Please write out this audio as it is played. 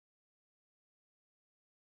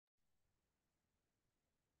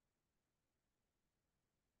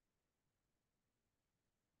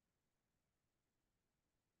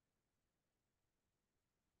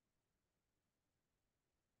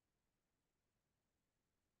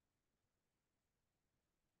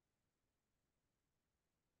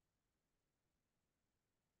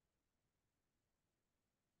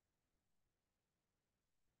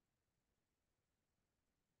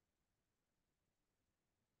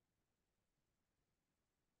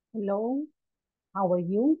Hello, how are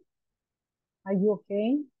you? Are you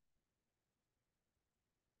okay?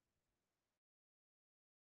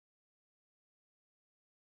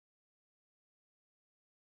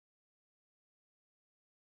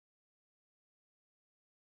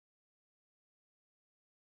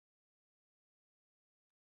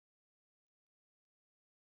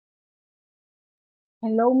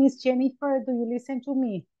 Hello, Miss Jennifer, do you listen to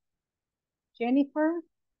me? Jennifer?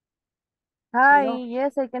 Hi, Hello?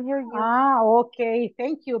 yes, I can hear you. Okay,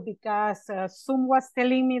 thank you, because Zoom was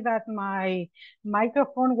telling me that my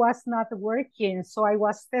microphone was not working, so I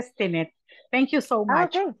was testing it. Thank you so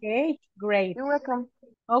much, Okay, okay? Great. you're welcome.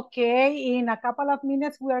 Okay, in a couple of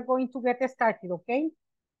minutes, we are going to get started, okay?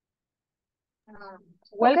 Okay,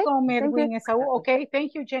 Welcome, thank you. Edwin Esau. Okay,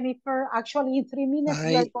 thank you, Jennifer. Actually, in 3 minutes,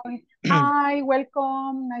 we are Hi, going. Hi,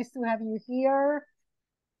 welcome. Nice to have you here.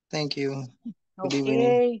 thank you. Good evening.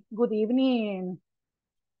 Okay, good evening.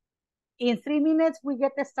 In 3 minutes, we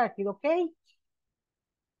get started, okay?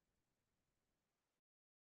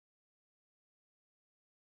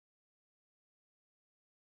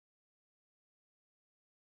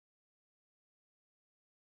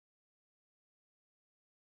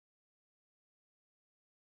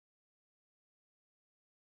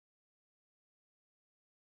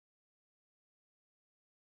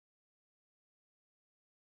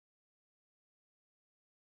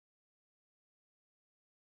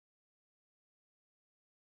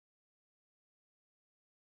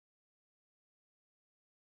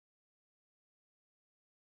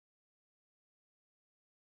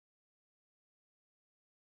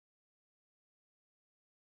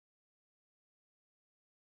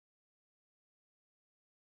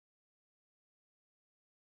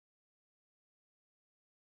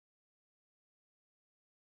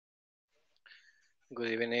 Good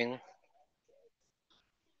evening.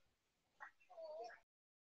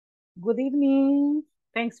 Good evening.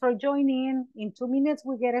 Thanks for joining. In 2 minutes,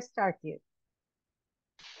 we get started.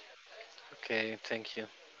 Okay, thank you.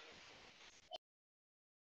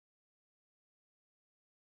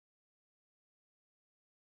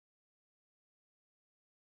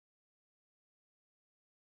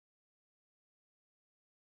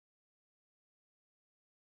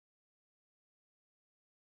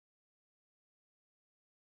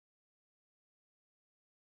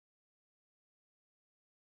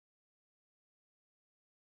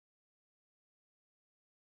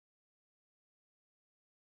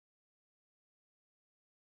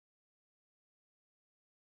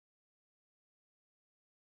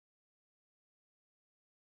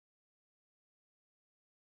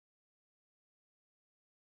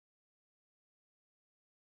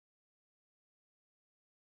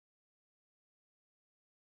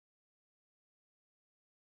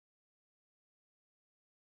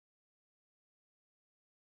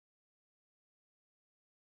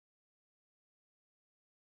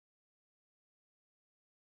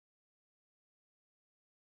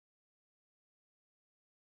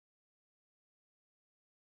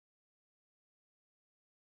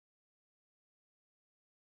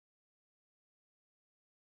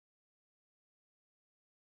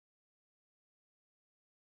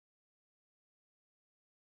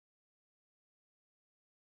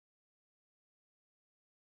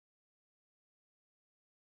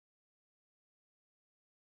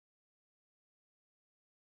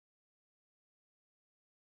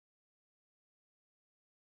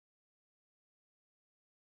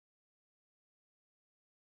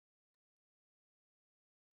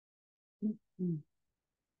 Mm.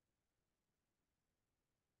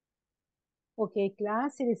 Okay,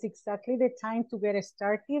 class, it is exactly the time to get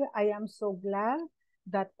started. I am so glad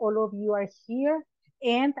that all of you are here.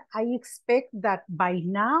 And I expect that by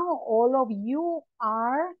now, all of you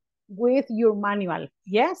are with your manual.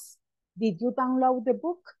 Yes? Did you download the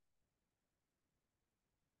book?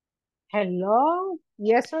 Hello?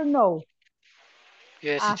 Yes or no?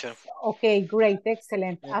 Yes, teacher. Okay, great,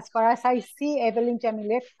 excellent. As far as I see, Evelyn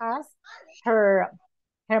Jamilet has her,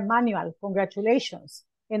 her manual. Congratulations.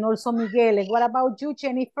 And also Miguel. And what about you,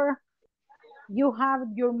 Jennifer? You have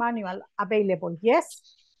your manual available, yes?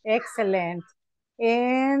 Excellent.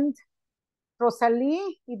 And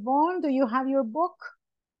Rosalie, Yvonne, do you have your book?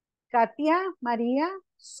 Katia, Maria,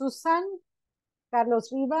 Susan,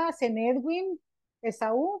 Carlos Rivas, and Edwin,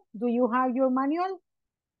 Esau, do you have your manual?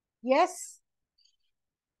 Yes?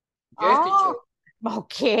 Yes, teacher.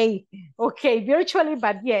 Okay, okay, virtually,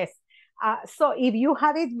 but yes. So if you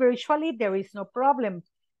have it virtually, there is no problem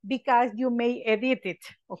because you may edit it,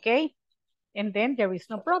 okay? And then there is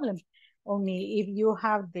no problem, only if you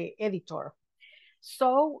have the editor.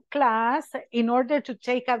 So class, in order to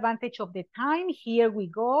take advantage of the time, here we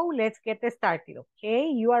go. Let's get started, okay?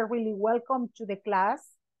 You are really welcome to the class.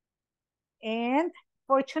 And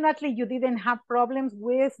fortunately, you didn't have problems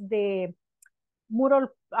with the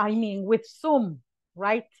with Zoom,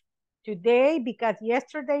 right? Today, because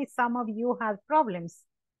yesterday, some of you had problems.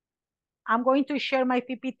 I'm going to share my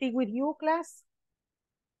PPT with you, class.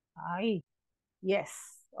 Yes,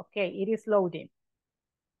 okay, it is loading.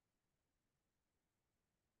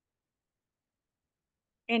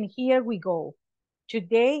 And here we go.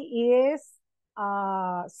 Today is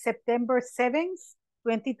September 7th,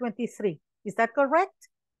 2023. Is that correct?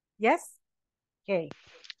 Yes? Okay.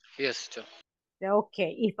 Yes, teacher.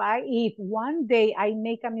 Okay. If one day I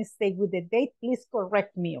make a mistake with the date, please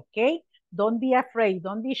correct me, okay? Don't be afraid.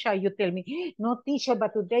 Don't be shy. You tell me, no, teacher,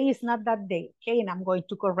 but today is not that day. Okay, and I'm going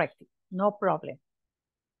to correct it. No problem.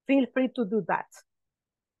 Feel free to do that.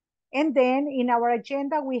 And then in our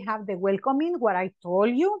agenda, we have the welcoming, what I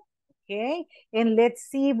told you, okay? And let's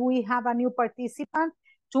see if we have a new participant.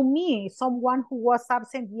 To me, someone who was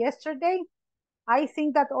absent yesterday, I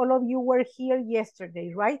think that all of you were here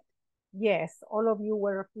yesterday, right? Yes, all of you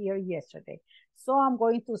were here yesterday. So I'm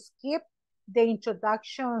going to skip the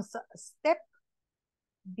introductions step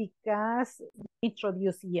because we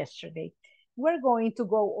introduced yesterday. We're going to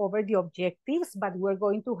go over the objectives, but we're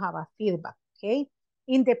going to have a feedback, okay?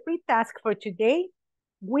 In the pre-task for today,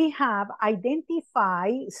 we have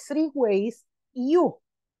identified 3 ways you,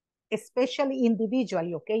 especially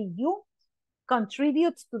individually, okay, you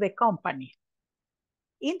contributes to the company.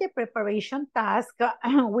 In the preparation task,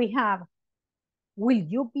 we have, will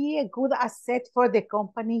you be a good asset for the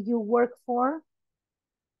company you work for?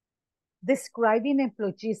 Describing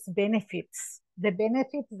employees' benefits, the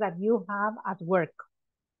benefits that you have at work.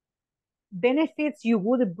 Benefits you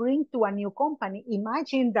would bring to a new company.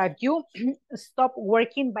 Imagine that you stop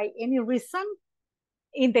working by any reason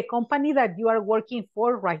in the company that you are working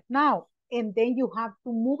for right now, and then you have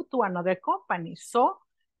to move to another company. So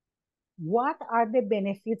what are the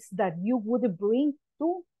benefits that you would bring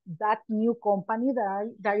to that new company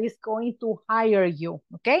that is going to hire you,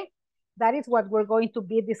 okay? That is what we're going to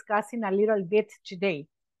be discussing a little bit today.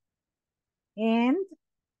 And,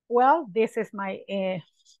 well, this is my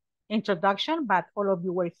introduction, but all of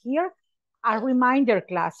you were here. A reminder,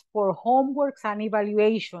 class, for homeworks and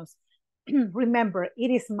evaluations. Remember, it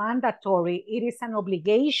is mandatory. It is an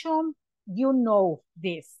obligation. You know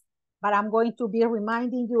this, but I'm going to be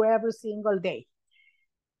reminding you every single day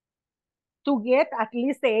to get at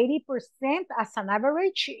least the 80% as an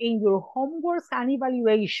average in your homeworks and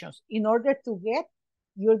evaluations in order to get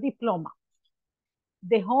your diploma.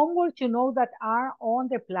 The homework, you know, that are on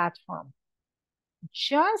the platform.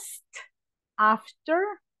 Just after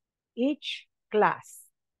each class,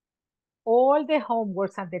 all the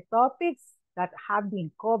homeworks and the topics that have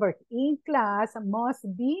been covered in class must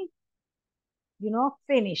be, you know,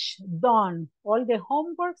 finished, done. All the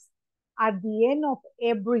homeworks at the end of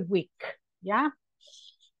every week, yeah?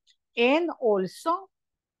 And also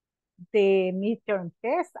the midterm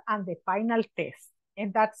test and the final test,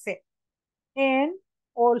 and that's it. And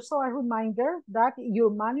also a reminder that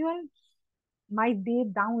your manual might be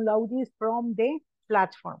downloaded from the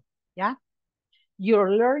platform, yeah? Your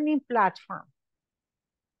learning platform.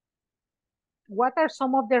 What are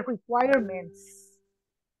some of the requirements?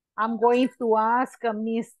 I'm going to ask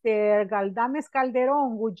Mr. Galdames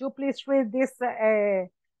Calderon, would you please read this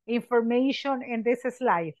information in this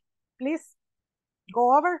slide? Please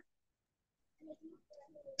go over.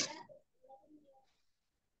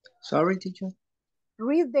 Sorry, teacher.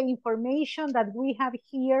 Read the information that we have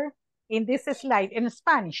here in this slide in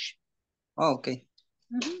Spanish. Oh, ok.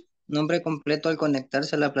 Nombre completo al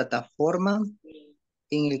conectarse a la plataforma.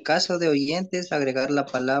 En el caso de oyentes, agregar la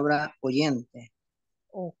palabra oyente.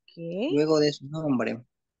 Ok. Luego de su nombre.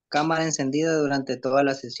 Cámara encendida durante toda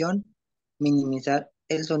la sesión. Minimizar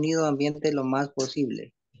el sonido ambiente lo más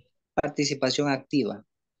posible. Participación activa.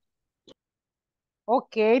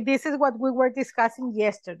 Okay, this is what we were discussing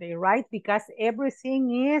yesterday, right? Because everything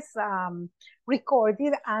is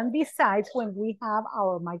recorded, and besides, when we have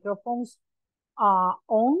our microphones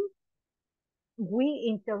on, we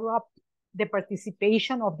interrupt the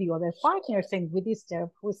participation of the other partners and we deserve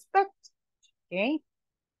respect, okay?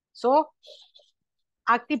 So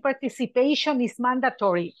active participation is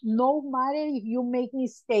mandatory, no matter if you make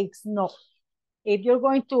mistakes, no. If you're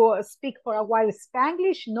going to speak for a while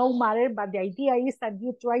Spanglish, no matter, but the idea is that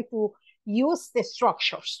you try to use the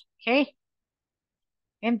structures, okay?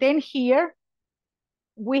 And then here,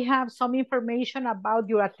 we have some information about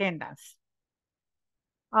your attendance.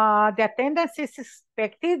 The attendance is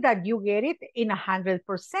expected that you get it in 100%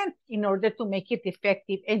 in order to make it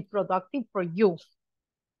effective and productive for you.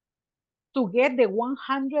 To get the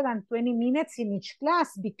 120 minutes in each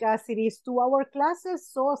class, because it is 2-hour classes,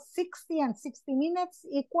 so 60 and 60 minutes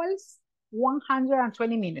equals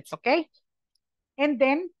 120 minutes, okay? And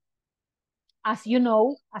then, as you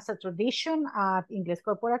know, as a tradition at Inglés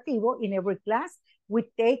Corporativo, in every class, we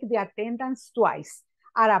take the attendance twice,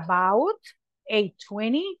 at about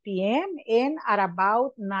 8:20 p.m. and at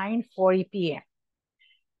about 9:40 p.m.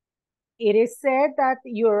 It is said that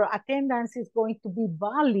your attendance is going to be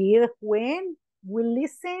valid when we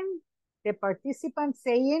listen the participants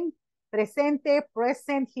saying, presente,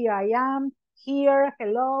 present, here I am, here,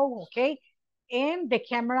 hello, okay? And the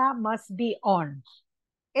camera must be on.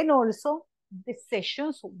 And also the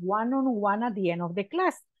sessions one-on-one at the end of the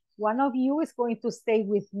class. One of you is going to stay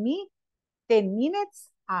with me 10 minutes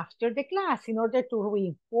after the class in order to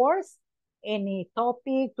reinforce any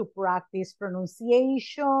topic, to practice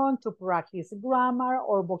pronunciation, to practice grammar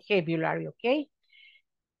or vocabulary, okay?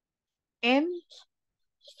 And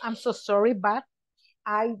I'm so sorry, but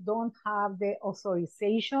I don't have the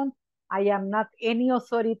authorization. I am not any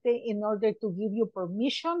authority in order to give you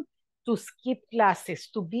permission to skip classes,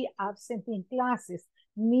 to be absent in classes.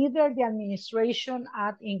 Neither the administration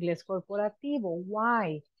at Inglés Corporativo.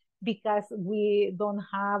 Why? Because we don't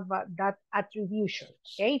have that attribution,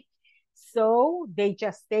 okay? So they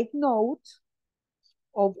just take note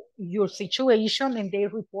of your situation and they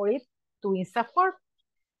report it to ISSSS,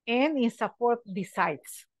 and ISSSS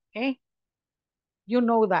decides, okay? You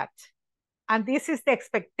know that. And this is the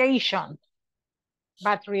expectation.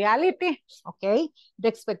 But reality, okay, the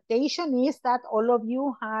expectation is that all of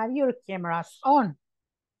you have your cameras on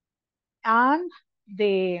and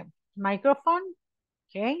the microphone,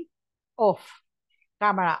 okay, off.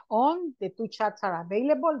 Camera on, the 2 chats are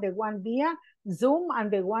available, the one via Zoom and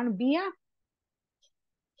the one via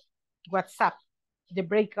WhatsApp. The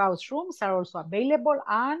breakout rooms are also available,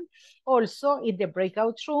 and also in the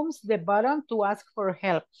breakout rooms, the button to ask for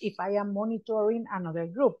help if I am monitoring another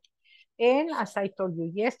group. And as I told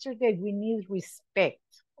you yesterday, we need respect,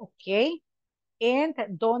 okay? And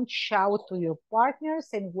don't shout to your partners,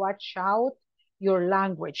 and watch out your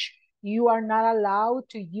language. You are not allowed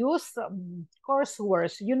to use curse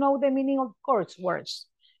words. You know the meaning of curse words.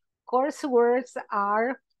 Curse words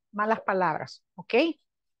are malas palabras, okay?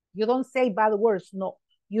 You don't say bad words, no.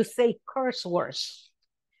 You say curse words.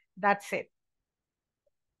 That's it.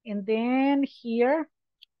 And then here,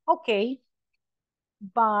 okay,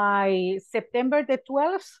 by September the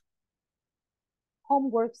 12th,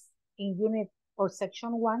 homeworks in unit or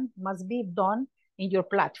section 1 must be done in your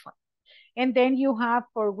platform. And then you have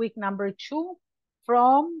for week number 2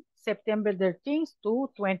 from September 13th to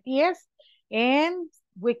 20th, and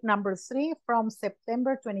week number 3 from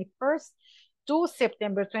September 21st to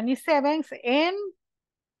September 27th. And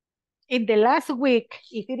in the last week,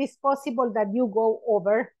 if it is possible that you go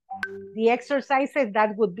over the exercises,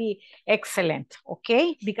 that would be excellent,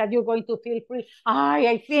 okay? Because you're going to feel free.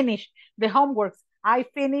 I finished the homeworks. I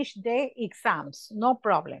finished the exams, no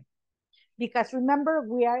problem. Because remember,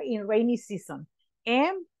 we are in rainy season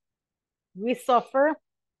and we suffer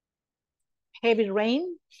heavy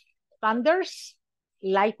rain, thunders,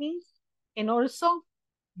 lightning, and also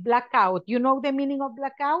blackout. You know the meaning of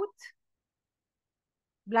blackout?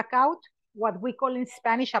 Blackout, what we call in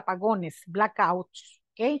Spanish apagones, blackouts,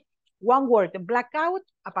 okay? One word, blackout,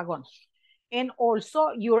 apagón. And also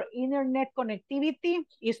your internet connectivity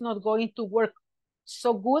is not going to work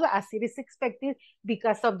so good as it is expected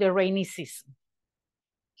because of the rainy season.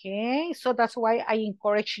 Okay, so that's why I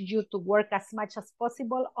encourage you to work as much as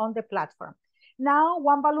possible on the platform. Now,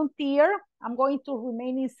 one volunteer, I'm going to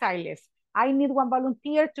remain in silence. I need one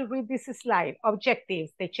volunteer to read this slide.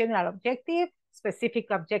 Objectives, the general objective, specific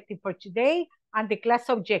objective for today, and the class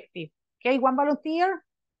objective. Okay, one volunteer.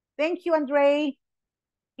 Thank you, Andre.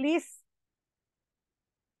 Please.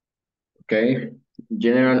 Okay,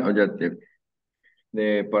 general objective.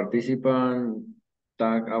 The participant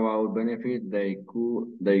talk about benefit they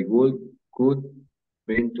could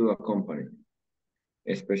bring to a company.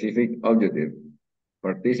 A specific objective.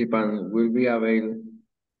 Participants will be able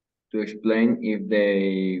to explain if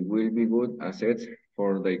they will be good assets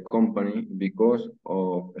for the company because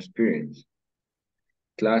of experience.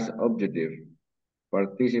 Class objective.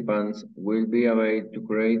 Participants will be able to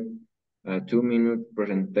create a 2-minute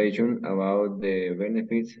presentation about the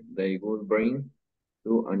benefits they would bring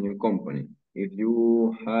to a new company if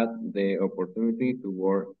you had the opportunity to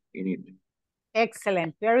work in it.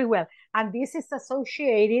 Excellent, very well. And this is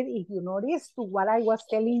associated, if you notice, to what I was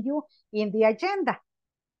telling you in the agenda.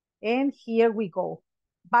 And here we go.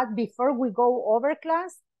 But before we go over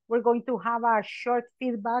class, we're going to have a short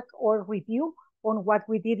feedback or review on what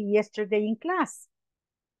we did yesterday in class.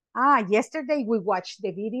 Yesterday we watched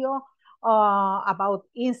the video about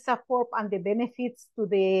ISSSS and the benefits to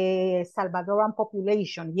the Salvadoran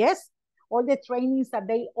population. Yes, all the trainings that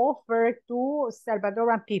they offer to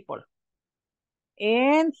Salvadoran people.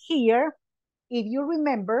 And here, if you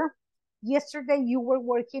remember, yesterday you were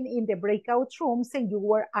working in the breakout rooms and you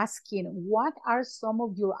were asking, what are some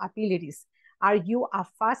of your abilities? Are you a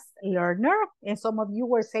fast learner? And some of you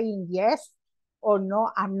were saying yes or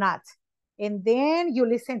no, I'm not. And then you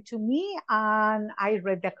listened to me and I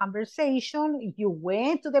read the conversation. You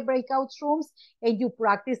went to the breakout rooms and you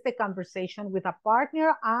practiced the conversation with a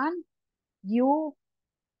partner and you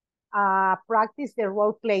practiced the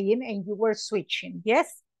role playing and you were switching,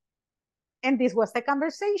 yes? And this was the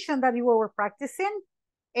conversation that you were practicing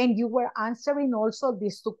and you were answering also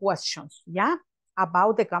these two questions, yeah?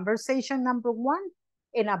 About the conversation number one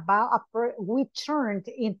and about, we turned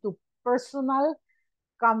into personal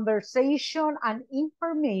conversation and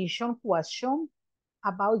information question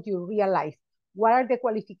about your real life. What are the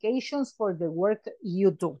qualifications for the work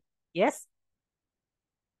you do? Yes.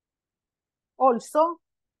 Also,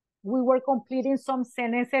 we were completing some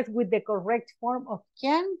sentences with the correct form of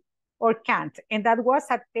can or can't. And that was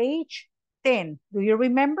at page 10. Do you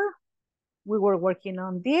remember? We were working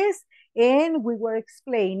on this and we were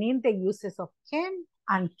explaining the uses of can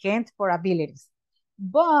and can't for abilities.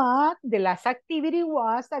 But the last activity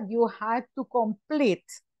was that you had to complete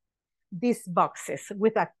these boxes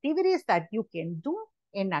with activities that you can do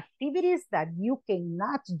and activities that you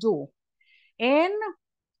cannot do. And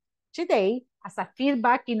today, as a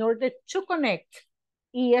feedback in order to connect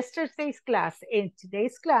yesterday's class and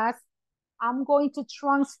today's class, I'm going to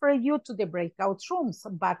transfer you to the breakout rooms.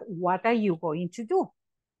 But what are you going to do?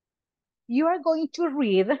 You are going to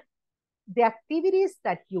read the activities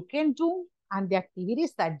that you can do and the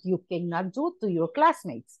activities that you cannot do to your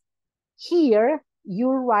classmates. Here, you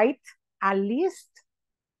write a list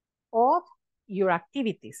of your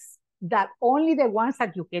activities, that only the ones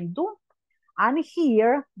that you can do. And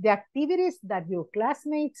here, the activities that your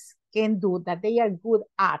classmates can do, that they are good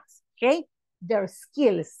at, okay? Their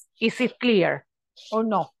skills. Is it clear or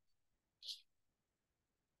no?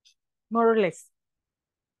 More or less.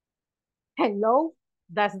 Hello?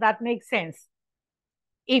 Does that make sense?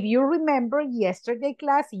 If you remember yesterday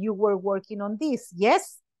class, you were working on this,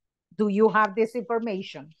 yes? Do you have this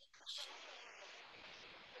information?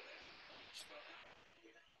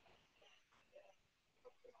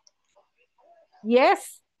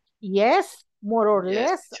 Yes, yes, more or Yes,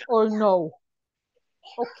 less, teacher. or no?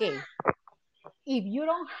 Okay. If you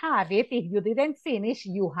don't have it, if you didn't finish,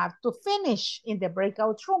 you have to finish in the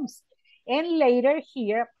breakout rooms. And later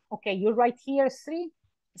here, okay, you write here 3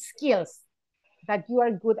 skills that you are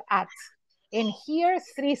good at. And here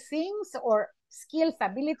 3 things or skills,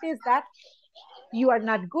 abilities that you are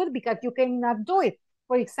not good because you cannot do it.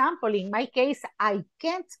 For example, in my case, I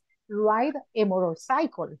can't ride a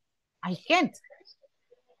motorcycle. I can't.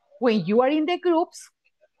 When you are in the groups,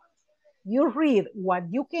 you read what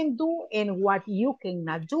you can do and what you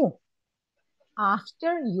cannot do.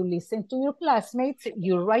 After you listen to your classmates,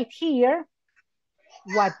 you write here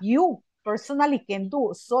what you personally can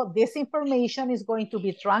do. So this information is going to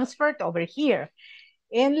be transferred over here.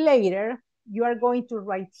 And later, you are going to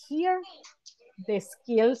write here the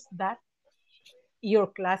skills that your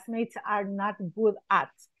classmates are not good at.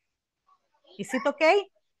 Is it okay?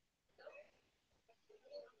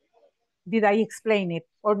 Did I explain it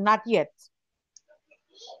or not yet?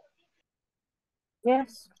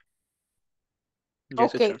 Yes.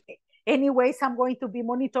 Yes, Okay. teacher. Anyways, I'm going to be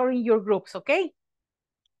monitoring your groups, okay?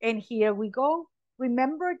 And here we go.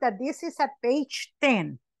 Remember that this is at page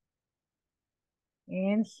 10.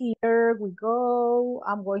 And here we go.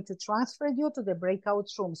 I'm going to transfer you to the breakout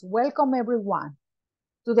rooms. Welcome, everyone.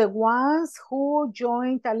 To the ones who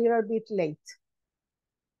joined a little bit late.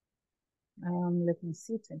 Let me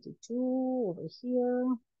see, 22 over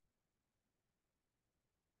here.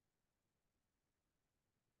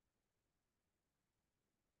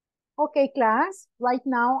 Okay, class, right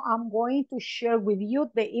now I'm going to share with you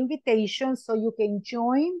the invitation so you can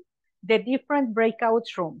join the different breakout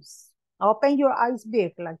rooms. Open your eyes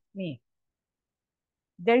big like me.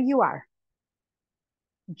 There you are.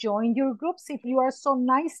 Join your groups if you are so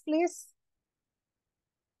nice, please.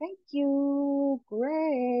 Thank you.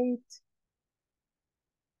 Great.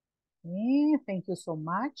 Thank you so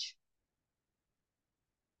much.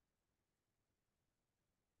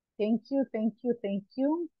 Thank you, thank you, thank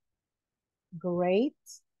you. Great.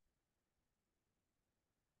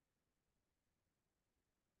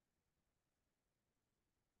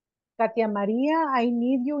 Katia Maria, I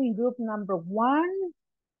need you in group number 1.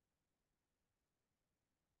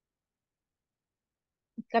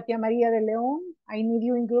 Katia Maria de León, I need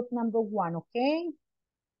you in group number 1, okay?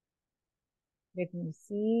 Let me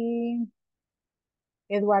see.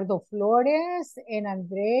 Eduardo Flores and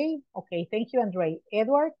Andre. Okay, thank you, Andre.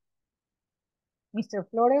 Edward, Mr.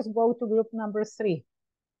 Flores, go to group number 3.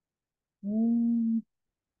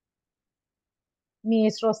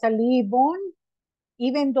 Miss Rosalie Bon,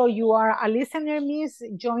 even though you are a listener, Miss,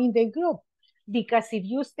 join the group. Because if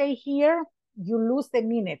you stay here, you lose the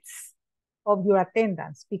minutes of your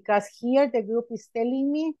attendance. Because here the group is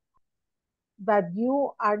telling me that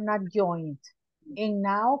you are not joined. And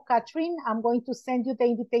now, Catherine, I'm going to send you the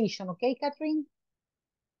invitation. Okay, Catherine?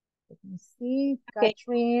 Let me see. Okay.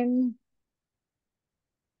 Catherine,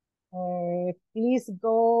 please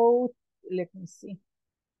go. Let me see.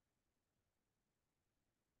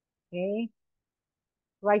 Okay.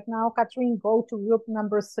 Right now, Catherine, go to group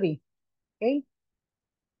number 3. Okay.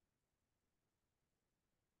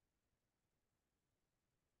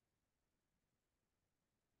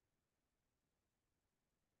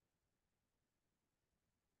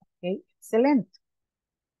 Okay, excellent.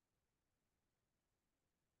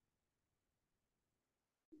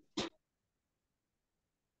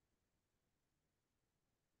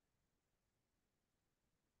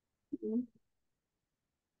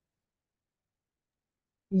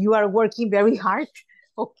 You are working very hard,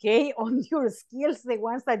 okay, on your skills, the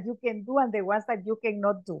ones that you can do and the ones that you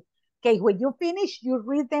cannot do. Okay, when you finish, you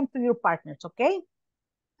read them to your partners, okay?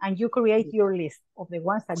 And you create your list of the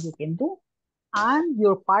ones that you can do and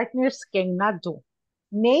your partners cannot do.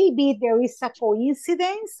 Maybe there is a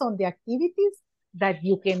coincidence on the activities that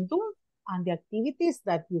you can do and the activities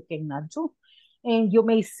that you cannot do. And you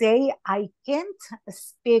may say, I can't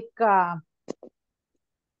speak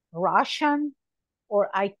Russian, or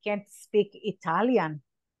I can't speak Italian.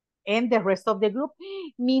 And the rest of the group,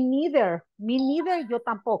 me neither, yo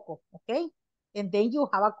tampoco, okay? And then you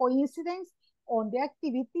have a coincidence on the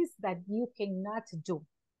activities that you cannot do,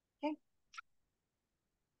 okay?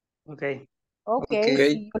 Okay. Okay, Okay.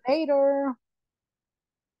 see you later.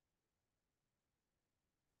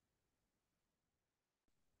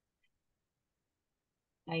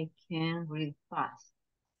 I can read fast.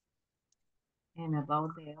 And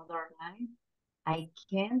about the other line, I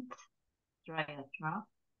can't drive a truck.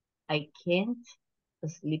 I can't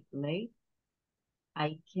sleep late.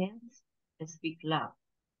 I can't speak loud.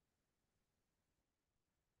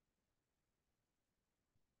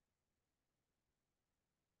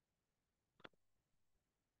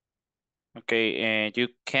 Okay, and you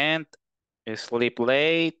can't sleep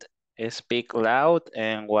late, speak loud,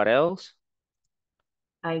 and what else?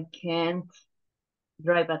 I can't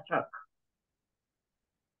drive a truck.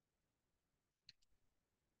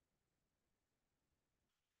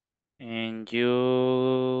 And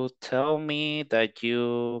you tell me that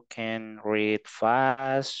you can read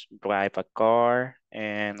fast, drive a car,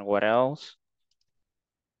 and what else?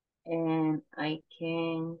 And I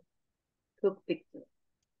can cook pizza.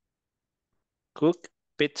 Cook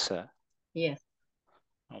pizza. Yes.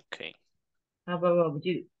 Okay, How about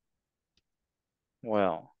you?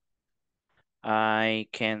 well, I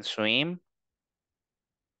can swim.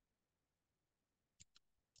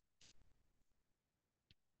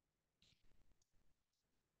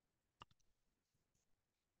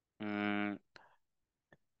 Mm,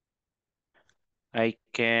 I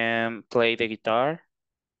can play the guitar.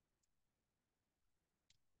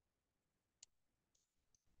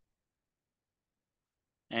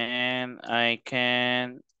 And I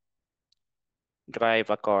can drive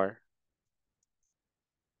a car.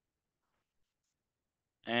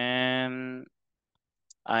 And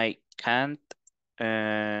I can't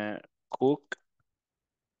cook.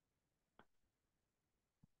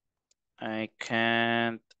 I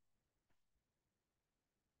can't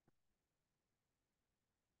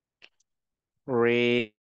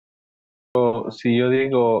read. Si yo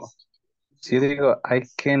digo, I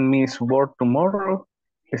can miss work tomorrow,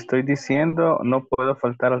 estoy diciendo no puedo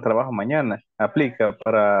faltar al trabajo mañana. Aplica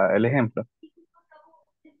para el ejemplo.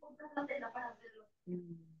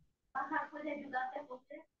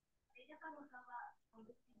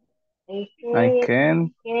 Es I que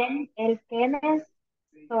can. el can es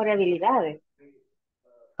sobre habilidades.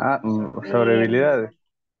 Sobre Eh, habilidades.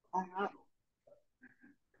 Ajá,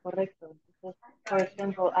 correcto. Entonces, por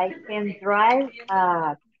ejemplo, I can drive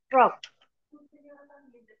a truck.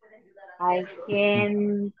 I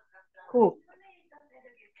can cook.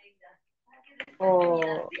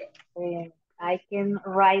 O I can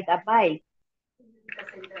ride a bike.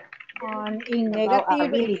 In About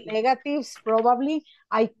negatives, probably,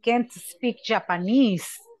 I can't speak Japanese.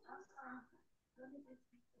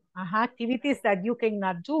 Activities that you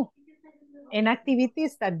cannot do. And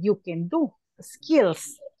activities that you can do.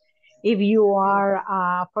 Skills. If you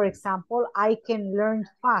are, for example, I can learn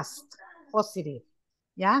fast, positive.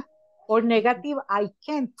 Yeah. Or negative, I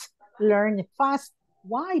can't learn fast.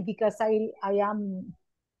 Why? Because I am,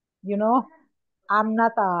 you know, I'm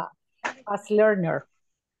not a fast learner.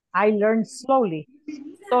 I learn slowly.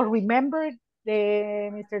 So remember,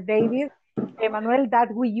 Mr. David, Emmanuel,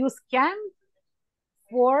 that we use can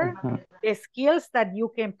for the skills that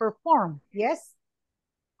you can perform, yes?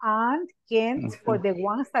 And can't for the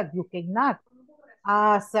ones that you cannot.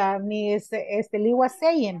 As Ms. Esteli was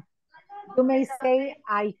saying, you may say,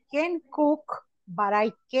 I can cook, but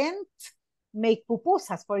I can't make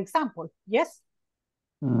pupusas, for example, yes?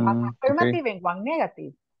 One affirmative and one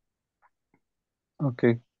negative.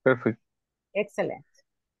 Okay, perfect. Excellent.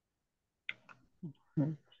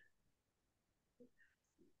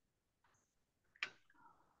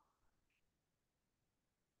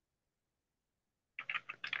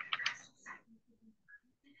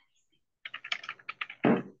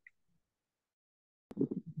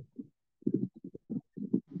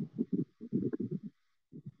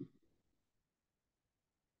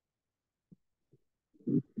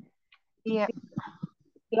 Yeah.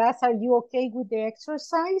 Class, are you okay with the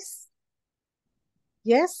exercise?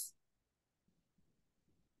 Yes?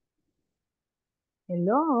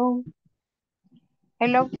 Hello?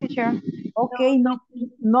 Hello, teacher. Okay,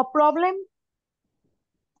 no problem?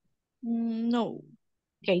 No.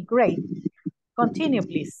 Okay, great. Continue,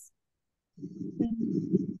 please.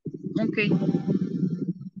 Ok.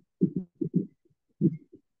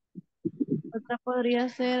 Otra podría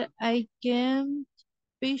ser I can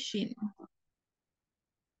fishing.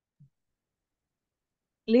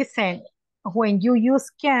 Listen, when you use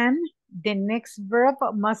can, the next verb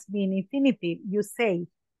must be in infinitive. You say,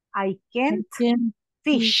 I can't Can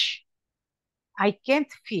fish. I can't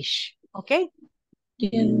fish, okay?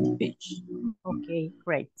 Can fish. Okay,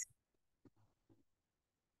 great.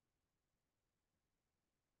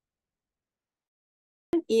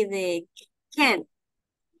 Y de can,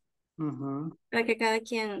 para que cada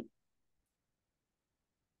quien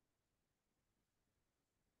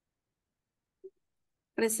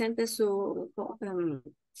presente su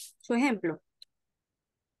ejemplo.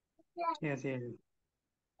 Sí, así es.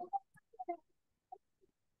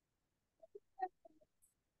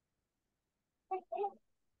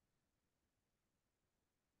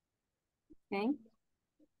 ¿Ok?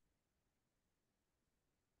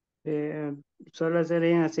 Solo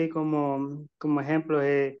serían así como ejemplo.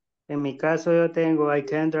 En mi caso yo tengo I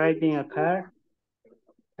can driving a car,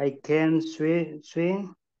 I can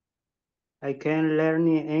swim, I can learn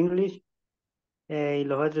English, y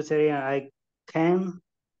los otros serían I can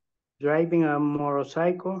driving a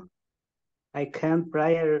motorcycle, I can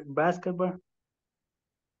play basketball.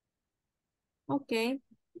 Ok.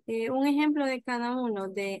 Un ejemplo de cada uno,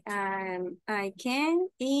 de I can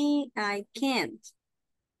y I can't.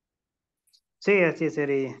 Sí, así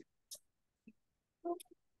sería.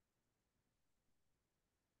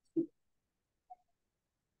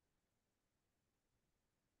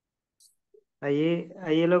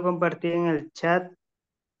 Allí lo compartí en el chat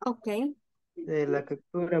Ok. de la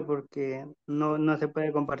captura porque no se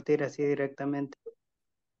puede compartir así directamente.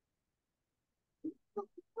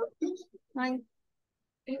 Ay,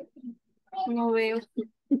 no veo.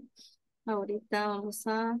 Ahorita vamos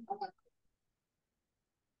a...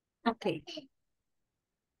 Ok.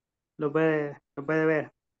 Lo puede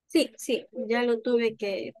ver. Sí, ya lo tuve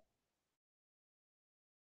que...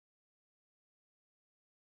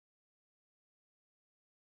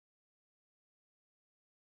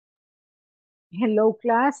 Hello,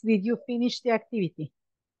 class. Did you finish the activity?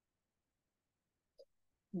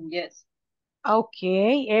 Yes.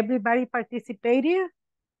 Okay, everybody participated?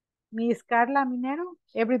 Miss Carla Minero,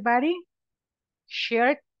 everybody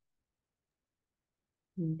shared?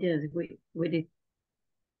 Yes, we did.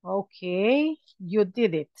 Okay, you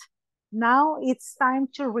did it. Now it's time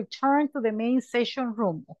to return to the main session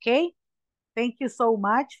room, okay? Thank you so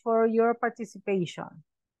much for your participation.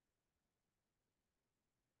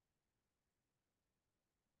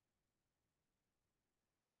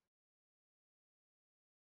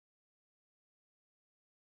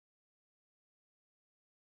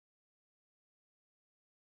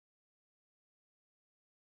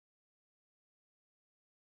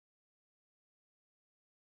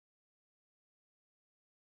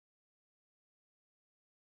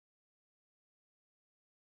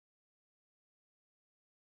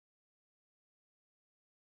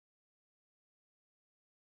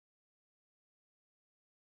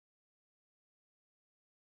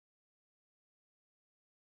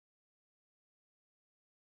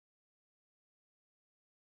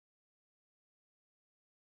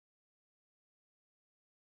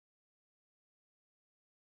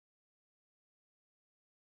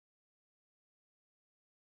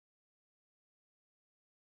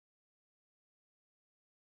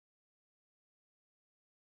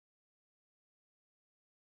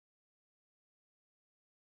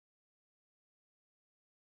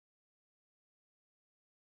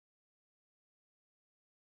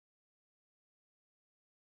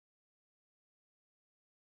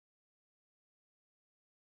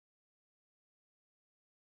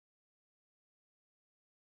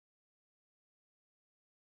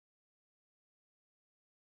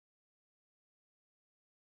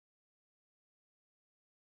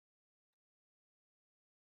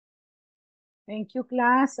 Thank you,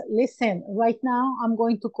 class. Listen, right now I'm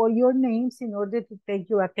going to call your names in order to take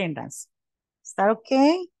your attendance. Is that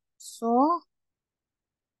okay? So,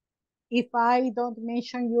 if I don't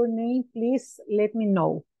mention your name, please let me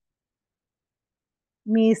know.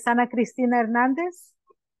 Miss Ana Cristina Hernandez.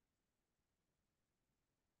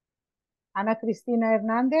 Ana Cristina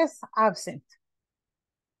Hernandez, absent.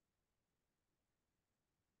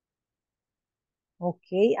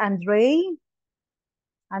 Okay, Andre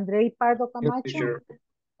Pardo Camacho.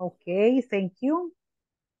 Okay, thank you.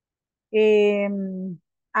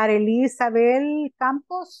 Arely Isabel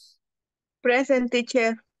Campos. Present,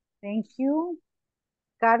 teacher. Thank you.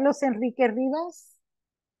 Carlos Enrique Rivas.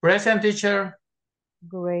 Present, teacher.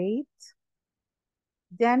 Great.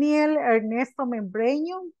 Daniel Ernesto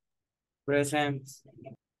Membreño. Present.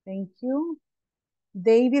 Thank you.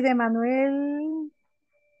 David Emanuel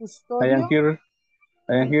Custodio.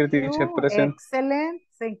 I am here, teacher, present. Excellent.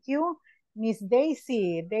 Thank you. Miss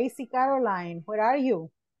Daisy Caroline, where are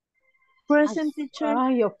you? Present, teacher.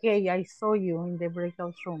 Okay, I saw you in the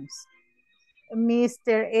breakout rooms.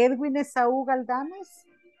 Mr. Edwin Esaú Galdames.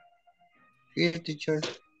 Here, teacher.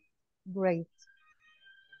 Great.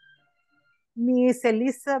 Miss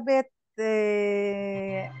Elizabeth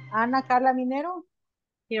Ana Carla Minero.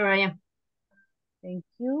 Here I am. Thank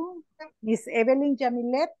you. Miss Evelyn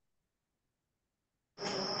Jamilet.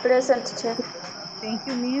 Present, teacher. Thank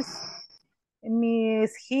you, Miss.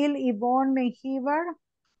 Miss Gil Yvonne Menjivar.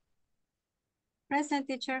 Present,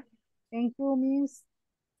 teacher. Thank you, Miss.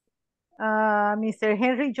 Mr.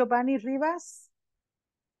 Henry Giovanni Rivas.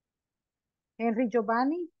 Henry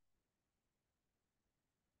Giovanni.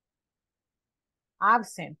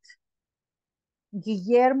 Absent.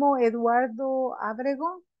 Guillermo Eduardo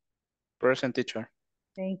Abrego. Present, teacher.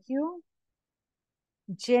 Thank you.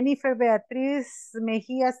 Jennifer Beatriz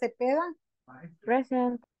Mejía Cepeda.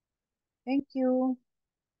 Present. Thank you.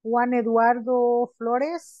 Juan Eduardo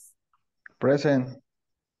Flores. Present.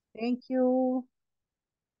 Thank you.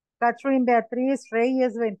 Catherine Beatriz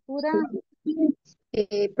Reyes Ventura.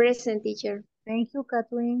 Present, teacher. Thank you,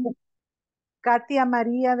 Catherine. Katia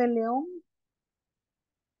María de León.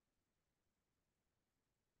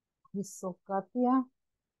 Eso, Katia.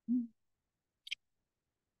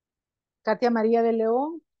 Katia María de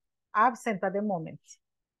León, absent at the moment.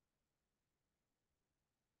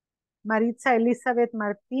 Maritza Elizabeth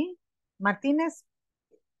Martínez,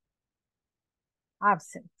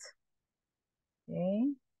 absent.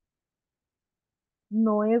 Okay.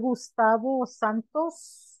 Noé Gustavo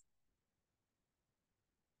Santos.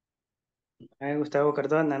 Gustavo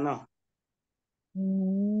Cardona, no.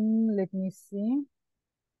 Let me see.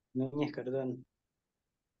 Núñez Cardona.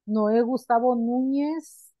 Noé Gustavo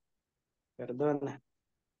Núñez. Cardona.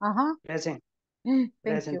 Ajá. Present. Thank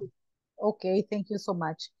Present. you. Okay, thank you so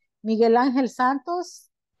much. Miguel Ángel Santos.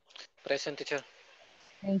 Present, teacher.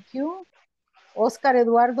 Thank you. Oscar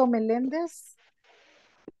Eduardo Meléndez.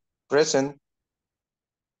 Present. Thank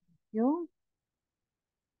you.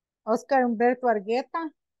 Oscar Humberto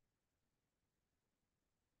Argueta.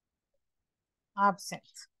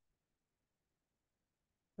 Absent.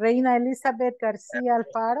 Reina Elizabeth García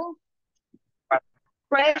Alfaro.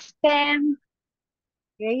 Present.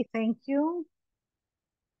 Okay, thank you.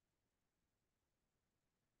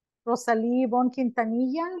 Rosalie Bon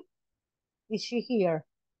Quintanilla. Is she here?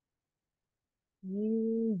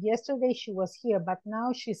 Yesterday she was here, but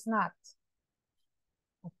now she's not.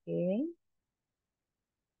 Okay.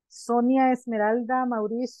 Sonia Esmeralda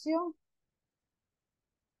Mauricio.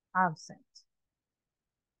 Absent.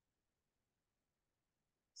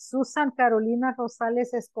 Susan Carolina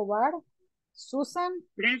Rosales Escobar. Susan.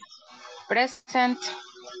 Present.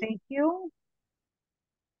 Thank you.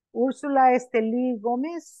 Úrsula Estelí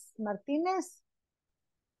Gómez Martínez.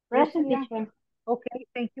 Present, Úrsula. teacher. Okay,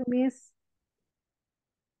 thank you, Miss.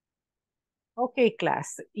 Okay,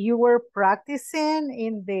 class. You were practicing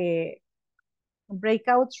in the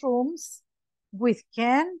breakout rooms with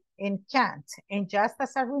can and can't. And just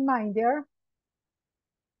as a reminder,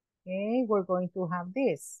 okay, we're going to have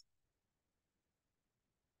this.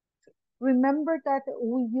 Remember that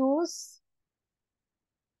we use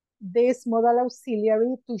this modal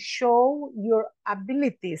auxiliary to show your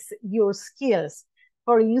abilities, your skills.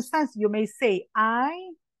 For instance, you may say,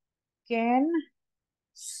 I can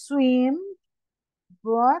swim,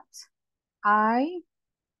 but I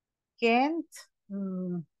can't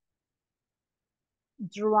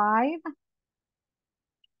drive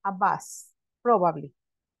a bus, probably.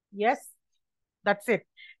 Yes, that's it.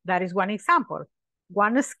 That is one example.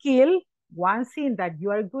 One skill, one thing that you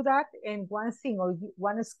are good at, and one thing or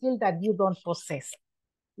one skill that you don't possess.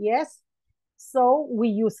 Yes? So we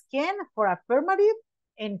use can for affirmative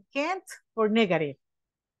and can't for negative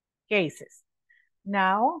cases.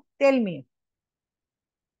 Now, tell me,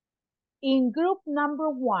 in group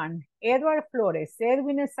number 1, Edward Flores,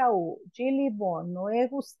 Edwin Esaú, Gilly Bon, Noé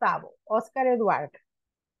Gustavo, Oscar Eduardo,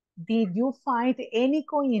 did you find any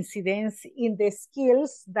coincidence in the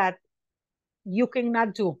skills that you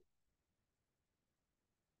cannot do?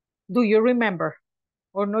 Do you remember?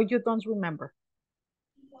 Or no, you don't remember?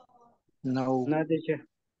 No. No, teacher.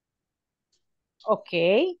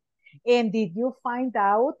 Okay. And did you find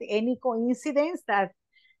out any coincidence that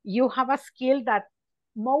you have a skill that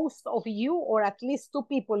most of you, or at least 2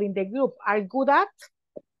 people in the group, are good at?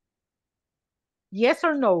 Yes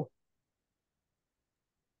or no?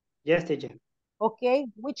 Yes, teacher. Okay.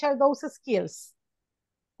 Which are those skills?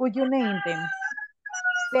 Could you name them?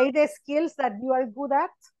 Say the skills that you are good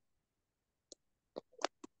at.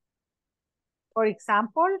 For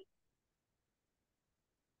example,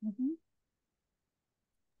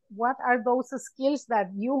 what are those skills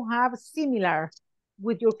that you have similar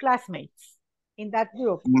with your classmates in that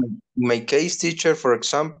group? My case teacher, for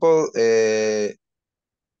example,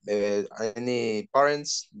 any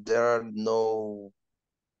parents, there are no,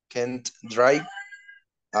 can't drive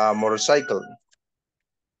a motorcycle.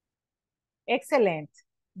 Excellent.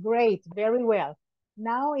 Great. Very well.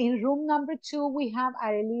 Now in room number 2, we have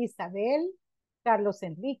Arely Isabel, Carlos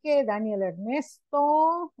Enrique, Daniel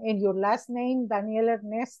Ernesto, and your last name, Daniel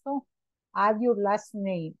Ernesto. Add your last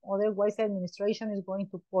name. Otherwise, administration is going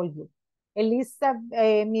to call you. Miss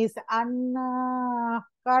Ana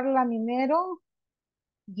Carla Minero,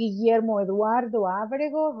 Guillermo Eduardo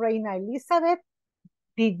Abrego, Reina Elizabeth.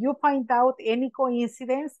 Did you find out any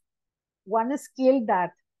coincidence? One skill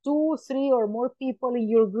that 2, 3, or more people in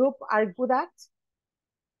your group are good at?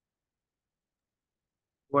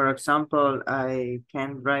 For example, I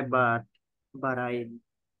can drive, but I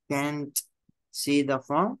can't see the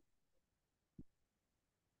phone.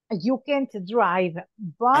 You can't drive,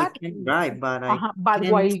 but I can drive, but I but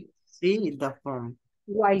can't see the phone.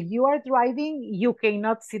 While you are driving, you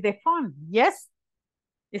cannot see the phone. Yes,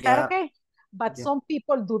 is that okay? But some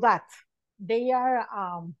people do that. They are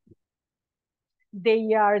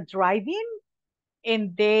driving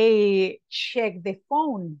and they check the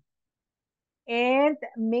phone. And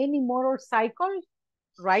many motorcycle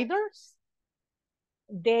riders,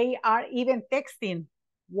 they are even texting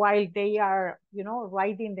while they are,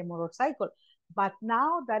 riding the motorcycle. But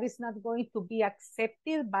now that is not going to be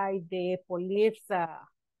accepted by the police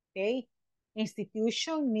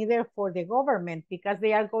institution, neither for the government, because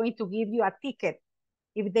they are going to give you a ticket.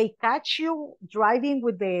 If they catch you driving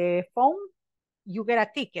with the phone, you get a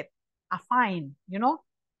ticket, a fine,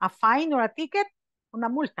 a fine or a ticket, una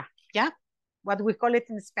multa, yeah? What we call it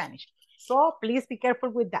in Spanish. So please be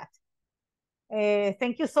careful with that.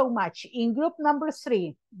 Thank you so much. In group number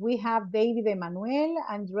 3, we have David Emanuel,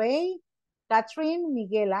 Andre, Catherine,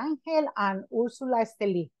 Miguel Angel, and Ursula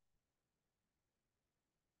Esteli.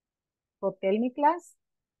 So tell me, class,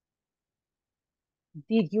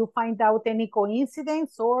 did you find out any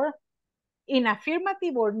coincidence or in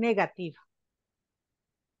affirmative or negative?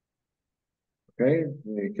 Okay,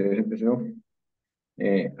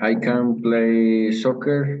 I can play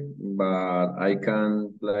soccer, but I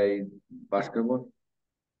can play basketball.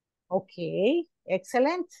 Okay,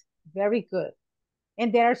 excellent. Very good.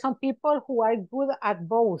 And there are some people who are good at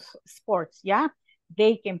both sports, yeah?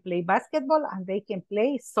 They can play basketball and they can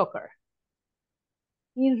play soccer.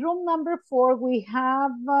 In room number 4, we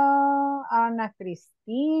have Ana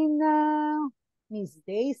Cristina, Miss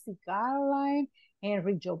Daisy Caroline,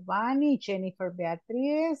 Henry Giovanni, Jennifer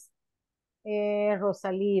Beatriz,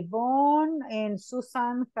 Rosalie Yvonne, and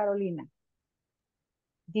Susan Carolina.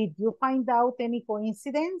 Did you find out any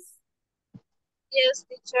coincidence? Yes,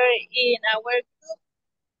 teacher, in our group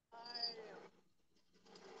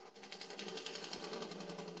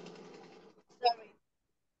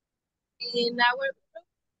in our group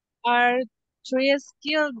are 3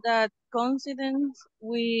 skills that coincidence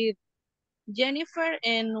with Jennifer,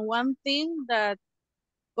 and 1 thing that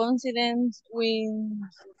coincidence with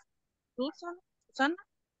Susan.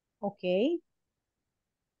 Okay.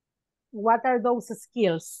 What are those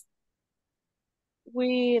skills?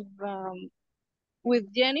 With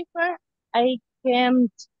Jennifer, I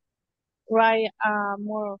can't ride a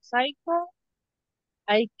motorcycle.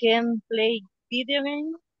 I can play video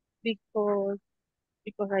games because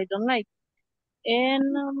I don't like.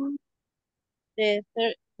 And the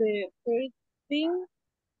third thing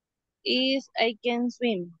is I can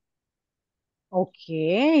swim.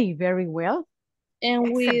 Okay, very well. And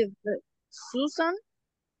Excellent. with Susan,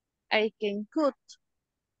 I can cook.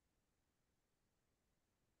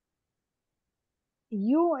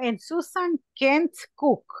 you and Susan can't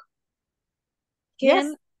cook. Can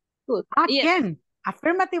Yes? cook. Ah, Yes. can.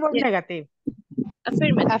 Affirmative or Yes. negative?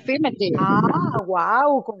 Affirmative. Affirmative. Ah,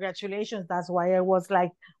 wow, congratulations. That's why I was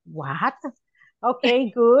like, what?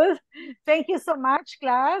 Okay, good. Thank you so much,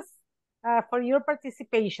 class, for your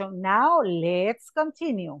participation. Now, let's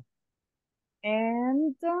continue.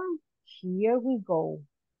 And here we go.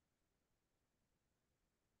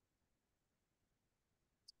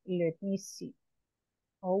 Let me see.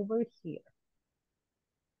 Over here.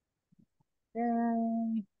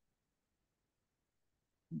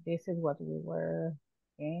 This is what we were,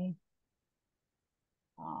 okay.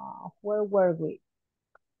 Where were we?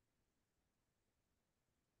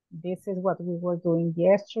 This is what we were doing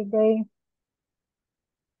yesterday.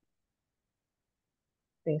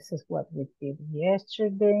 This is what we did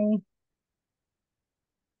yesterday.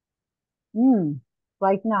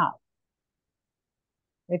 Right now.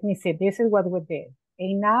 Let me see, this is what we did.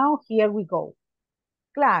 And now, here we go.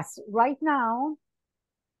 Class, right now,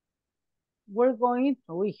 we're going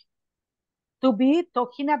to be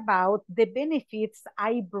talking about the benefits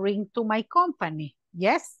I bring to my company.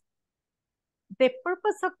 Yes? The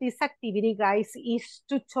purpose of this activity, guys, is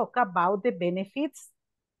to talk about the benefits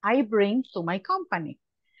I bring to my company.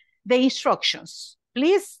 The instructions.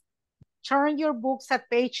 Please turn your books at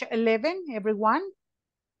page 11, everyone.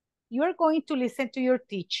 You are going to listen to your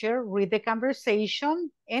teacher, read the conversation,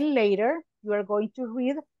 and later you are going to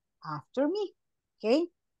read after me, okay?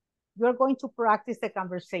 You are going to practice the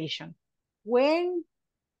conversation. When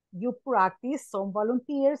you practice, some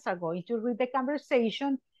volunteers are going to read the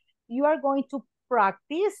conversation. You are going to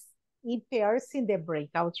practice in pairs in the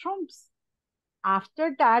breakout rooms.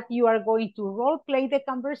 After that, you are going to role play the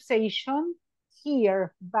conversation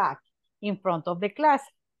here back in front of the class.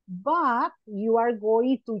 But you are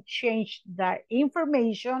going to change the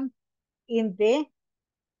information in the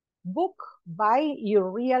book by your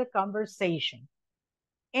real conversation.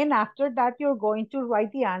 And after that, you're going to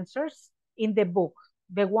write the answers in the book,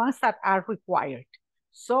 the ones that are required.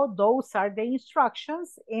 So those are the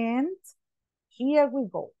instructions, and here we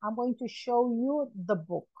go. I'm going to show you the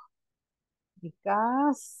book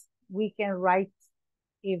because we can write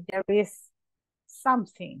if there is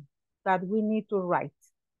something that we need to write.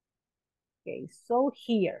 Okay, so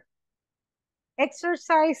here,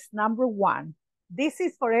 exercise number 1. This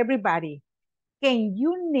is for everybody. Can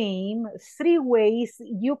you name 3 ways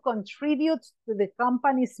you contribute to the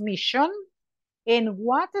company's mission? And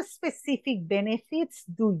what specific benefits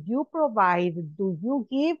do you provide, do you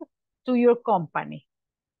give to your company?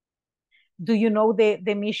 Do you know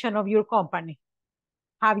the mission of your company?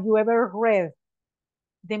 Have you ever read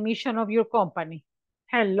the mission of your company?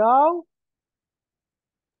 Hello?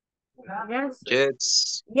 Yes.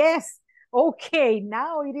 Yes. Yes. Okay,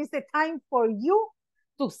 now it is the time for you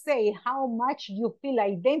to say how much you feel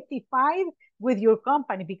identified with your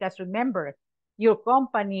company, because remember, your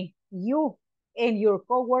company, you and your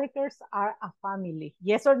co-workers are a family.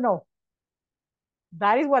 Yes or no?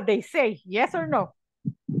 That is what they say. Yes or no?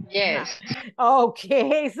 Yes.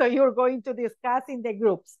 Okay, so you're going to discuss in the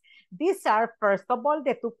groups. These are, first of all,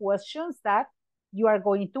 the 2 questions that you are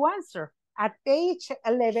going to answer. At page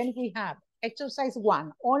 11, we have exercise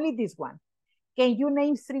 1, only this one. Can you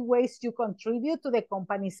name 3 ways you contribute to the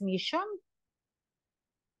company's mission?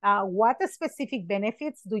 What specific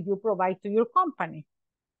benefits do you provide to your company?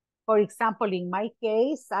 For example, in my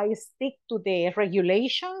case, I stick to the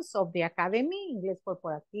regulations of the academy, Ingles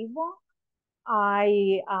Corporativo.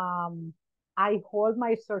 I hold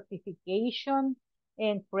my certification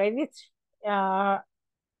and credits from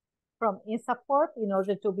ISSSS in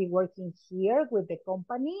order to be working here with the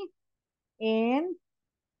company. And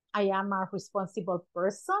I am a responsible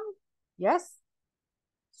person. Yes.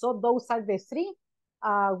 So those are the 3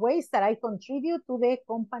 ways that I contribute to the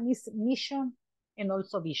company's mission and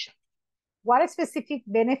also vision. What specific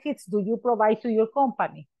benefits do you provide to your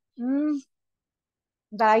company?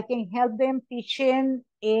 That I can help them teaching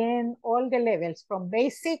in all the levels, from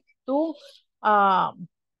basic to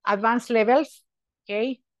advanced levels,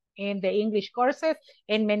 okay, in the English courses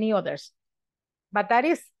and many others. But that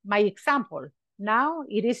is my example. Now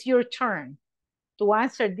it is your turn to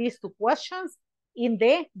answer these 2 questions in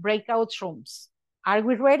the breakout rooms. Are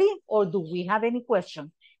we ready, or do we have any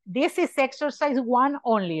questions? This is exercise 1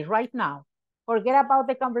 only right now. Forget about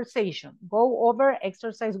the conversation. Go over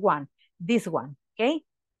exercise 1, this one, okay?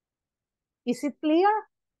 Is it clear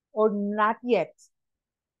or not yet?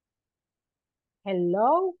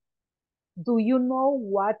 Hello? Do you know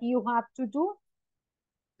what you have to do?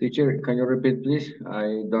 Teacher, can you repeat, please?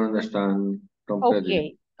 I don't understand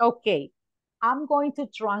completely. Okay. I'm going to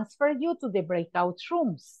transfer you to the breakout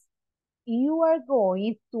rooms. You are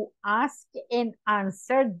going to ask and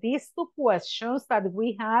answer these two questions that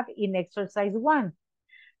we have in exercise 1.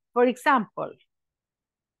 For example,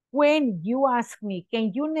 when you ask me,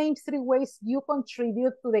 can you name 3 ways you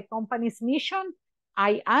contribute to the company's mission?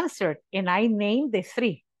 I answered and I named the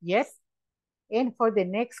 3, yes? And for the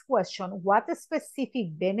next question, what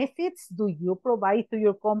specific benefits do you provide to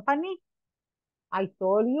your company? I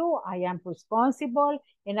told you I am responsible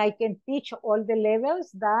and I can teach all the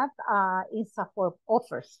levels that ISSSS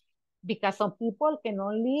offers, because some people can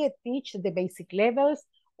only teach the basic levels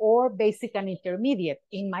or basic and intermediate.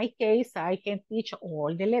 In my case, I can teach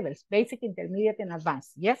all the levels, basic, intermediate, and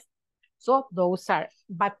advanced, yes? So those are,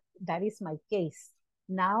 but that is my case.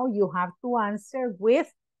 Now you have to answer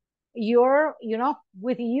with your,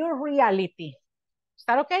 with your reality. Is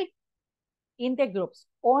that okay? In the groups,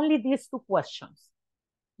 only these 2 questions.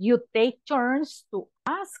 You take turns to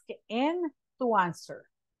ask and to answer.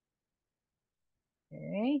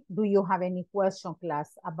 Okay. Do you have any question,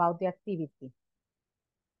 class, about the activity?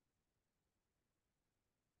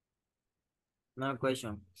 No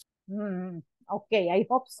question. Okay, I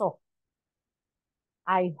hope so.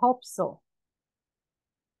 I hope so.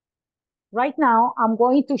 Right now, I'm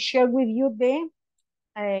going to share with you the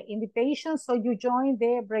invitation so you join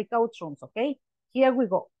the breakout rooms, okay? Here we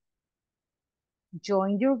go.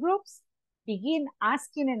 Join your groups. Begin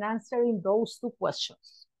asking and answering those 2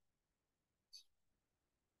 questions.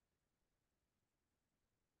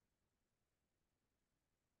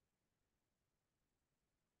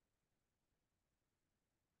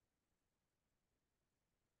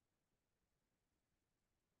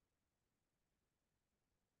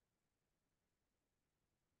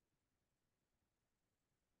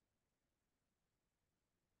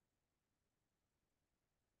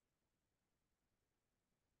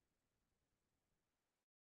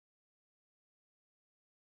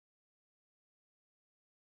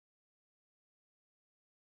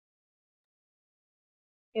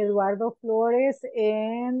 Eduardo Flores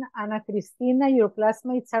and Ana Cristina, your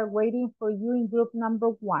classmates are waiting for you in group number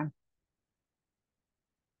 1.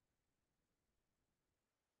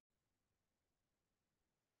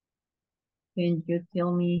 Can you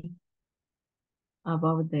tell me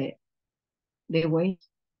about the ways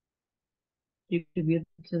you contribute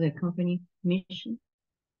to the company mission?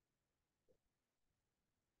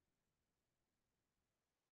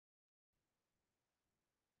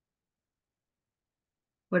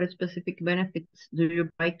 What specific benefits do you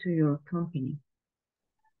provide to your company?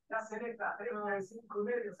 I think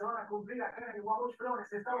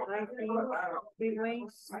 3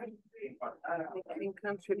 ways I can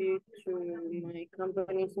contribute to my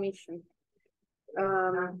company's mission.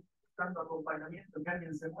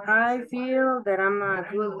 I feel that I'm a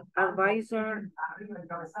good advisor.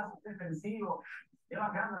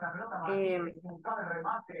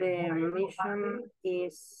 The mission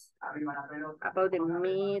is about the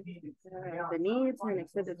needs and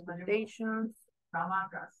expected expectations.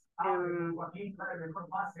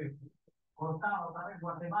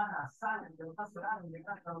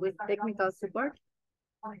 With technical support.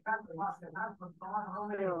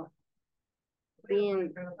 Being a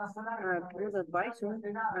good advisor,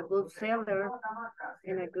 a good seller,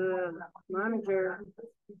 and a good manager.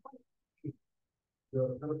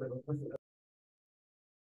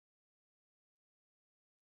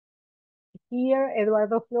 Here,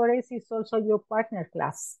 Eduardo Flores is also your partner,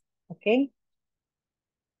 class, okay?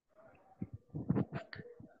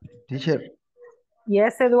 Teacher.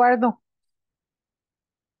 Yes, Eduardo.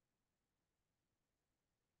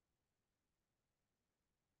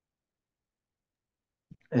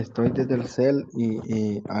 Estoy desde el cel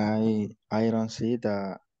y I don't see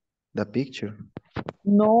the picture.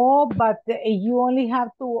 No, but you only have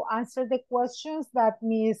to answer the questions that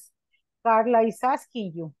Miss Carla is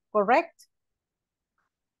asking you, correct?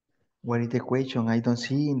 What is the question? I don't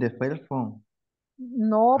see in the cell phone.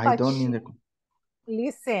 No, I but don't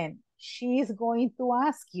listen, she is going to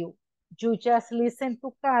ask you. You just listen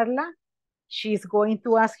to Carla. She's going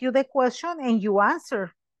to ask you the question and you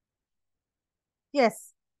answer.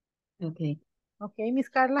 Yes. Okay. Okay, Miss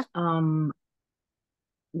Carla.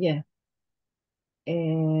 Yeah.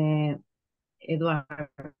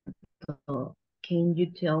 Eduardo, can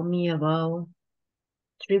you tell me about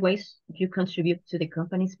 3 ways you contribute to the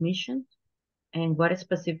company's mission and what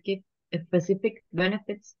specific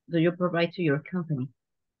benefits do you provide to your company?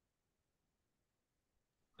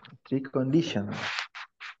 3 conditions.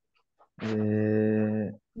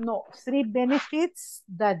 No, 3 benefits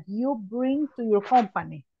that you bring to your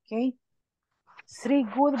company, okay? 3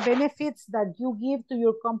 good benefits that you give to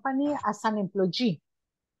your company as an employee.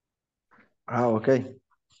 Okay.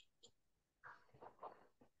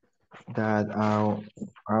 That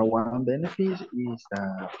our one benefit is,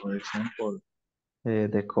 for example,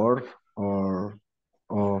 the core or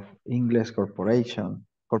of English corporativo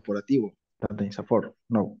that they support.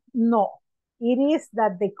 No. No, it is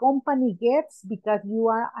that the company gets because you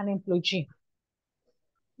are an employee.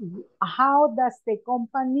 How does the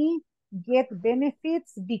company get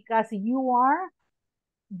benefits because you are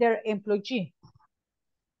their employee?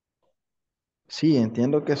 Sí,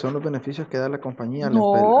 entiendo que son los beneficios que da la compañía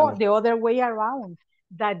No, the other way around,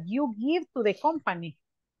 that you give to the company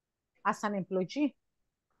as an employee.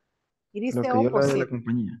 It is lo the que yo le doy a la opposite.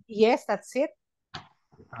 compañía. Yes, that's it.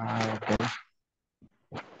 Okay.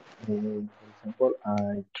 For example,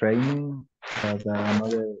 I training as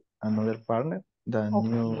another partner, the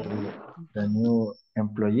new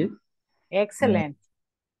employee. Excellent.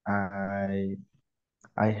 I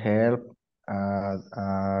help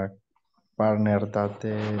a partner that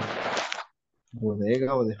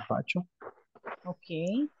bodega o despacho.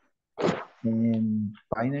 Okay. And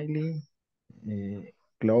finally,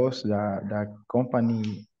 close the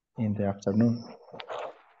company in the afternoon.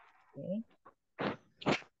 Okay.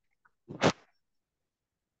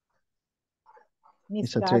 Miss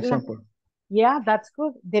It's a Carla. true example. Yeah, that's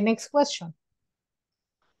good. The next question.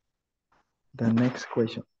 The next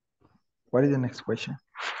question. What is the next question?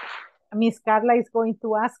 Miss Carla is going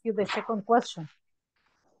to ask you the second question.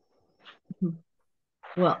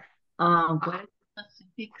 Well, what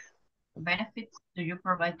specific benefits do you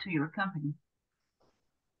provide to your company?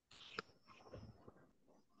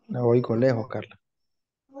 La oigo lejos, Carla.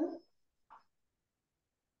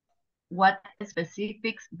 What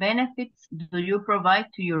specific benefits do you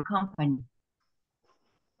provide to your company?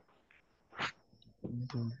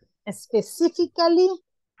 Specifically,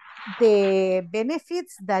 the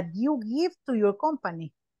benefits that you give to your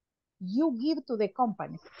company. You give to the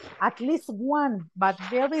company. At least one, but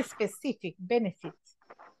very specific benefits.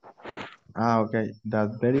 Okay.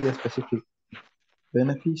 That very specific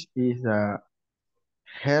benefits is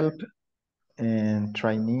help and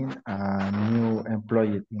training a new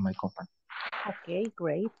employee in my company. Okay,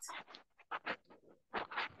 great.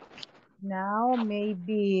 Now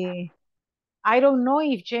maybe, I don't know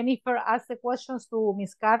if Jennifer asked the questions to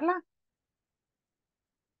Miss Carla.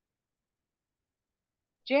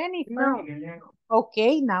 Jennifer. No.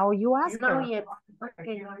 Okay, now you ask her. No yet.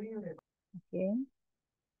 Okay. Okay.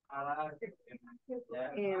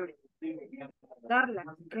 Carla,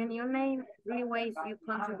 can you name 3 ways you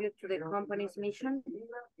contribute to the company's mission?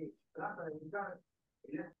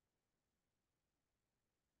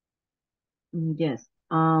 Yes.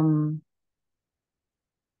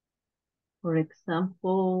 For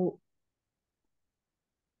example,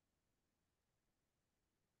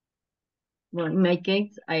 well, in my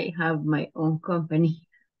case, I have my own company.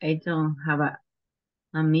 I don't have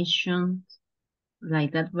a mission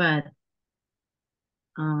like that, but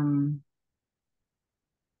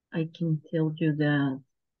I can tell you that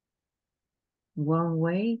one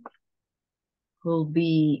way could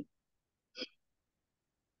be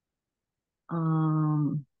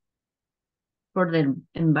for the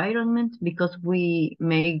environment, because we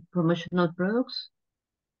make promotional products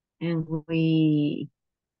and we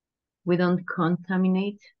don't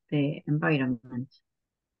contaminate the environment.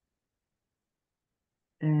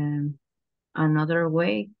 Another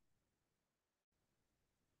way,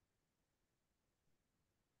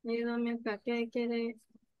 Ayúdame acá, ¿qué quiere?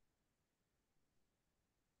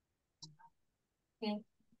 Okay.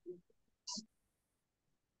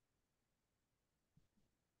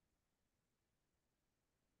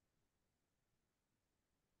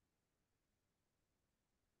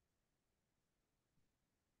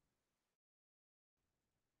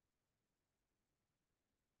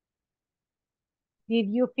 Did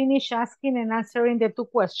you finish asking and answering the 2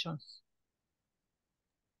 questions?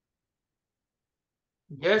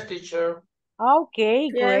 Yes, teacher. Okay,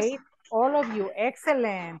 Yes. great. All of you,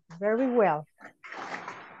 excellent. Very well.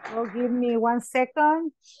 So give me 1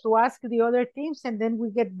 second to ask the other teams and then we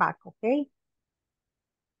get back, okay?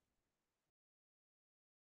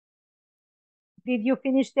 Did you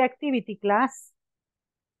finish the activity, class?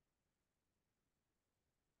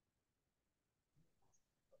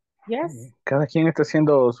 Yes? Cada quien está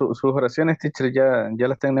haciendo sus oraciones, teacher, ya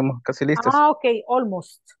las tenemos casi listas. Ah, okay,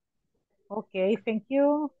 almost. Okay, thank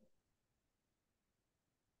you.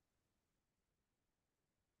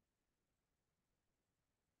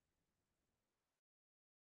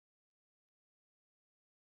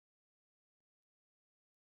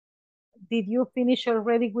 Did you finish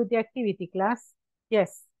already with the activity, class?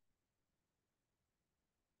 Yes.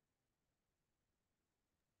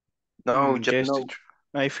 No, Yes, no. teacher.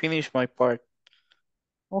 I finished my part.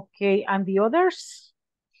 Okay, and the others?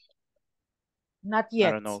 Not I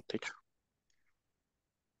yet. don't know, teacher.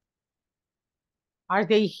 Are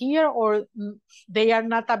they here or they are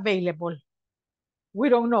not available? We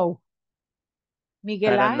don't know.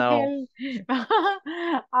 Miguel I don't know.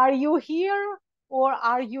 Ángel, are you here or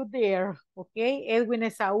are you there? Okay, Edwin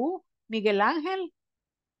Esaú, Miguel Ángel,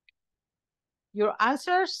 your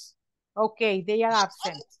answers? Okay, they are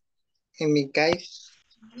absent. In my case,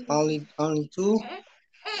 only two.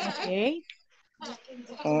 Okay.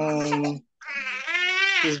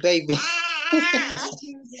 His baby.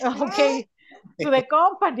 Okay, to the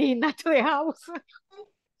company, not to the house.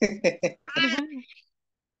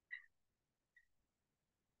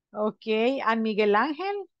 Okay, and Miguel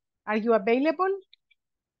Ángel, are you available?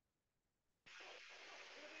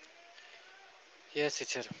 Yes,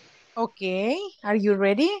 teacher. Okay, are you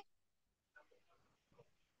ready?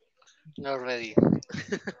 Not ready.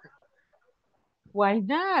 Why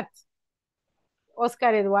not?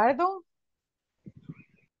 Oscar Eduardo?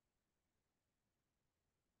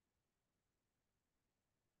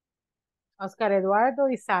 Oscar Eduardo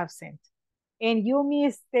is absent. And you,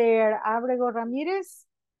 Mr. Abrego Ramirez?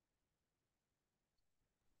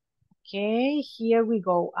 Okay, here we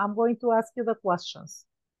go. I'm going to ask you the questions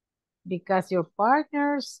because your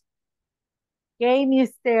partners. Okay,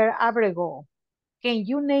 Mr. Abrego, can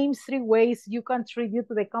you name 3 ways you contribute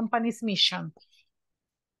to the company's mission?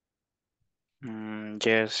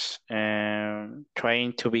 Yes,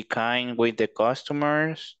 trying to be kind with the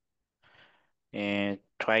customers and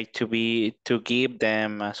try to give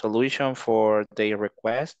them a solution for their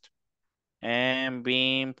request and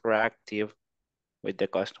being proactive with the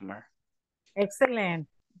customer. Excellent,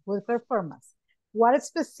 good performance. What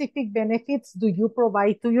specific benefits do you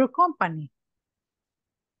provide to your company?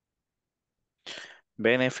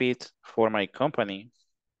 Benefits for my company.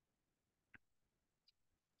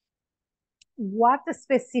 What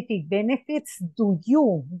specific benefits do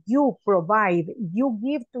you provide, you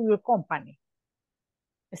give to your company?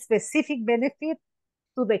 A specific benefit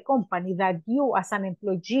to the company that you as an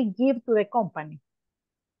employee give to the company.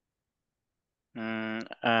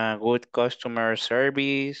 Good customer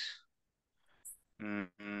service.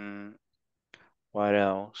 What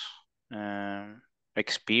else?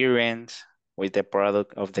 Experience with the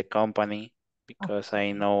product of the company because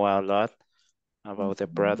I know a lot about the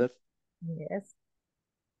product. Yes.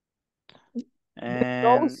 And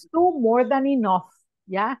those 2 more than enough,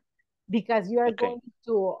 yeah, because you are okay. going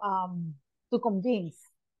to convince,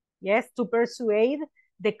 yes, to persuade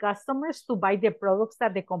the customers to buy the products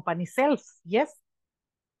that the company sells, yes,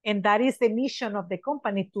 and that is the mission of the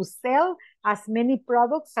company, to sell as many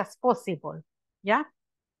products as possible, yeah.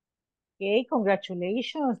 Okay,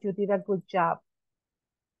 congratulations, you did a good job.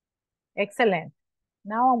 Excellent.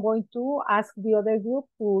 Now I'm going to ask the other group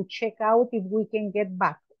to check out if we can get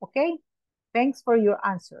back, okay? Thanks for your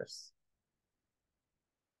answers.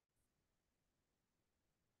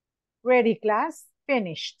 Ready, class?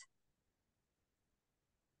 Finished.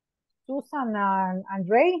 Susan and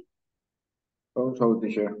Ray? So,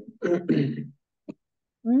 teacher.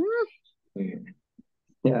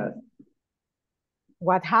 Yeah.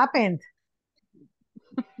 What happened?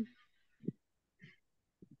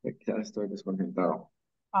 Ya estoy desconcentrado.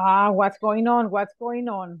 What's going on? What's going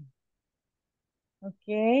on?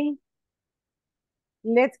 Okay.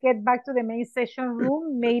 Let's get back to the main session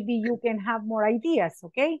room. Maybe you can have more ideas,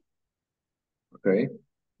 okay? Okay.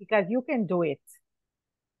 Because you can do it.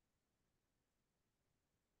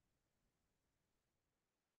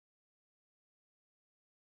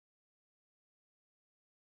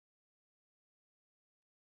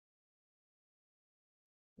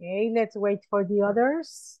 Okay, let's wait for the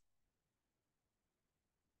others.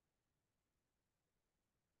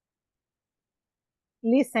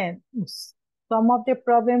 Listen, some of the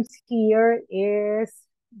problems here is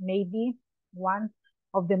maybe one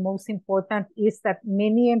of the most important is that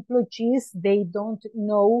many employees, they don't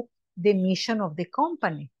know the mission of the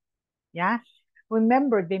company. Yeah.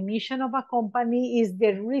 Remember, the mission of a company is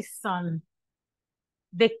the reason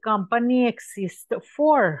the company exists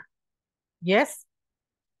for. Yes.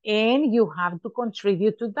 And you have to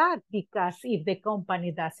contribute to that because if the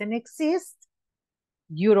company doesn't exist,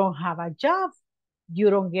 you don't have a job, you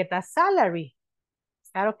don't get a salary. Is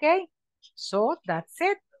that okay? So that's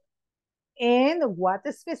it. And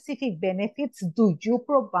what specific benefits do you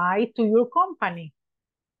provide to your company?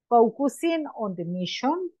 Focusing on the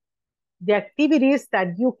mission, the activities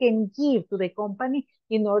that you can give to the company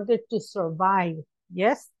in order to survive.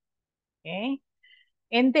 Yes? Okay.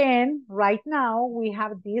 And then right now we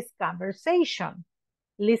have this conversation.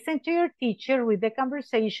 Listen to your teacher, read the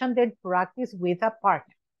conversation, then practice with a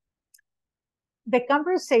partner. The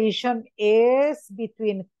conversation is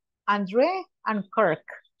between Andre and Kurt.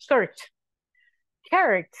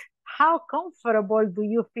 Kurt, how comfortable do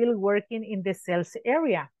you feel working in the sales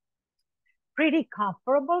area? Pretty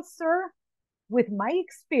comfortable, sir. With my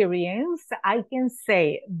experience, I can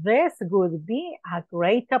say this would be a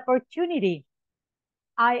great opportunity.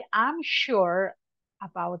 I am sure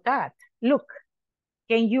about that. Look,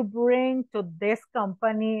 can you bring to this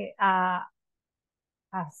company as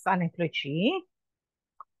an employee?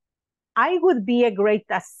 I would be a great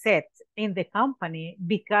asset in the company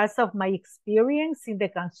because of my experience in the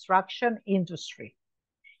construction industry.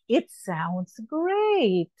 It sounds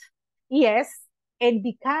great. Yes, and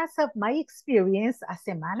because of my experience as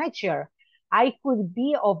a manager, I could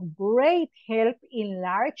be of great help in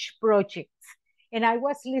large projects. And I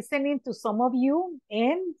was listening to some of you,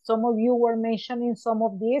 and some of you were mentioning some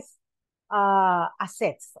of these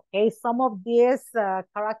assets, okay? Some of these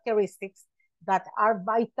characteristics that are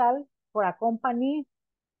vital for a company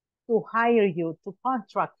to hire you, to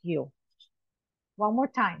contract you. One more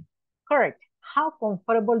time. Kurt, how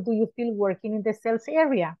comfortable do you feel working in the sales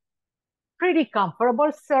area? Pretty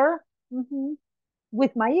comfortable, sir.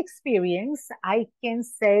 With my experience, I can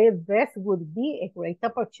say this would be a great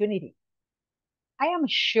opportunity. I am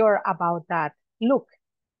sure about that. Look,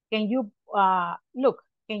 can you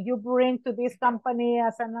bring to this company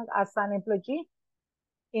as an employee?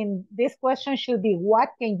 In this question should be, what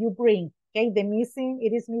can you bring? Okay,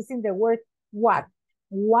 it is missing the word what.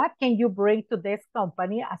 What can you bring to this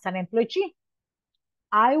company as an employee?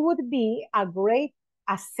 I would be a great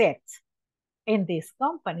asset in this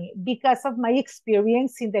company because of my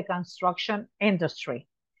experience in the construction industry.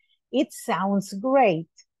 It sounds great.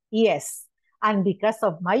 Yes. And because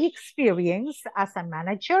of my experience as a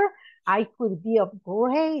manager, I could be of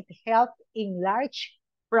great help in large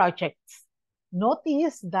projects.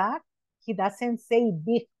 Notice that he doesn't say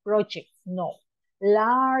big projects. No,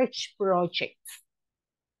 large projects.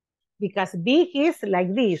 Because big is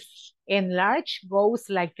like this and large goes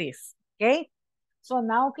like this. Okay? So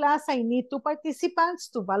now, class, I need 2 participants,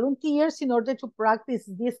 2 volunteers in order to practice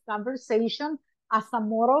this conversation as a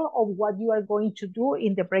model of what you are going to do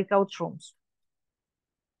in the breakout rooms.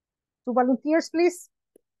 2 volunteers, please.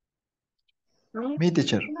 Me,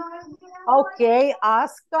 teacher. Okay,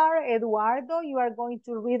 Oscar, Eduardo, you are going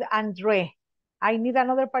to read Andre. I need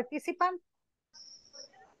another participant.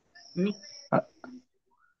 Me.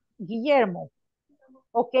 Guillermo.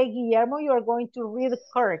 Okay, Guillermo, you are going to read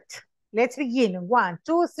Kurt. Let's begin. 1,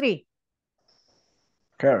 2, 3.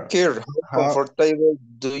 Kurt, how comfortable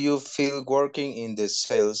do you feel working in the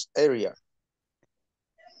sales area?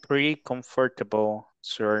 Pretty comfortable,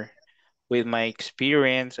 sir. With my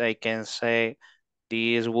experience, I can say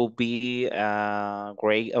this will be a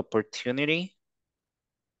great opportunity.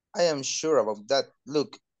 I am sure about that.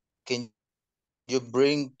 Look, can you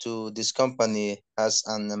bring to this company as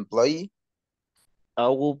an employee? I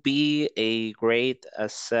will be a great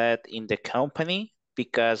asset in the company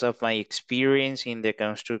because of my experience in the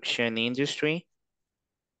construction industry.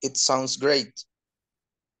 It sounds great.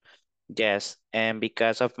 Yes, and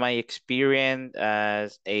because of my experience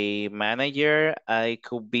as a manager, I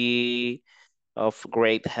could be of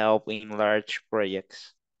great help in large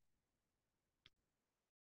projects.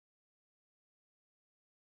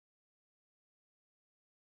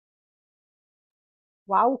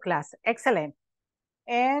 Wow, class, excellent.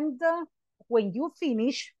 And when you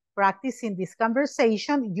finish practicing this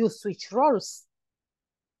conversation, you switch roles.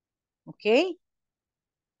 Okay?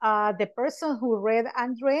 The person who read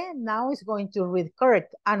Andre now is going to read Kurt,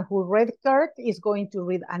 and who read Kurt is going to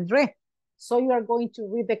read Andre. So you are going to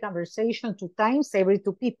read the conversation 2 times, every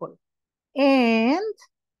 2 people. And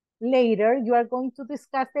later, you are going to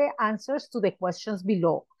discuss the answers to the questions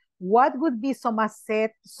below. What would be some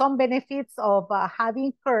benefits of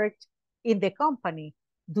having Kurt in the company?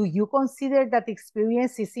 Do you consider that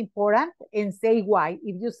experience is important? And say why.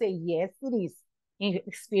 If you say yes, it is.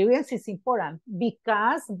 Experience is important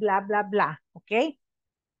because blah, blah, blah, okay?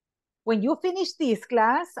 When you finish this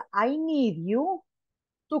class, I need you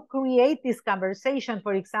to create this conversation.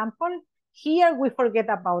 For example, here we forget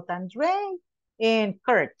about Andre and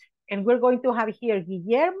Kurt, and we're going to have here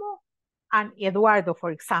Guillermo and Eduardo,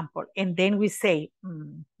 for example. And then we say,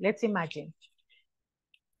 let's imagine.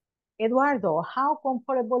 Eduardo, how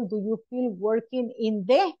comfortable do you feel working in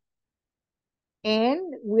the?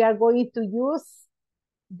 And we are going to use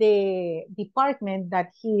the department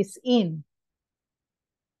that he is in.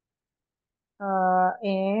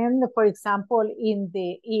 And for example,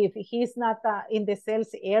 if he's not in the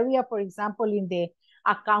sales area, for example, in the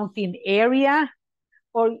accounting area,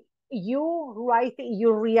 or you write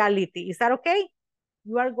your reality. Is that okay?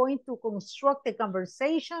 You are going to construct a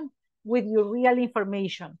conversation with your real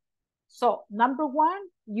information. So number one,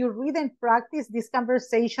 you read and practice this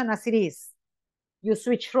conversation as it is. You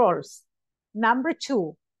switch roles. Number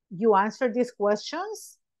two, you answer these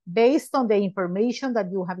questions based on the information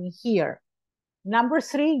that you have in here. Number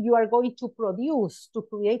three, you are going to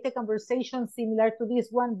create a conversation similar to this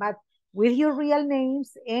one, but with your real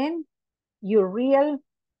names and your real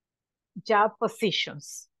job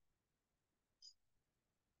positions.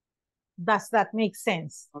 Does that make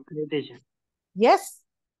sense? Okay, teacher. Yes?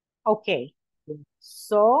 Okay.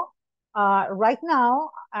 So right now,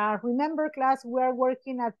 remember class, we are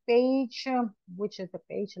working at page, which is the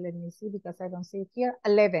page? Let me see because I don't see it here.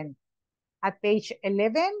 11. At page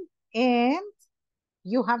 11, and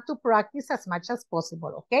you have to practice as much as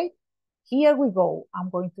possible, okay? Here we go. I'm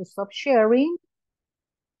going to stop sharing.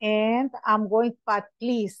 And I'm going, but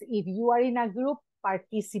please, if you are in a group,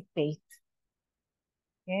 participate.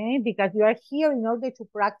 Okay, because you are here in order to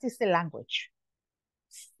practice the language.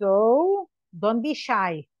 So don't be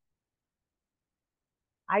shy.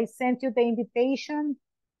 I sent you the invitation.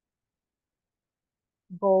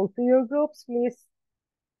 Go to your groups, please.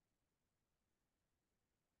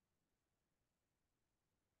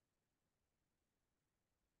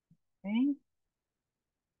 Okay.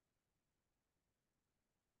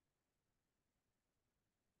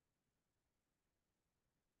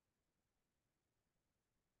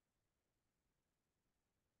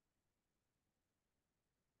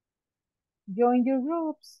 Join your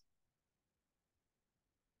groups.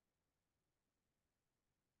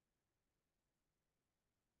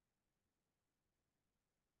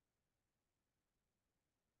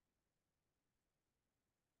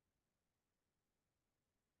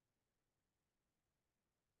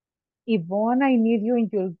 Yvonne, I need you in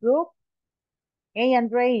your group. Hey,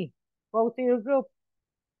 Andre, go to your group.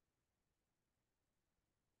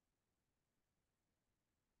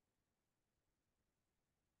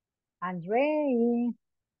 Andre,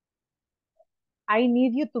 I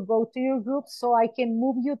need you to go to your group so I can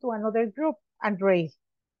move you to another group, Andre.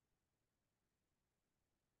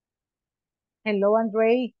 Hello,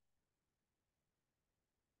 Andre.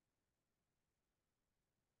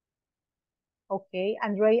 Okay,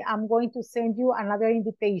 Andre, I'm going to send you another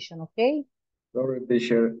invitation, okay? Sorry,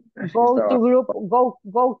 teacher. Go to group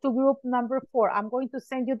number 4. I'm going to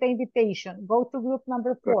send you the invitation. Go to group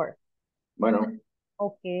number 4. Bueno.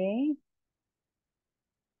 Okay.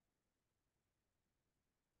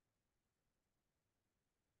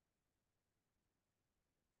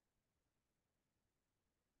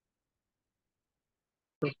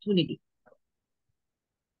 Opportunity.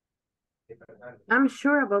 I'm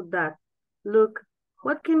sure about that. Look,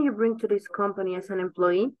 what can you bring to this company as an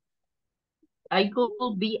employee? I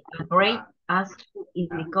could be a great asset in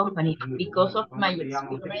the company because of my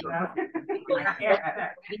experience.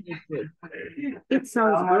 It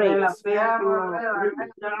sounds great.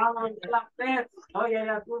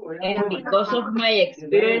 And because of my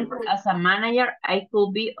experience as a manager, I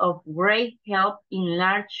could be of great help in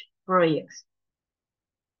large projects.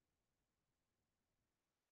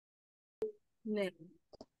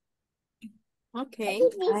 Okay.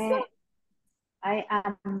 I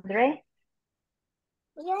am Andre.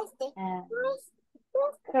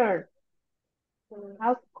 Third,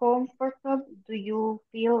 how comfortable do you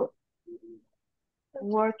feel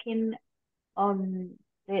working on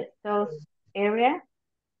those area?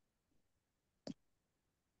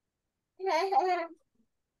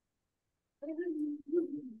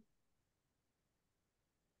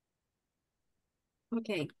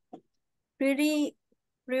 Okay. Pretty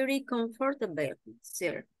comfortable,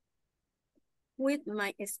 sir. With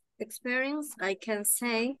my experience, I can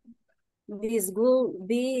say this will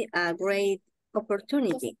be a great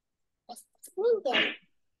opportunity.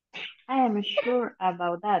 I am sure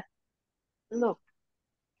about that. Look,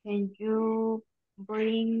 can you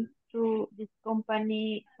bring to this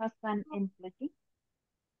company as an employee?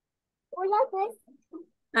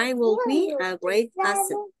 I will be a great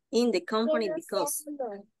asset in the company because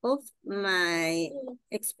of my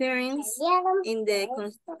experience in the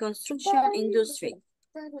construction industry.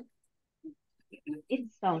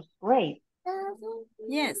 It sounds great.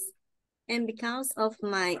 Yes, and because of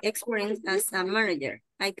my experience as a manager,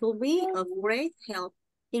 I could be of great help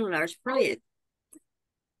in large projects.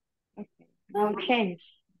 Okay. Now change.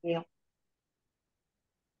 You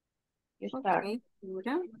start. Okay.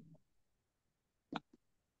 Ahora.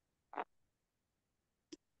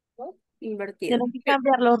 Invertido. Tienen que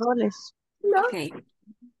cambiar los roles. Okay.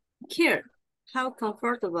 Here, how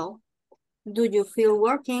comfortable do you feel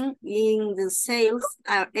working in the sales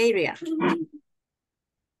area?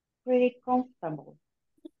 Pretty comfortable.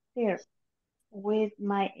 Here, with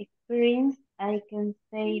my experience, I can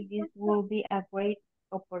say this will be a great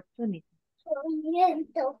opportunity.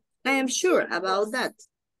 I am sure about that.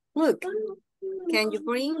 Look, can you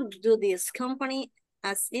bring to this company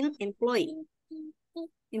as an employee?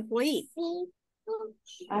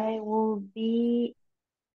 I will be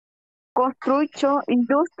construction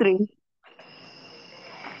industry.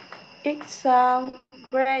 It sounds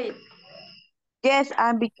great. Yes,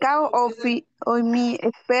 and because of my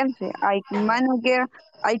experience, I manager,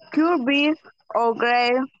 I could be a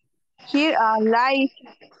great here a life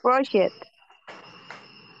project.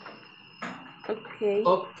 Okay.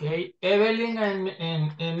 Okay, Evelyn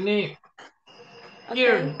and Nick.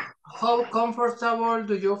 Here, how comfortable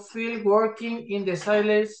do you feel working in the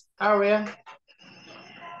sales area?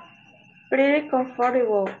 Pretty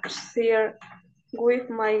comfortable here with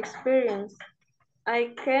my experience.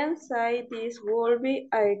 I can say this will be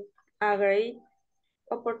a great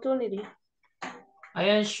opportunity. I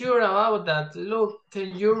am sure about that. Look,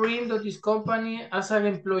 can you bring to this company as an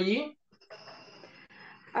employee?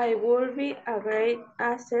 I will be a great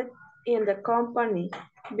asset in the company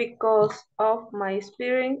because of my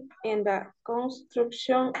experience in the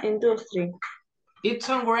construction industry. It's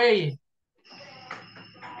so great.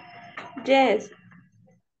 Yes,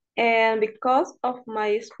 and because of my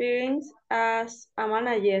experience as a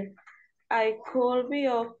manager, I could be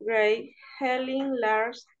of great handling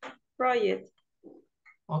large projects.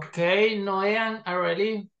 Okay, Noé and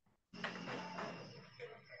Arely.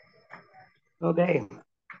 Okay.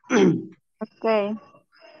 Okay.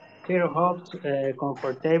 Here, how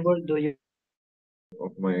comfortable do you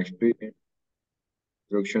Of my experience,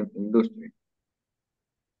 construction industry.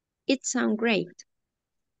 It sounds great.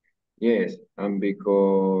 Yes, and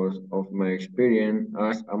because of my experience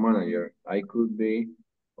as a manager, I could be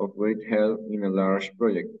of great help in a large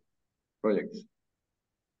projects.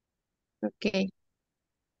 Ok.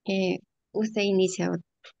 Usted inicia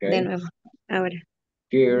de Okay. nuevo. Ahora.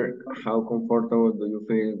 Here, how comfortable do you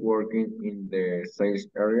feel working in the sales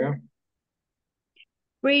area?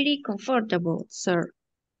 Pretty comfortable, sir.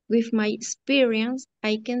 With my experience,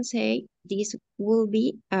 I can say this will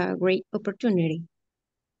be a great opportunity.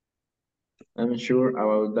 I'm sure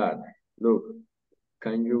about that. Look,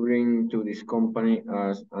 can you bring to this company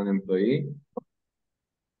as an employee?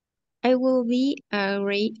 I will be a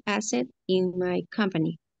great asset in my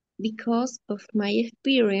company because of my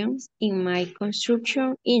experience in my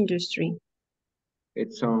construction industry.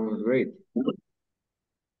 It sounds great.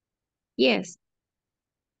 Yes.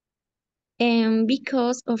 And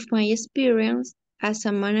because of my experience as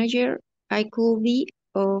a manager, I could be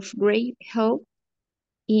of great help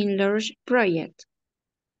in large projects.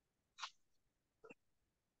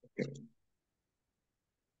 Okay.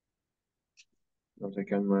 No sé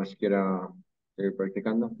quién más quiera seguir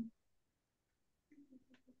practicando.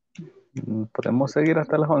 Podemos seguir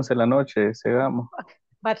hasta las 11 de la noche, sigamos.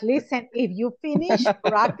 But listen, if you finish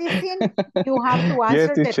practicing, you have to Yes,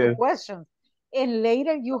 answer the teacher. two questions. And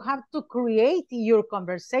later you have to create your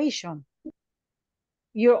conversation,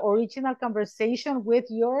 your original conversation with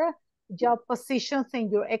your job positions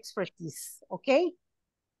and your expertise, okay?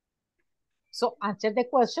 So answer the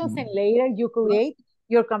questions and later you create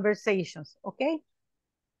your conversations, okay?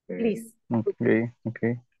 Please. Okay,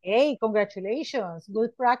 okay. Hey, congratulations,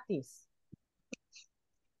 good practice.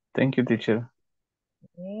 Thank you, teacher.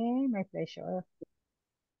 Yeah, my pleasure.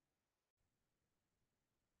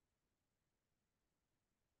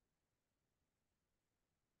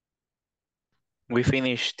 We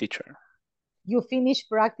finished, teacher. You finish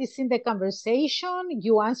practicing the conversation,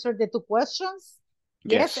 you answer the two questions.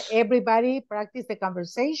 Yes, Yes. everybody practice the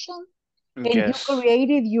conversation. And you Yes.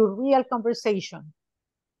 created your real conversation.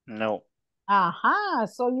 No. Aha,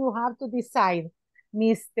 so you have to decide,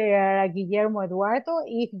 Mr. Guillermo Eduardo,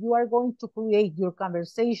 if you are going to create your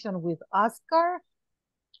conversation with Oscar,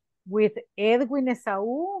 with Edwin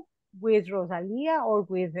Esaú, with Rosalia, or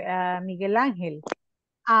with Miguel Ángel.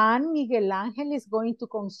 And Miguel Ángel is going to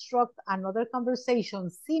construct another conversation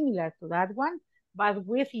similar to that one, but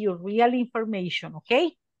with your real information,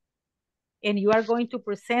 okay? And you are going to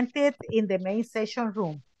present it in the main session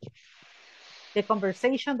room. The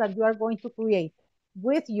conversation that you are going to create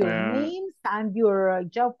with your names and your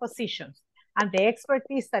job positions and the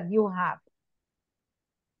expertise that you have.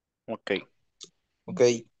 Okay.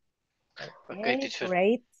 Okay. Okay, teacher.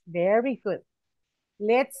 Great, very good.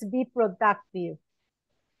 Let's be productive.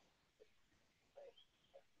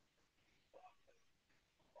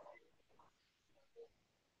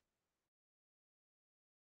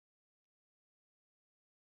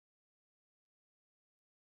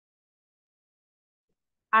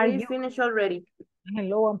 Are We you finished already?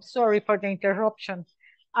 Hello, I'm sorry for the interruption.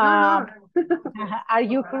 No. Are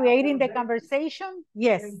you creating the conversation?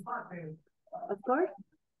 Yes. Of course.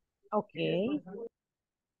 Okay.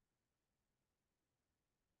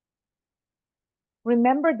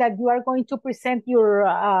 Remember that you are going to present your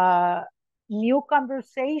new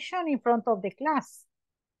conversation in front of the class,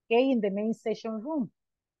 okay, in the main session room.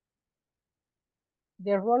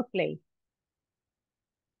 The role play.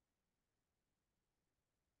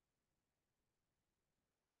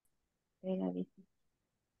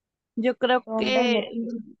 Yo creo que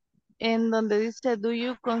en donde dice, do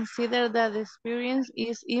you consider that the experience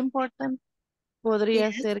is important?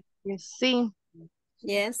 Podría Yes. ser que sí.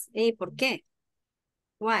 Yes. ¿Y por qué?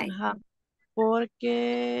 Why? Ajá.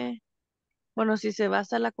 Porque, bueno, si se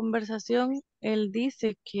basa la conversación, él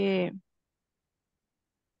dice que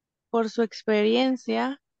por su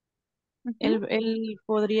experiencia, él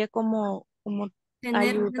podría como Tener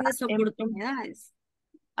ayudar grandes oportunidades.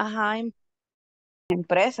 ajá,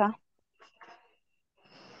 Empresa.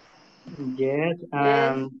 Yes,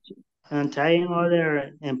 Yes. and trying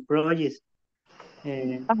other employees.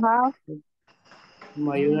 Ajá.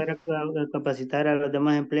 Como ayudar a capacitar a los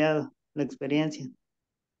demás empleados, la experiencia.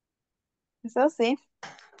 Eso sí.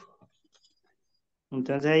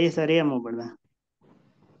 Entonces ahí estaríamos, ¿verdad?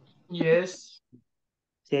 Yes.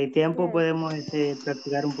 Si hay tiempo, Yes. podemos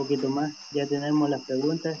practicar un poquito más. Ya tenemos las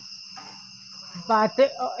preguntas. But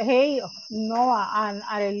hey, Noah and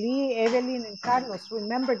Arely, Evelyn, and Carlos,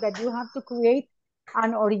 remember that you have to create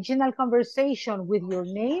an original conversation with your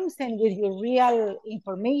names and with your real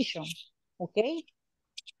information. Okay?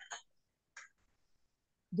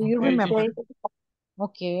 Do you remember?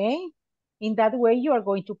 Okay. In that way, you are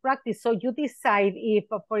going to practice. So you decide if,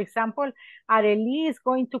 for example, Arely is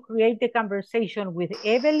going to create the conversation with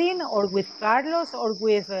Evelyn or with Carlos or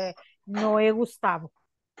with Noé Gustavo.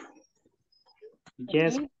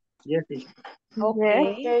 Yes, Okay. yes, teacher.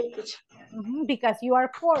 Okay. Because you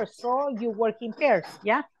are four, so you work in pairs,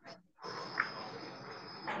 yeah?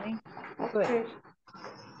 Okay. Good.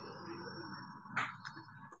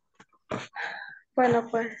 Bueno,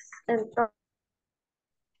 pues entonces.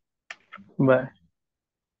 But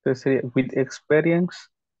with experience,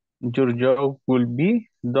 your job will be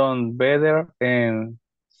done better and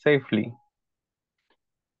safely.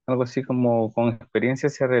 Algo así como con experiencia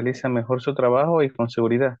se realiza mejor su trabajo y con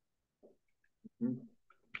seguridad.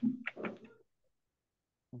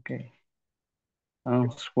 Okay.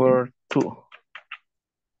 Answer 2.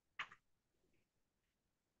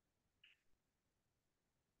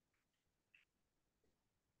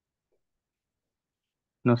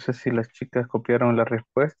 No sé si las chicas copiaron las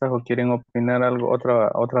respuestas o quieren opinar algo,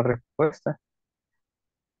 otra respuesta.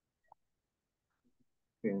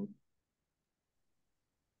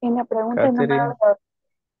 En la pregunta Catherine, número 2.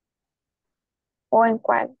 ¿O en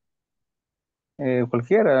cuál?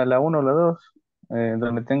 cualquiera, la 1 o la 2,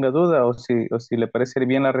 donde tenga duda o si le parece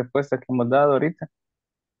bien la respuesta que hemos dado ahorita.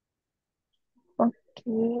 Ok.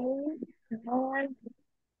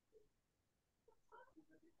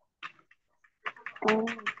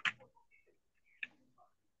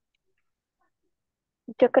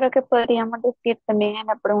 Yo creo que podríamos decir también en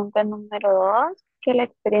la pregunta número 2 que la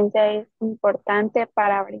experiencia es importante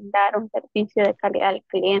para brindar un servicio de calidad al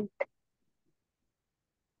cliente.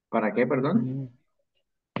 ¿Para qué, perdón?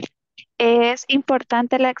 Es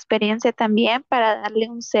importante la experiencia también para darle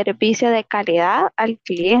un servicio de calidad al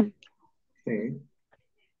cliente. Sí,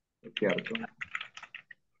 es cierto.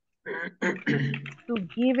 To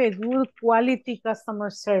give a good quality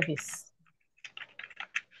customer service.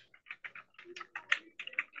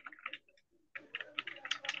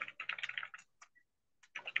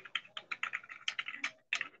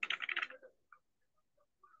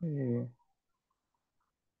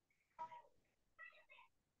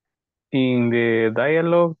 In the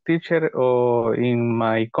dialogue, teacher, or in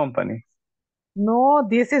my company? No,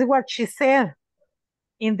 this is what she said.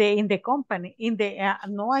 In the company,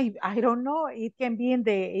 no, I don't know. It can be in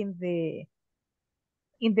the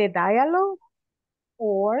dialogue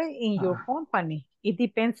or in your company. It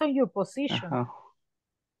depends on your position.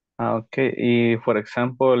 Okay. For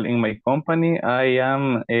example, in my company, I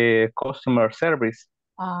am a customer service.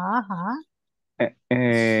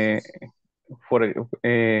 For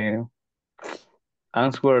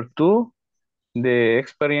answer 2, the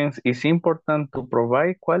experience is important to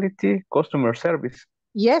provide quality customer service.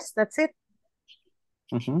 Yes, that's it.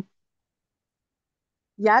 Mhm.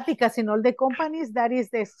 Yeah, because in all the companies, that is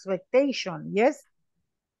the expectation. Yes,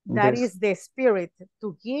 that Yes. is the spirit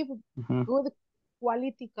to give Mhm. good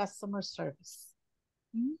quality customer service.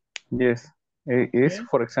 Yes. It is, Okay.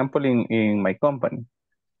 for example, in my company.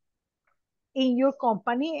 In your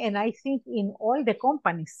company, and I think in all the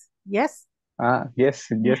companies. Yes.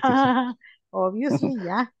 Yes, yes, teacher. Obviously,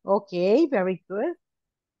 yeah. Okay, very good.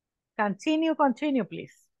 Continue,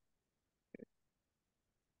 please.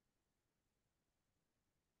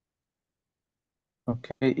 Ok,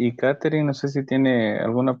 y Catherine, no sé si tiene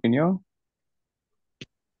alguna opinión.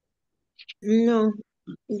 No,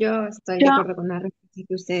 yo estoy de Yo, acuerdo con la respuesta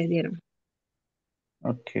que ustedes dieron.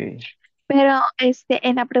 Ok. pero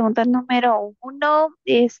en la pregunta número 1,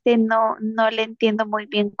 no le entiendo muy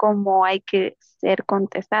bien cómo hay que ser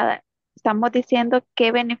contestada. Estamos diciendo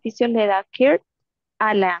qué beneficios le da CARE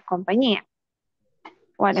a la compañía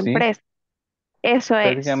o a la Sí, empresa. Eso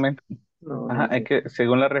es. prácticamente. Ajá, es que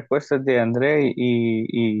según las respuestas de André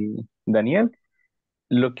y Daniel,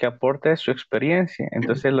 lo que aporta es su experiencia.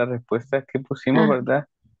 Entonces la respuesta que pusimos, Ah, ¿verdad?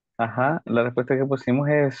 Ajá, la respuesta que pusimos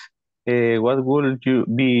es, what would you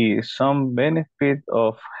be some benefit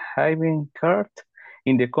of having card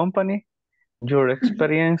in the company, your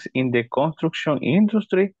experience in the construction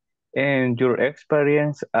industry, and your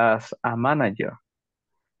experience as a manager.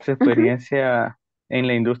 Su ujú. experiencia en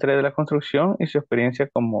la industria de la construcción y su experiencia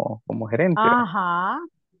como gerente.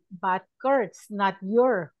 But Kurt's not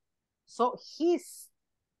your. So his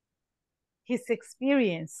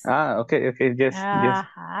experience. Okay, yes.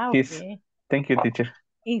 His. Okay. Thank you, teacher.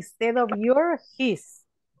 Instead of your, his.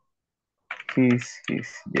 His,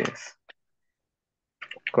 yes.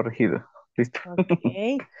 Corregido. Listo.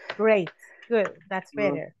 Okay, great, good, that's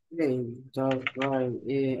better. Okay, that's right.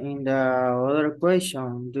 In the other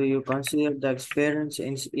question, do you consider the experience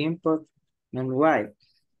is important and why?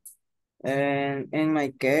 And in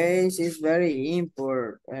my case, it's very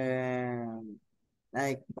important,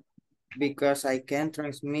 because I can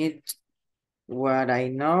transmit what I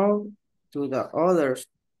know to the other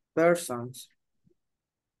persons.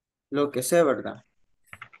 Lo que sé, ¿verdad?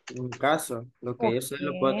 En un caso, lo que yo sé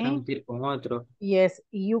lo puedo Okay. transmitir con otro. Yes,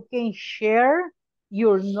 you can share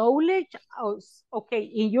your knowledge. Okay,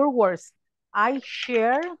 in your words, I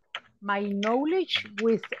share my knowledge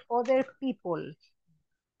with other people.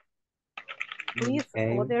 With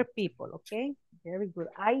Okay. other people, okay? Very good.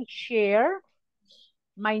 I share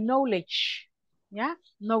my knowledge. Yeah,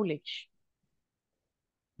 knowledge.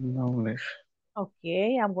 Knowledge.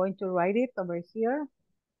 Okay, I'm going to write it over here.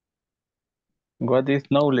 What is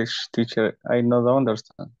knowledge, teacher? I don't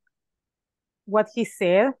understand. What he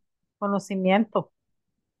said, conocimiento.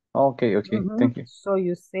 Okay, thank you. So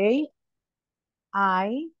you say,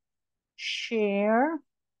 I share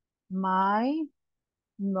my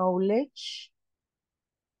knowledge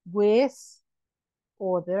with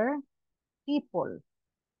other people.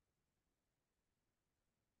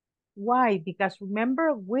 Why? Because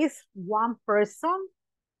remember, with one person,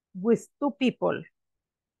 with two people.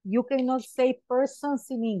 You cannot say persons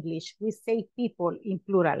in English. We say people in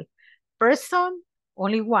plural. Person,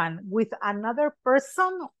 only one. With another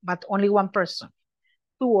person, but only one person.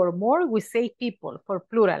 Two or more, we say people for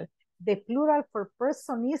plural. The plural for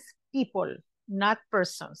person is people, not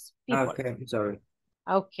persons. People. Okay, sorry.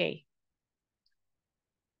 Okay.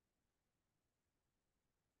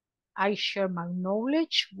 I share my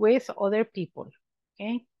knowledge with other people.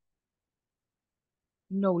 Okay.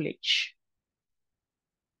 Knowledge.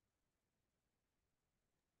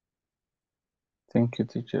 Thank you,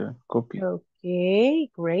 teacher. Copy. Okay,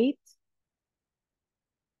 great.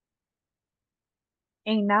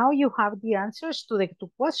 And now you have the answers to the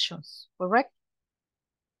two questions, correct?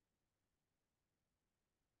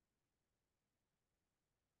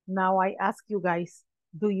 Now I ask you guys,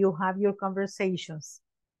 do you have your conversations?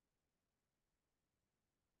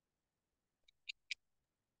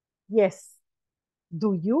 Yes.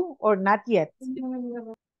 Do you or not yet?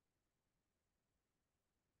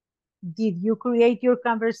 Did you create your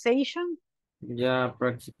conversation? Ya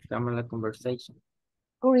practicamos la conversation.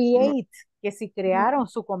 Create, que si crearon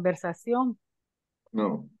su conversación.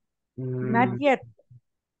 No. Not yet.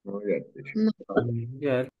 No yet.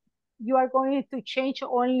 Yeah. You are going to change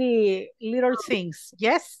only little things,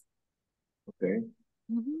 yes? Okay.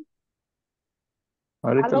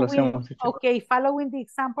 Ahorita lo hacemos, teacher. Okay, following the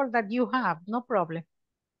example that you have, no problem.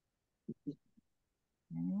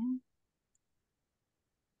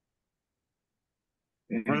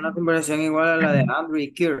 Una conversación igual a la de Andrew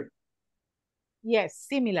y Kirk. Yes,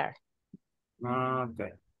 similar.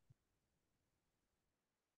 Okay.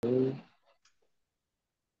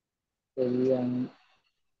 Serían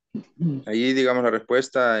Ahí digamos la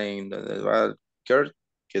respuesta en donde va Kurt,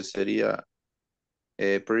 que sería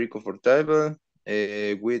pretty comfortable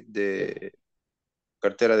with the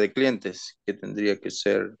cartera de clientes, que tendría que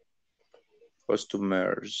ser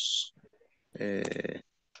customers. A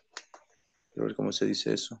ver cómo se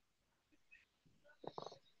dice eso.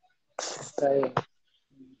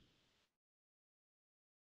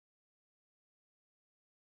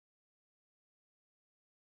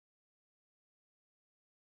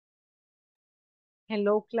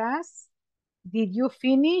 Hello, class. Did you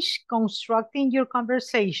finish constructing your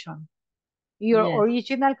conversation? Your Yes.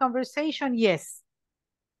 original conversation? Yes.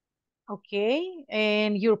 Okay.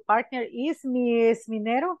 And your partner is Miss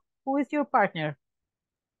Minero? Who is your partner?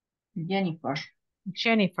 Jennifer.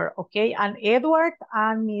 Jennifer. Okay. And Edward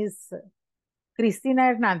and Miss Cristina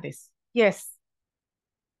Hernandez? Yes.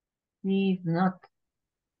 She's not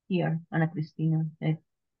here, Ana Cristina.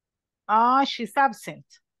 She's absent.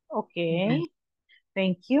 Okay.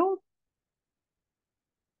 Thank you.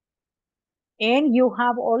 And you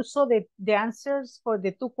have also the answers for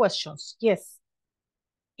the two questions. Yes.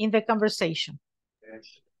 In the conversation.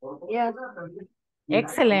 Yes.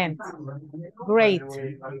 Excellent. Great.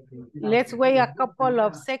 Let's wait a couple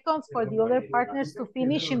of seconds for the other partners to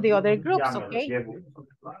finish in the other groups, okay?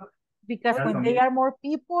 Because when they are more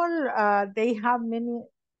people, they have many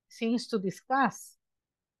things to discuss.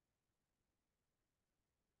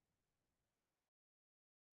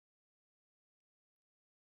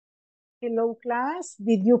 Hello, class.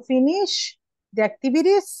 Did you finish the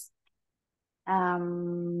activities?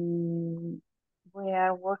 We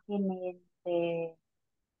are working in the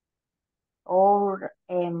or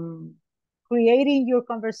Creating your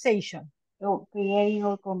conversation. creating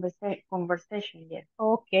your conversation, yes.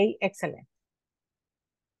 Okay, excellent.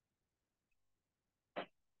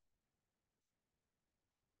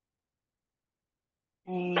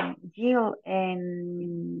 And Jill,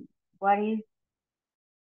 what is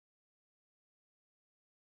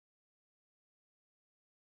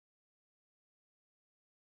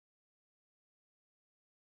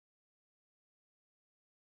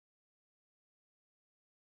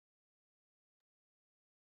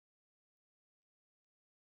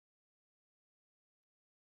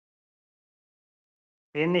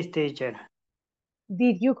Finish, teacher.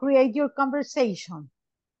 Did you create your conversation?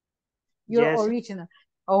 Your Yes. original.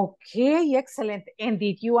 Okay, excellent. And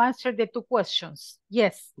did you answer the two questions?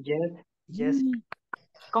 Yes. Yes. Yes.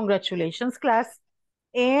 Congratulations, class.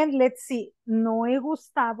 And let's see, Noe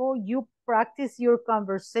Gustavo, you practice your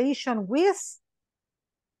conversation with?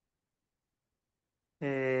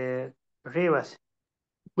 Rivas.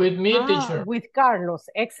 With me, teacher. With Carlos,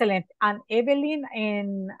 excellent. And Evelyn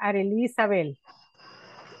and Arely Isabel.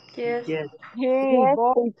 Yes. Yes. Hey, Yes,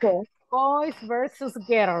 boys, teacher. boys versus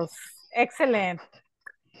girls. Excellent.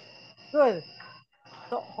 Good.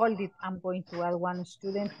 So hold it. I'm going to add one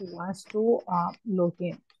student who wants to look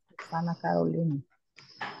in. Susana Carolina.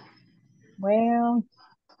 Well,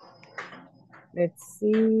 let's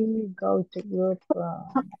see. Go to group.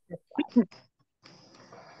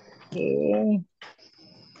 Okay.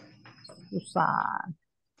 Susan.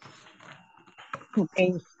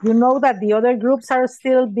 Okay. You know that the other groups are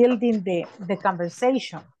still building the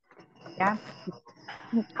conversation. Yeah.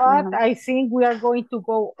 But I think we are going to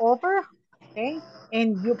go over. Okay.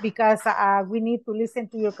 And you, because we need to listen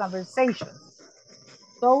to your conversations.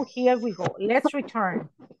 So here we go. Let's return.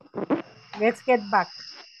 Let's get back.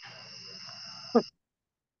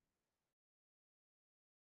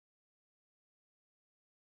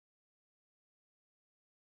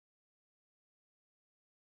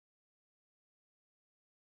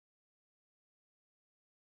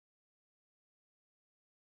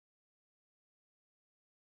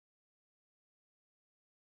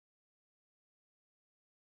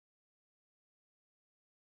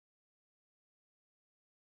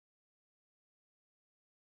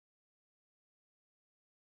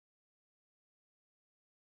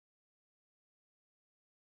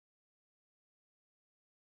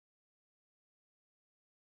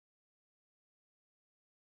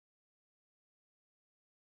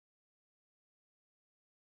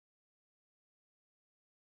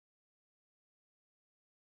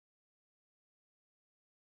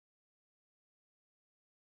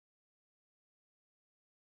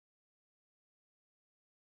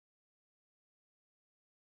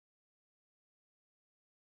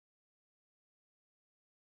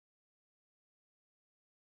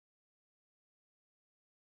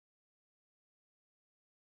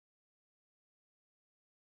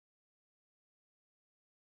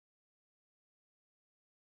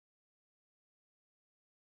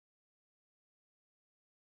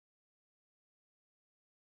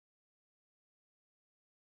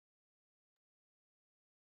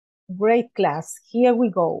 Great class. Here we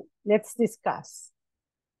go. Let's discuss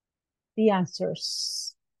the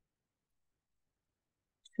answers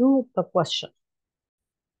to the question.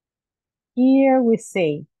 Here we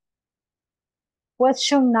say,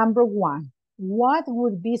 question number 1. What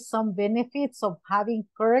would be some benefits of having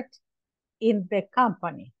Kurt in the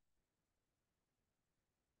company?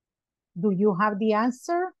 Do you have the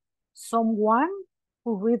answer? Someone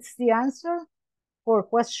who reads the answer for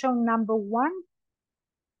question number 1?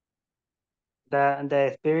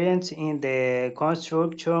 The experience in the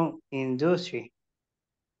construction industry.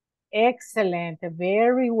 Excellent,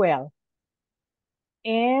 very well.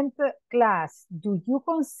 And class, do you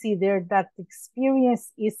consider that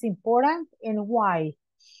experience is important and why?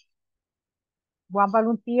 One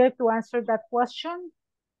volunteer to answer that question?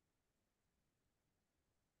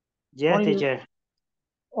 Yes, Only- teacher.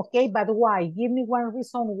 Okay, but why? Give me one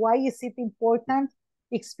reason. Why is it important?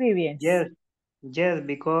 Experience. Yes,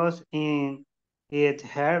 because it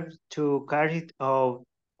helps to carry out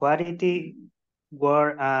quality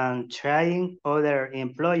work and train other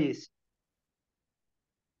employees.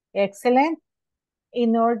 Excellent.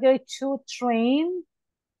 In order to train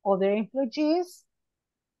other employees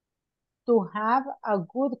to have a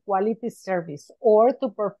good quality service or to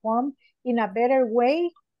perform in a better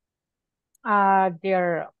way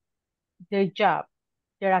their job,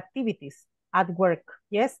 their activities at work.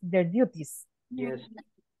 Yes, their duties. Yes.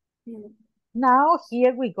 Now,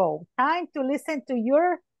 here we go. Time to listen to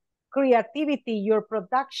your creativity, your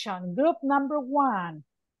production. Group number 1,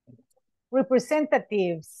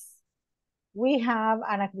 representatives. We have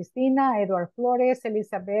Ana Cristina, Eduard Flores,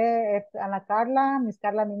 Elizabeth, Ana Carla, Miss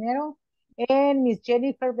Carla Minero, and Miss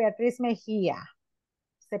Jennifer Beatriz Mejia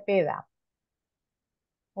Cepeda.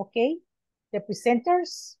 Okay, the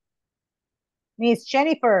presenters. Miss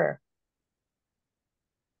Jennifer.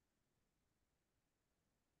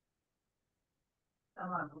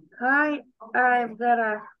 Hi, I've got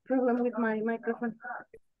a problem with my microphone.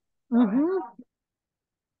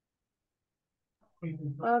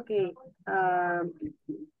 Okay,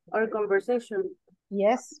 our conversation.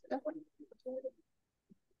 Yes.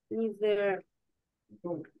 Is there...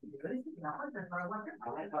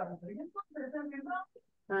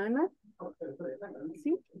 Ana?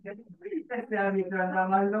 Sí.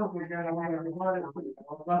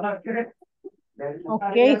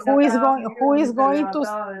 Okay, who is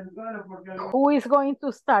going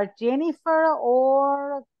to start? Jennifer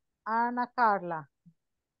or Ana Carla?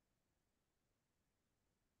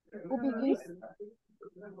 Who begins?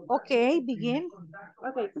 Okay, begin.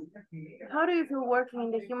 Okay. How do you feel working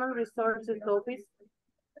in the human resources office?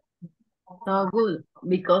 So good.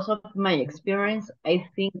 Because of my experience, I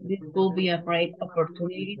think this will be a great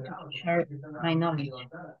opportunity to share my knowledge.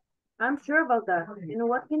 I'm sure about that. And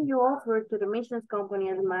what can you offer to the missions company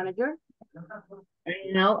as a manager?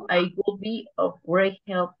 And now I will be of great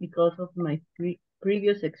help because of my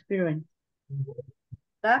previous experience.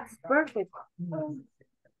 That's perfect.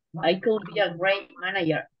 I could be a great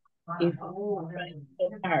manager if I try so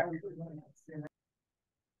hard.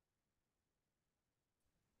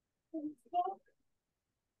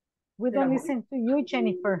 We don't listen to you,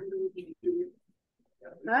 Jennifer.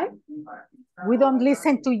 Right? We don't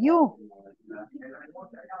listen to you.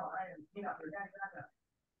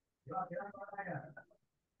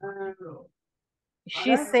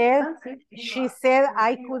 She said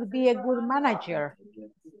I could be a good manager.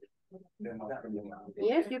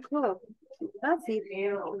 Yes, you could. That's it.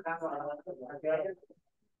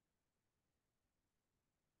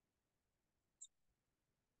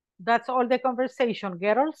 That's all the conversation,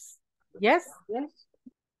 girls? Yes? Yes.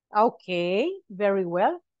 Okay, very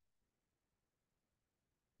well.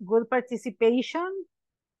 Good participation.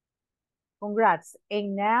 Congrats.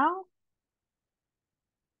 And now,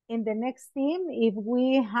 in the next team, if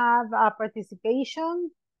we have a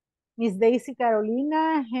participation, Miss Daisy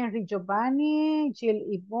Carolina, Henry Giovanni, Jill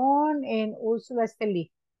Yvonne, and Ursula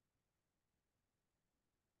Esteli.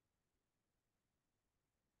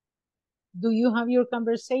 Do you have your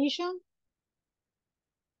conversation?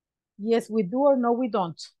 Yes, we do, or no, we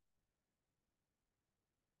don't?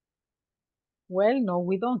 Well, no,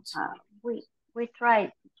 we don't. We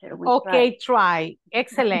tried, teacher. Okay, try.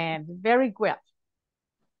 Excellent. Very well.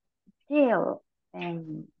 Still,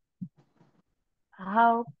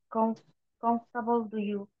 how comfortable do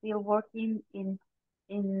you feel working in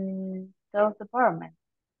sales department?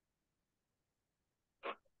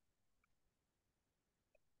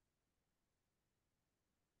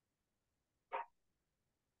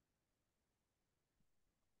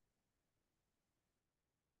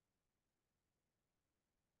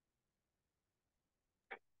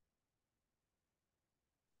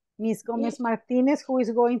 Miss Gomez Martinez, who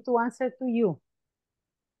is going to answer to you?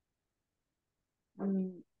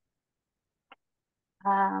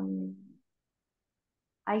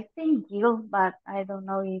 I think Gil, but I don't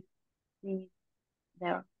know if he's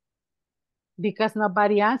there. Because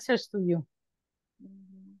nobody answers to you.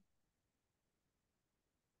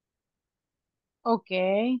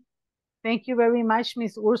 Okay. Thank you very much,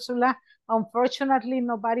 Miss Ursula. Unfortunately,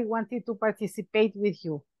 nobody wanted to participate with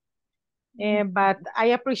you. But I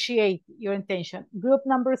appreciate your intention. Group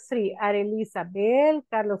number 3, Arelisa Bell,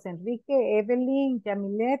 Carlos Enrique, Evelyn,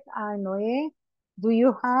 Jamilet, and Noé. Do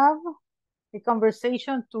you have a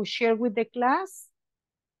conversation to share with the class?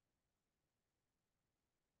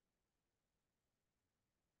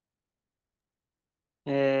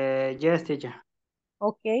 Yes, teacher.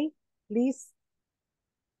 Okay, please.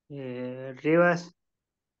 Rivas,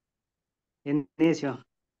 inicio.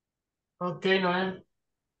 Okay, Noel.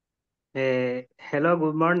 Hello,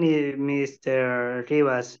 good morning, Mr.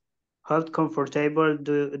 Rivas. How comfortable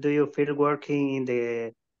do you feel working in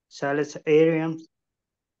the sales area?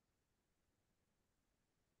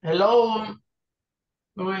 Hello.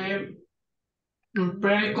 Noel.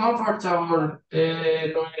 Very comfortable.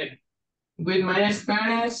 Noel. With my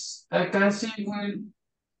experience, I can see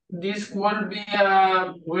this will be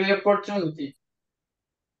a great opportunity.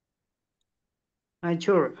 I'm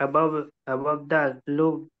sure about that.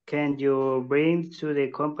 Look, can you bring to the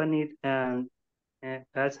company and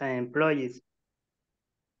as an employee?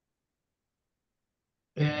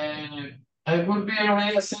 I will be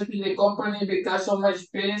already accepting the company because of my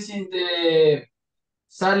experience in the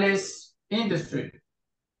sales industry.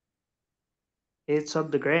 It's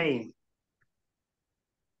of the great.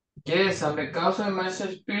 Yes, and because of my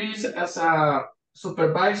experience as a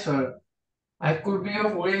supervisor, I could be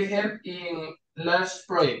of great help in large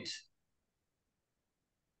projects.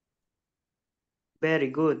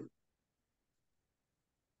 Very good.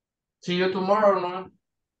 See you tomorrow, no?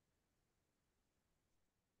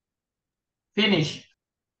 Finish.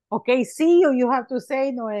 Okay, see you. You have to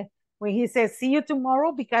say, Noé, when he says see you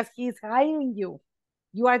tomorrow, because he's hiring you.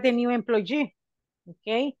 You are the new employee.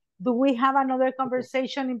 Okay. Do we have another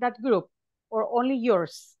conversation in that group or only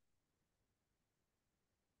yours?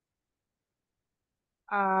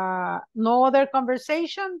 No other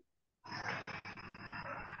conversation?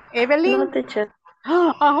 Evelyn? No, teacher.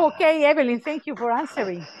 Okay, Evelyn, thank you for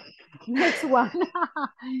answering. Next one.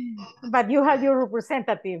 But you have your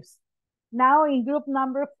representatives. Now in group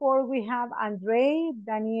number 4, we have Andre,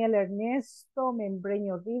 Daniel Ernesto,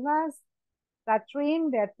 Membreño Rivas,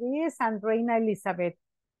 Catherine, Beatriz, and Reina Elizabeth.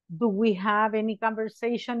 Do we have any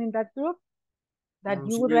conversation in that group that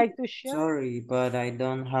you would like to share? Sorry, but I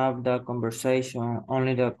don't have the conversation,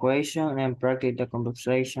 only the question and practice the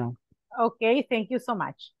conversation. Okay, thank you so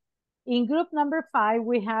much. In group number 5,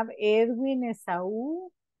 we have Edwin Esaú,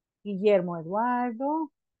 Guillermo Eduardo,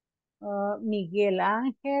 Miguel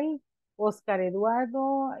Ángel, Oscar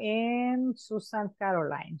Eduardo, and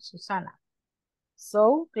Susana.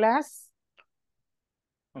 So, class,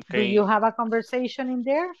 Okay. do you have a conversation in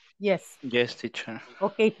there? Yes. Yes, teacher.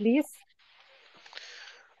 Okay, please.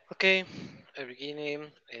 Okay, beginning.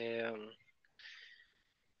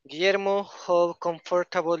 Guillermo, how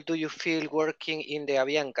comfortable do you feel working in the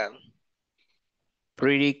Avianca?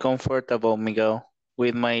 Pretty comfortable, Miguel.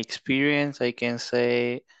 With my experience, I can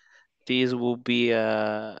say this will be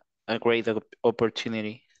a great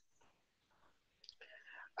opportunity.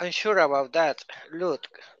 I'm sure about that. Look,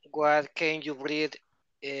 what can you bring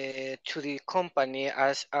to the company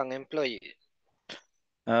as an employee?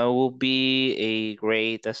 Will be a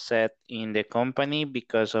great asset in the company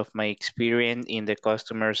because of my experience in the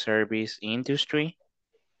customer service industry.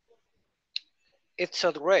 It's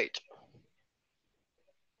so great.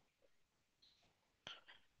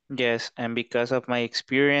 Yes, and because of my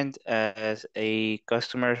experience as a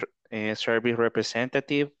customer service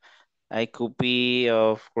representative, I could be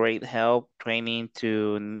of great help training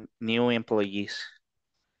to new employees.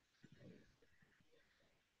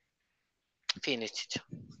 Finished.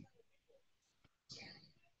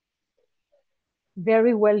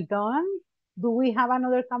 Very well done. Do we have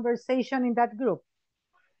another conversation in that group?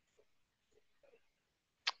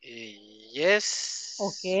 Yes.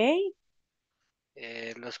 Okay.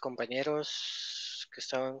 Los compañeros que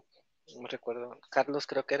estaban, no me recuerdo, Carlos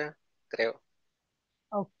creo que era, creo.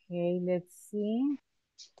 Okay, let's see.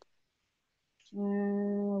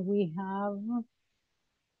 We have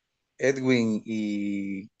Edwin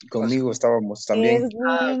y conmigo estábamos también.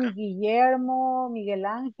 Edwin, Guillermo, Miguel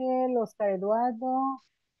Ángel, Oscar Eduardo.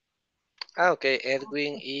 Ok,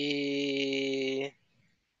 Edwin y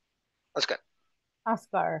Oscar.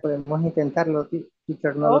 Oscar. Podemos intentarlo,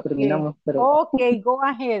 teacher, no lo Okay. terminamos, pero... Okay, go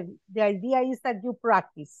ahead. The idea is that you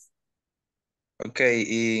practice. Okay,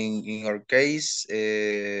 in our case,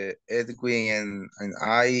 Edwin and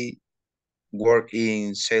I work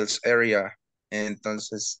in sales area.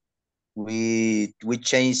 Entonces, we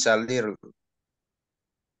change a little.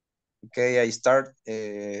 Okay, I start.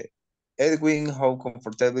 Edwin, how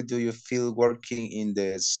comfortable do you feel working in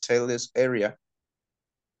the sales area?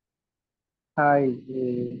 I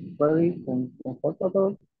very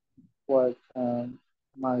comfortable with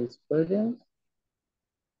my experience.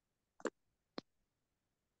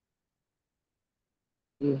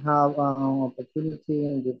 We have an opportunity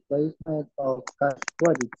in the placement of cash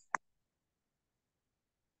credits.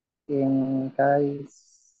 In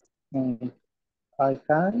case I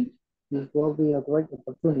can, this will be a great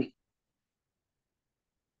opportunity.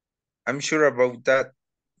 I'm sure about that.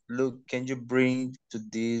 Look, can you bring to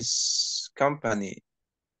this company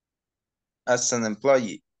as an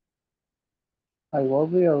employee? I will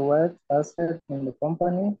be a great asset in the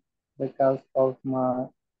company because of my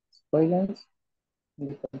experience in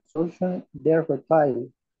the construction there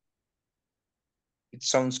retired. It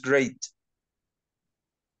sounds great.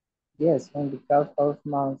 Yes, and because of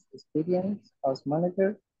my experience as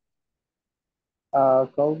manager,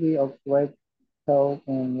 could be of great help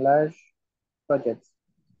in large projects.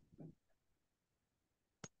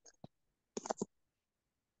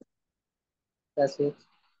 That's it.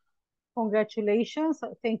 Congratulations.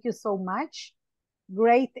 Thank you so much.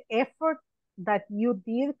 Great effort that you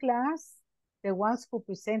did, class. The ones who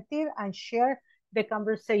presented and shared the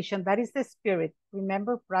conversation. That is the spirit.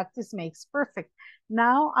 Remember, practice makes perfect.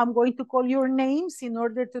 Now I'm going to call your names in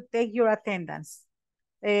order to take your attendance.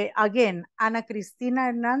 Again, Ana Cristina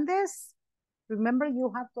Hernandez. Remember,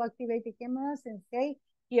 you have to activate the cameras and say,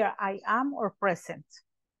 here I am or present.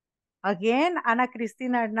 Again, Ana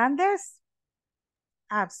Cristina Hernandez.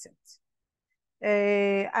 Absent.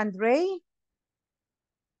 Andre.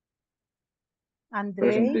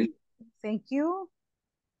 Present. Thank you.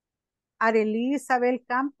 Arely Isabel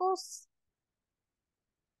Campos.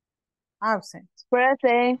 Absent.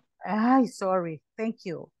 Present. Ay, sorry. Thank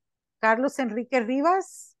you. Carlos Enrique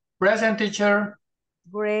Rivas. Present, teacher.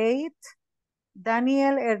 Great.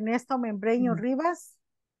 Daniel Ernesto Membreño Rivas.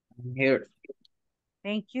 I'm here.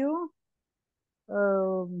 Thank you.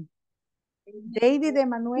 David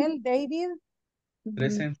Emanuel. David.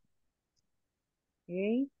 Present.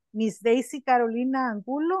 Okay. Miss Daisy Carolina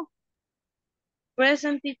Angulo.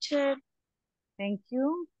 Present, teacher. Thank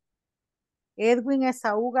you. Edwin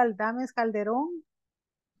Esaú Galdames Calderón.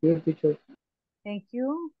 Here, teacher. Thank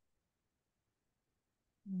you.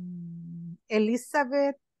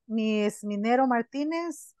 Elizabeth, Miss Minero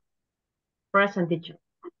Martinez. Present, teacher.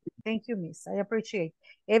 Thank you, Miss. I appreciate.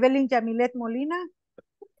 Evelyn Yamilet Molina.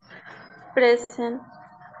 Present.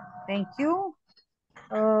 Thank you.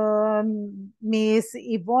 Miss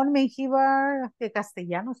Yvonne Menjivar de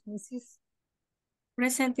Castellanos, Mrs.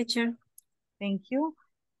 Present, teacher. Thank you.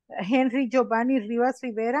 Henry Giovanni Rivas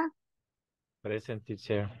Rivera. Present,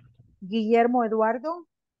 teacher. Guillermo Eduardo.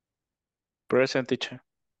 Present, teacher.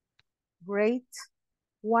 Great.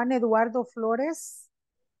 Juan Eduardo Flores.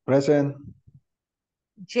 Present.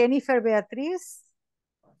 Jennifer Beatriz.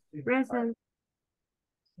 Present.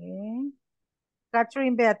 Okay.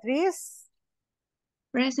 Catherine Beatriz.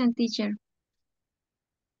 Present, teacher.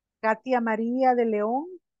 Katia María de León.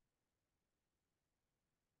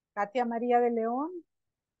 Katia María de León.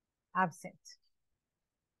 Absent.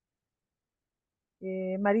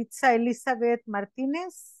 Maritza Elizabeth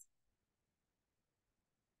Martínez.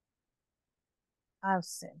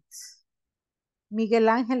 Absent. Miguel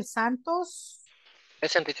Ángel Santos.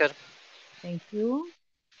 Present, teacher. Thank you.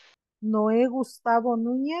 Noé Gustavo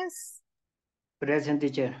Núñez. Present,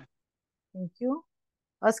 teacher. Thank you.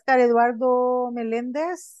 Oscar Eduardo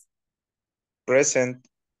Meléndez. Present.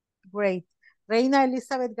 Great. Reina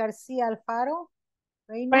Elizabeth García Alfaro.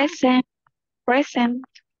 Reina. Present. Present.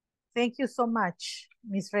 Thank you so much,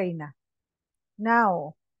 Miss Reina.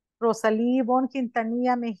 Now, Rosalí Ivonne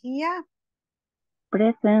Quintanilla Mejía.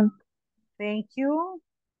 Present. Thank you.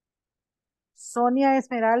 Sonia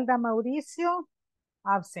Esmeralda Mauricio.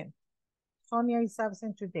 Absent. Sonia is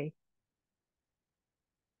absent today.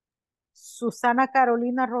 Susana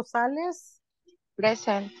Carolina Rosales.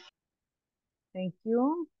 Present. Thank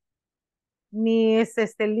you. Miss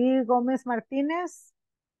Estelí Gómez Martínez.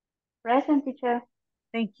 Present, teacher.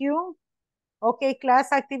 Thank you. Okay,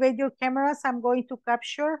 class, activate your cameras. I'm going to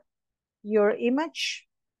capture your image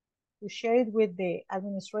to share it with the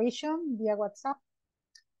administration via WhatsApp.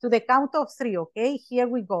 To the count of 3, okay? Here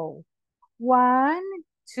we go. 1,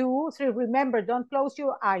 2, 3. Remember, don't close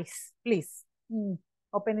your eyes, please.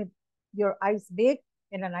 Open it, your eyes big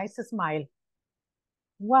and a nice smile.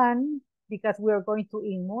 1, because we are going to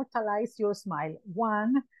immortalize your smile.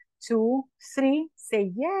 1, 2, 3.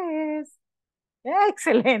 Say yes.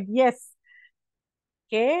 Excellent. Yes.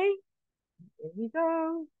 Okay. There we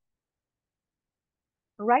go.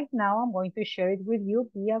 Right now, I'm going to share it with you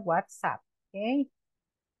via WhatsApp. Okay.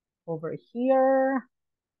 Over here.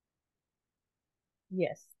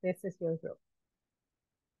 Yes, this is your group.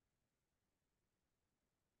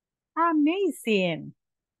 Amazing.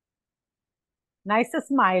 Nice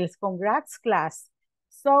smiles. Congrats, class.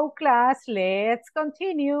 So, class, let's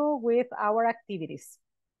continue with our activities.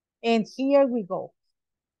 And here we go.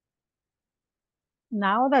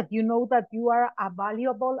 Now that you know that you are a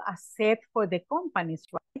valuable asset for the companies,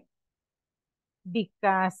 right?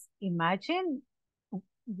 Because imagine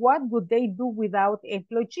what would they do without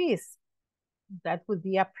employees? That would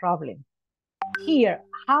be a problem. Here,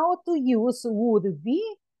 how to use would be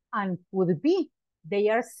and could be. They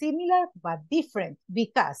are similar but different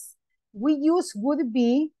because we use would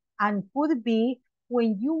be and could be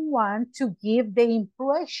when you want to give the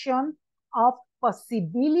impression of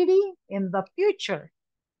possibility in the future.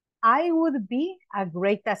 I would be a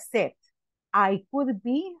great asset. I could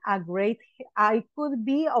be of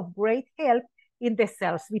great help in the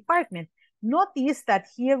sales department. Notice that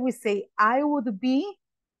here we say I would be,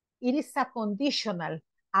 it is a conditional.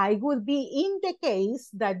 I would be in the case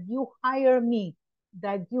that you hire me,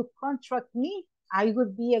 that you contract me, I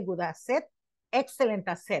would be a good asset, excellent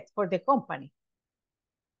asset for the company.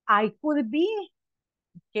 I could be,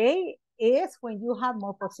 okay, is when you have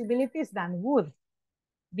more possibilities than would,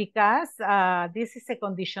 because this is a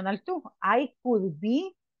conditional too. I could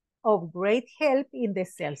be of great help in the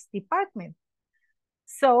sales department.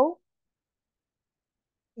 So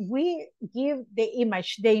we give the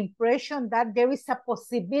image, the impression that there is a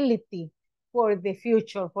possibility for the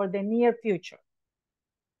future, for the near future.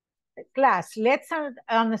 Class, let's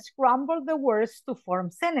unscramble the words to form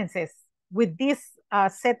sentences with this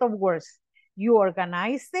set of words. You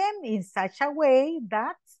organize them in such a way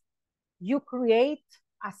that you create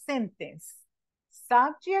a sentence,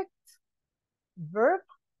 subject, verb,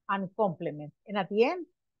 and complement. And at the end,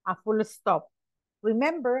 a full stop.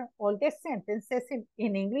 Remember, all the sentences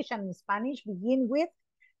in English and in Spanish begin with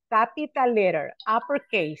capital letter,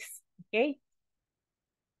 uppercase, okay?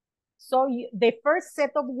 So the first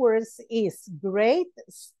set of words is great,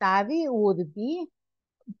 study would be,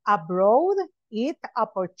 abroad, it,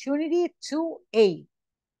 opportunity, to, a.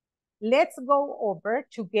 Let's go over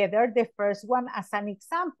together the first one as an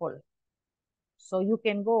example. So you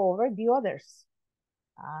can go over the others.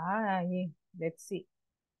 Let's see.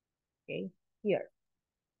 Okay, here.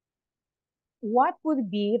 What would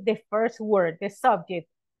be the first word, the subject?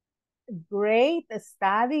 Great,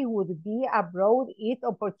 study would be, abroad, it,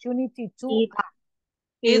 opportunity, to,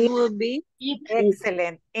 It would be.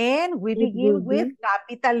 excellent. And we begin with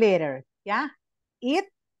capital letter. Yeah. It,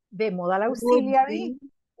 the modal auxiliary,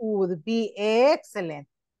 would be excellent.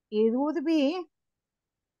 It would be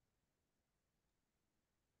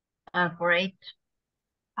A great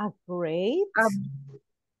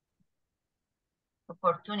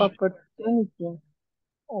opportunity.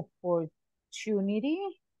 Opportunity.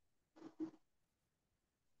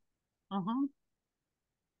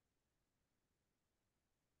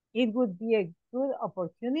 It would be a good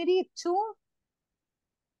opportunity to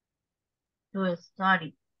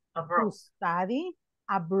study abroad. To study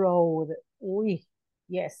abroad.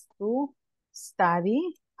 Yes, to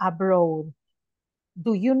study abroad.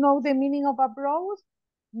 Do you know the meaning of abroad?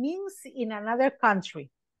 Means in another country,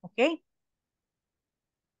 okay?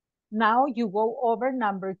 Now you go over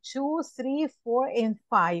number 2, 3, 4, and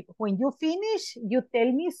 5. When you finish, you tell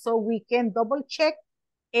me so we can double check.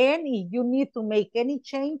 And if you need to make any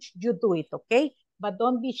change, you do it, okay? But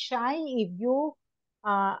don't be shy if you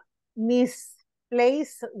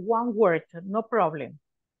misplace one word, no problem.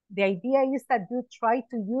 The idea is that you try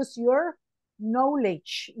to use your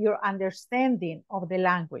knowledge, your understanding of the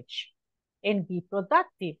language, and be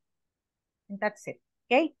productive. And that's it,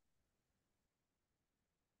 okay?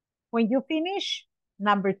 When you finish,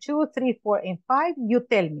 number 2, 3, 4, and 5, you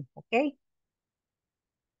tell me, okay?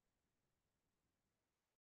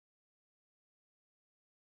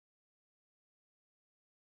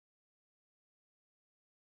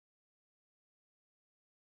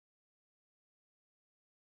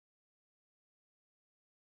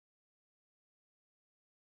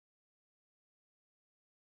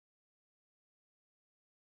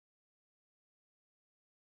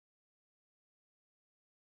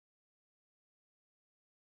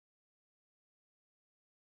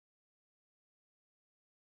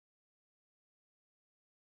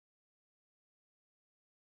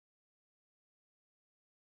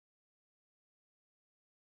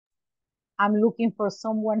 I'm looking for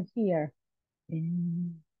someone here.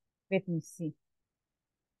 Let me see.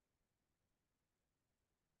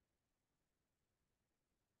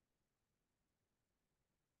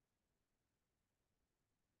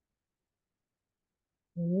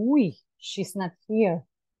 Uy, she's not here.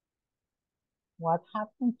 What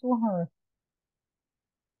happened to her?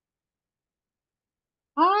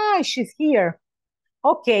 Ah, she's here.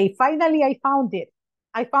 Okay, finally I found it.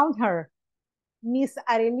 I found her. Miss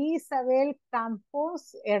Arely Isabel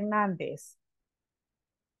Campos Hernandez.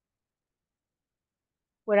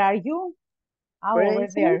 Where are you? Oh, over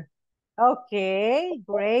Present. there. Okay,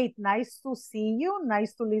 great. Nice to see you.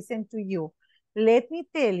 Nice to listen to you. Let me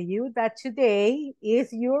tell you that today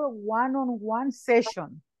is your one-on-one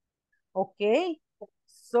session. Okay?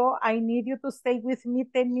 So I need you to stay with me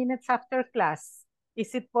 10 minutes after class.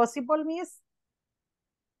 Is it possible, miss?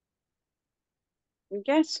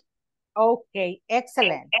 Yes. Okay,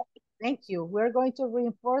 excellent. Thank you. We're going to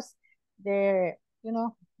reinforce the,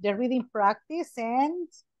 the reading practice and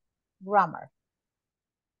grammar.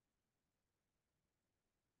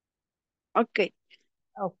 Okay.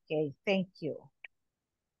 Okay, thank you.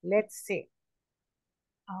 Let's see.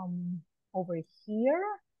 Over here.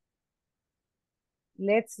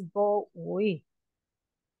 Let's go.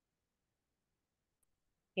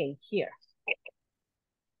 Okay, here.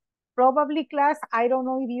 Probably class, I don't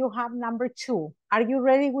know if you have number 2. Are you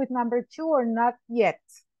ready with number 2 or not yet?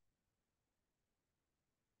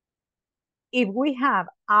 If we have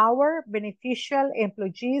our beneficial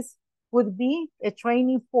employees would be a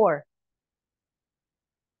training for.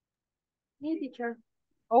 Me, teacher.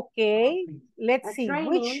 Okay, let's A see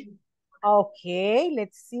training. which. Okay,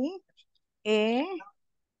 let's see. A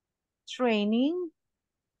training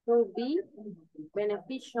Will be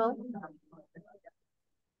beneficial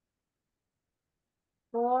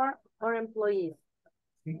for our employees.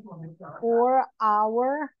 For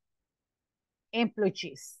our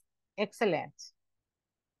employees. Excellent.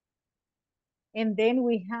 And then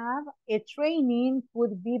we have a training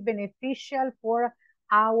would be beneficial for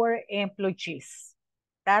our employees.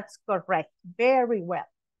 That's correct. Very well.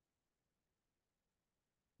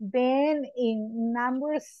 Then in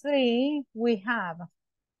number 3, we have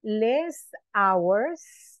less hours.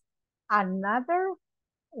 Another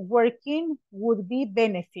working would be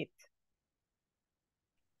benefit.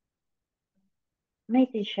 My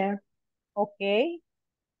teacher. Okay.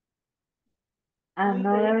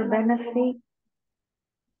 Another benefit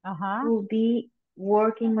will be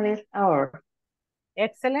working less hours.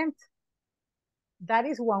 Excellent. That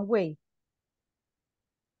is one way.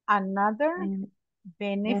 Another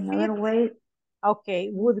benefit. Another way. Okay,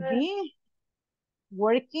 would be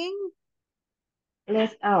working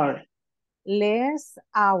less hours. Less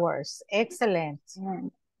hours. Excellent.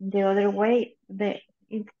 And the other way,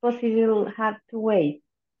 it's possible have to wait.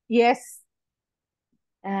 Yes.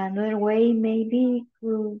 Another way, maybe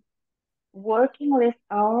working less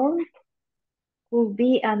hours could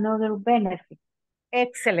be another benefit.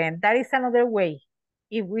 Excellent. That is another way.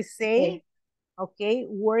 If we say, okay,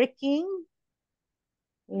 working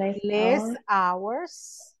less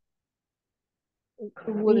hours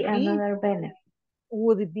would be another benefit.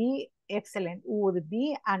 Would be excellent. Would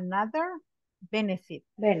be another benefit.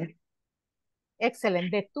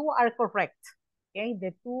 Excellent. The 2 are correct. Okay,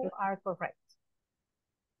 the 2 are correct.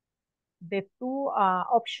 The 2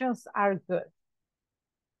 options are good.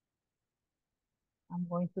 I'm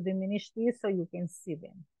going to diminish this so you can see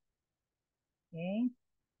them. Okay.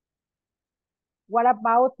 What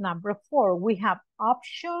about number 4? We have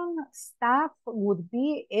option staff would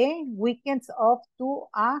be a weekends off to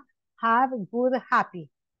have good happy.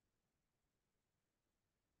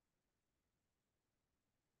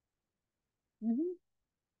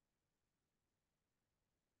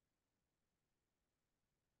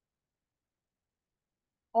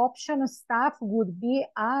 Option staff would be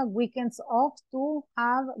a weekends off to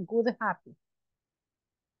have good happy.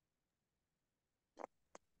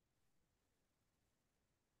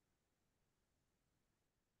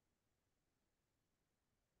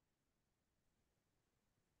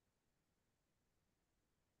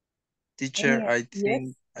 Teacher, I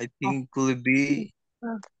think could be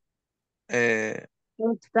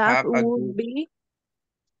That would be.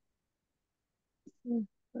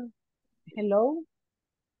 Hello?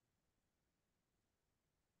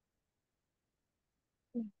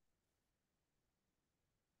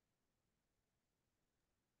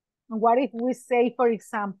 What if we say, for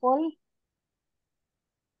example,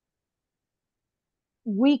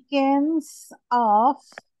 weekends off?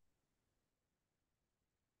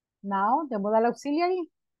 Now, the modal auxiliary?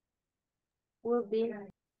 Would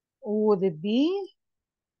be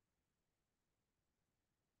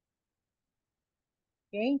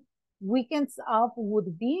Okay. Weekends off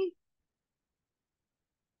would be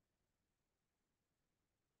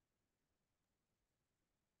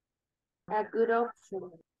A good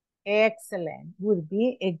option. excellent. Would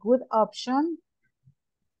be a good option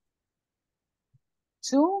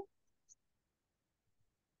to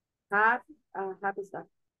Have a happy stuff.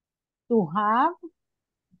 to have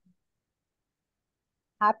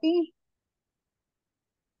happy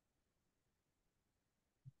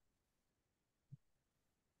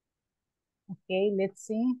okay, let's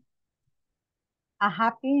see. A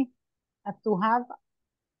happy to have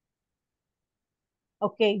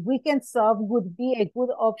okay, weekends off would be a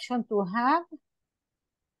good option to have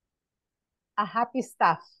a happy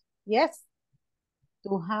staff. Yes,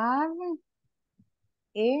 to have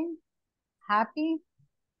a happy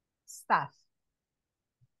staff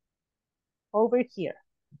over here.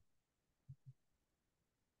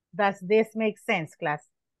 Does this make sense, class?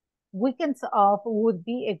 Weekends off would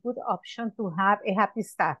be a good option to have a happy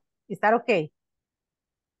staff. Is that okay?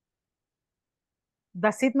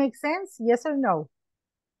 Does it make sense? Yes or no?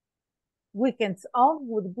 Weekends off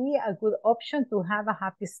would be a good option to have a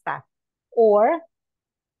happy staff. Or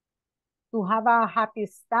to have a happy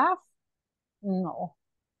staff? No.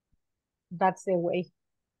 That's the way.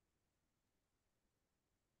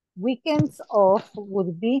 Weekends off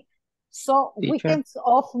would be, so Teacher. weekends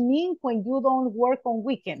off mean when you don't work on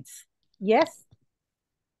weekends. Yes?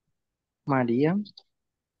 Maria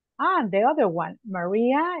Ah, the other one,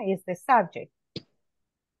 Maria is the subject.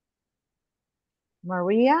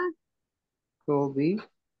 Maria could be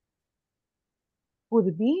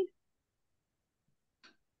would be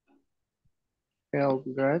help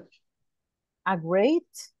great a great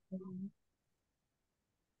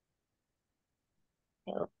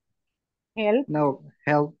help no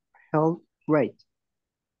help great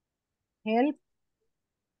help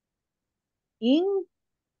in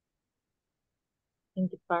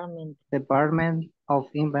department of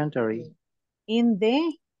inventory in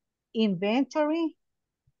the inventory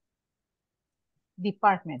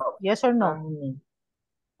department. Yes or no?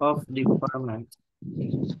 Of department.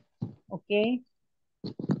 Okay.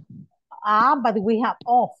 Ah, but we have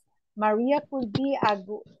off. Maria could be a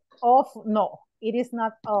off. No, it is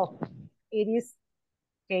not off. It is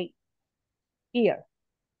okay here.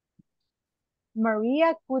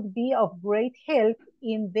 Maria could be of great help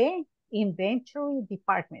in the inventory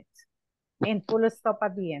department. And full stop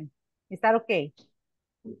at the end. Is that okay?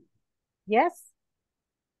 Yes?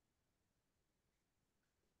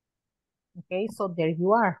 Okay, so there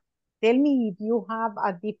you are. Tell me if you have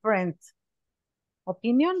a different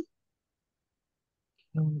opinion.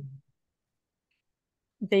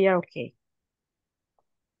 They are okay.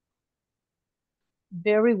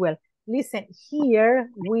 Very well. Listen, here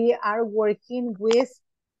we are working with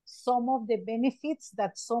some of the benefits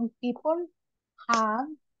that some people have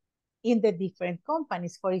in the different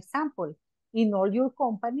companies. For example, in all your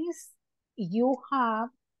companies, you have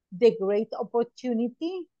the great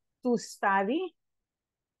opportunity to study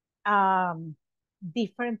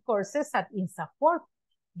different courses at support,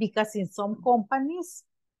 because in some companies,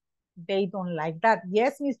 they don't like that.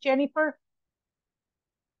 Yes, Miss Jennifer?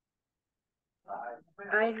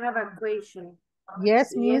 I have a question.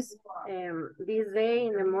 Yes, Miss. This day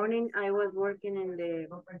in the morning, I was working in the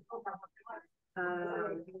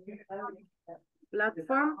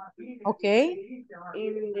platform. Okay.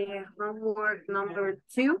 In the homework number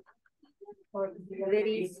 2, there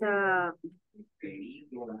is a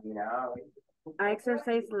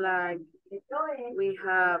exercise like we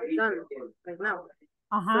have done right now.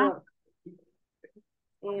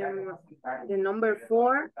 So, the number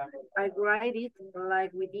 4, I write it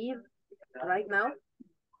like we did right now,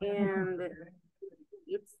 and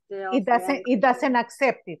it doesn't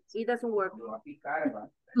accept it. It doesn't work.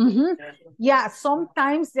 Yeah,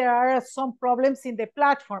 sometimes there are some problems in the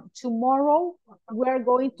platform. Tomorrow we're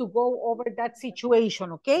going to go over that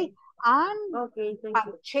situation, okay? And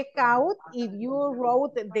check out if you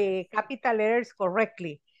wrote the capital letters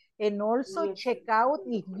correctly, and also check out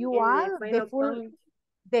if you are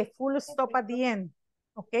the full stop at the end.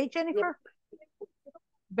 Okay, Jennifer?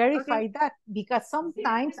 Verify that, because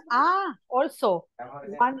sometimes, also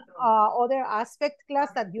one other aspect, class,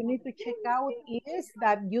 that you need to check out is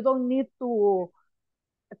that you don't need to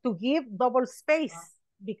give double space,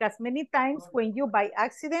 because many times when you by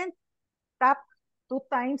accident tap 2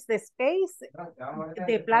 times the space,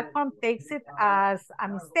 the platform takes it as a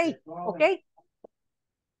mistake. Okay?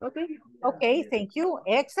 Okay, thank you.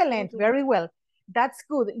 Excellent, very well. That's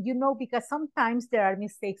good, you know, because sometimes there are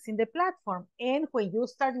mistakes in the platform. And when you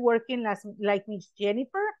start working like Miss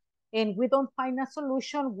Jennifer, and we don't find a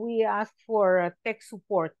solution, we ask for tech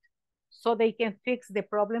support so they can fix the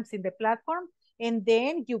problems in the platform, and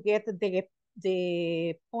then you get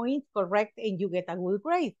the point correct and you get a good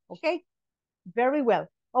grade, okay? Very well.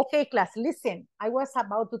 Okay, class, listen, I was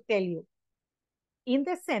about to tell you, in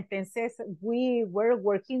the sentences we were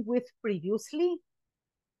working with previously,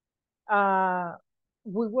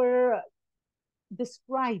 we were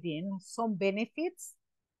describing some benefits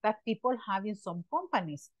that people have in some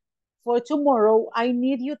companies. For tomorrow, I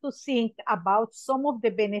need you to think about some of the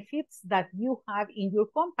benefits that you have in your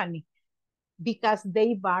company because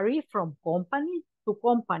they vary from company to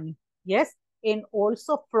company, yes? And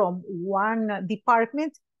also from one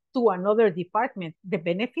department to another department. The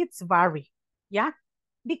benefits vary, yeah?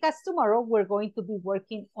 Because tomorrow we're going to be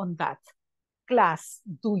working on that. Class,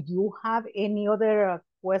 do you have any other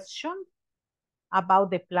question about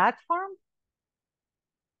the platform?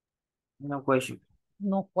 No question.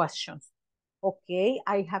 No questions. Okay,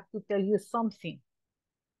 I have to tell you something.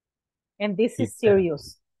 And this is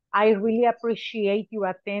serious. I really appreciate your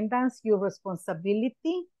attendance, your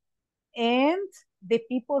responsibility, and the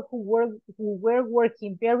people who were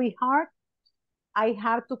working very hard. I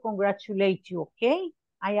have to congratulate you, okay?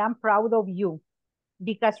 I am proud of you.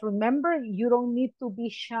 Because remember, you don't need to be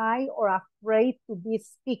shy or afraid to be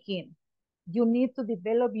speaking. You need to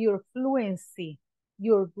develop your fluency,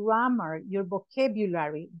 your grammar, your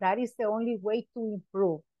vocabulary. That is the only way to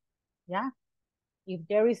improve, yeah? If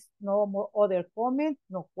there is no more other comment,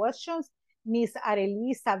 no questions, Miss Arely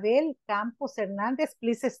Isabel Campos Hernandez,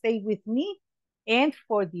 please stay with me. And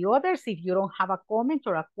for the others, if you don't have a comment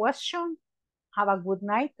or a question, have a good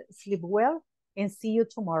night, sleep well, and see you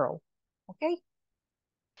tomorrow, okay?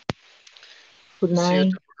 Good See you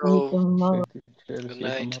night. See you tomorrow. tomorrow. Good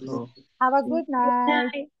night. Have a good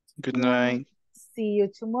night. Good night. See you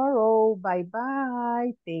tomorrow.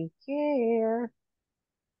 Bye-bye. Take care.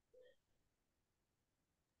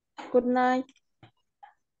 Good night.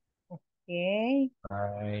 Okay.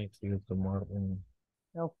 Bye. See you tomorrow.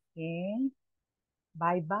 Okay.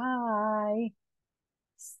 Bye-bye.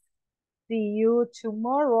 See you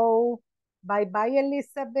tomorrow. Bye-bye,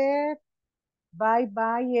 Elizabeth.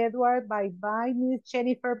 Bye-bye, Edward. Bye-bye, Miss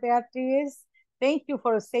Jennifer Beatriz. Thank you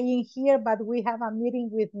for staying here, but we have a meeting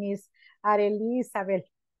with Miss Arely Isabel.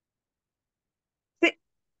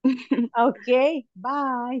 Okay,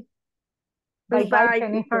 bye. Bye-bye,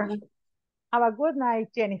 Jennifer. Have a good night,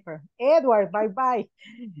 Jennifer. Edward, bye-bye.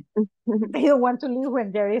 They don't want to leave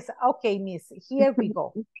when there is, okay, miss, here we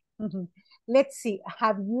go. Let's see,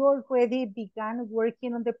 have you already begun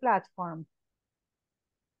working on the platform?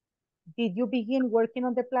 Did you begin working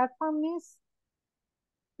on the platform, miss?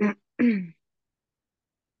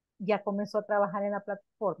 ¿Ya comenzó a trabajar en la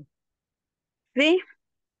plataforma? Sí,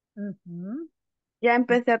 ya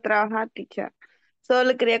empecé a trabajar, teacher. Solo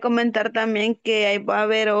le quería comentar también que ahí va a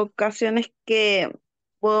haber ocasiones que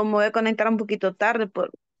me voy a conectar un poquito tarde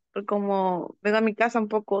por como vengo a mi casa un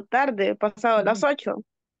poco tarde, pasado las 8.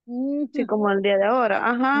 Sí, como el día de ahora.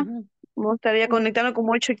 Ajá. Me gustaría conectarme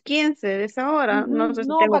como 8:15 de esa hora. No sé si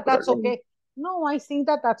No, tengo but that's problema. okay. No, I think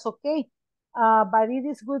that that's okay. But it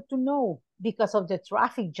is good to know because of the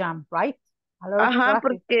traffic jam, right? A lot of Ajá,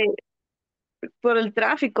 traffic. porque por el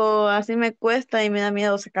tráfico así me cuesta y me da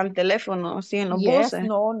miedo sacar el teléfono así en los Yes, buses.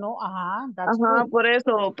 no, that's Ajá, good. por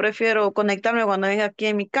eso prefiero conectarme cuando venga aquí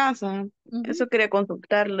en mi casa. Eso quería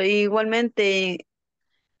consultarlo. Y igualmente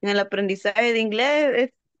en el aprendizaje de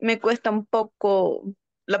inglés me cuesta un poco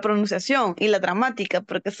la pronunciación y la gramática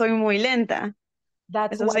porque soy muy lenta.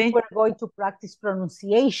 That's Eso why sí. we're going to practice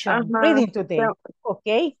pronunciation, Ajá. reading today,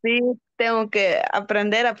 okay? Sí, tengo que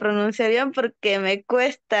aprender a pronunciar bien porque me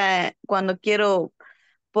cuesta cuando quiero,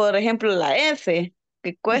 por ejemplo, la S,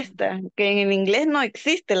 que cuesta, que en el inglés no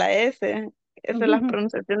existe la S. Esas son las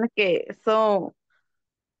pronunciaciones que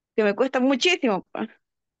me cuestan muchísimo, pues.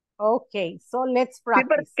 Okay, so let's Sí,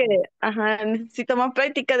 practice. porque necesito más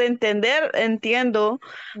práctica de entender, entiendo,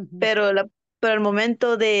 pero el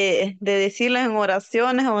momento de decirlas en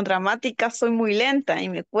oraciones o en dramáticas soy muy lenta y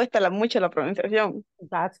me cuesta mucho la pronunciación.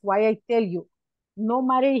 That's why I tell you, no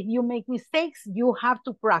matter if you make mistakes, you have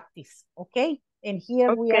to practice, okay? And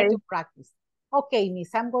here we are to practice. Okay,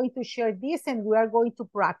 miss, I'm going to share this and we are going to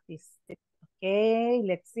practice. Okay,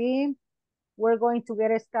 let's see. We're going to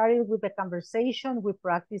get started with the conversation we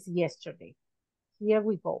practiced yesterday. Here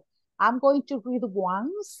we go. I'm going to read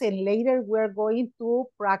once and later we're going to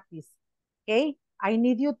practice. Okay, I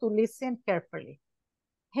need you to listen carefully.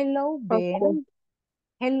 Hello, Ben. Okay.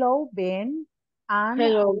 Hello, Ben. And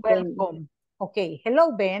Hello, welcome. Ben. Okay,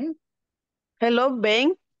 hello, Ben. Hello,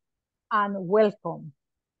 Ben. And welcome.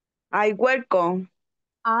 I welcome.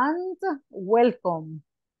 And welcome.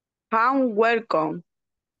 And welcome.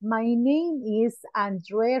 My name is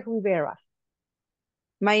Andre Rivera.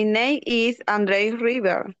 My name is Andre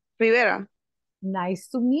Rivera. Nice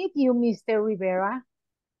to meet you, Mr. Rivera.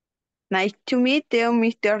 Nice to meet you,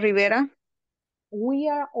 Mr. Rivera. We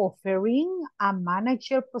are offering a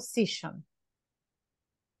manager position.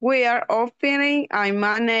 We are offering a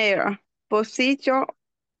manager position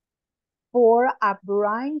for a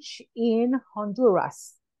branch in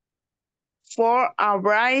Honduras. For a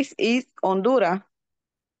branch in Honduras.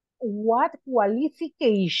 What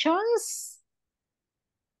qualifications?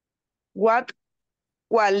 What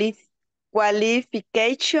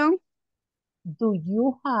qualification do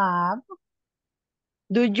you have?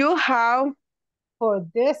 Do you have for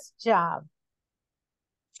this job?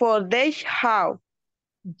 For this job.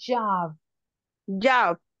 Job.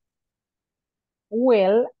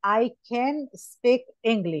 Well, I can speak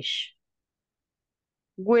English.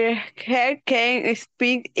 Where can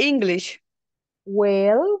speak English?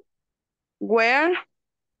 Well, where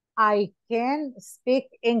I can speak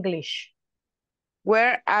English.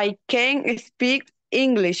 Where I can speak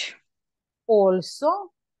English.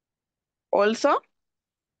 Also,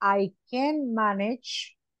 I can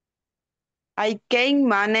manage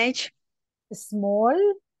small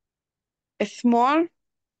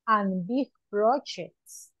and big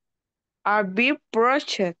projects. Big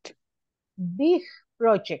project. Big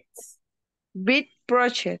projects. Big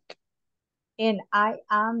project. And I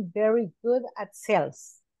am very good at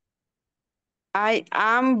sales. I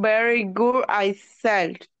am very good at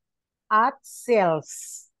sales. At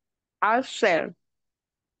sales. At sales.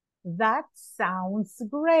 That sounds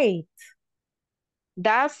great.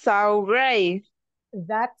 That sounds great.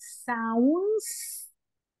 That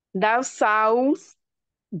sounds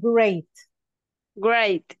great.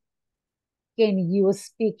 Great. Can you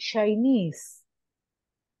speak Chinese?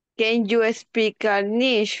 Can you speak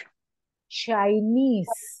Chinese?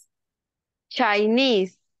 Chinese.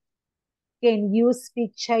 Chinese. Can you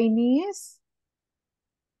speak Chinese?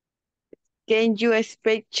 Can you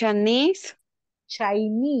speak Chinese?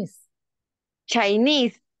 Chinese.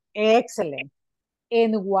 Chinese. Excellent.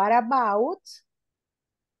 And what about?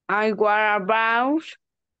 And what about?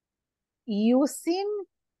 Using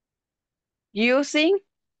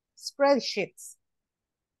spreadsheets.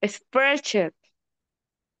 Spreadsheet.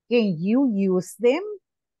 Can you use them?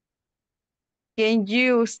 Can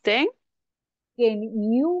you use them? Can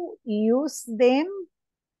you use them?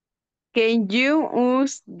 Can you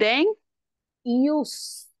use them?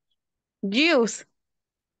 Use.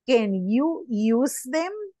 Can you use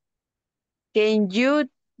them? Can you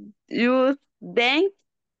use them?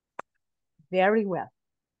 Very well.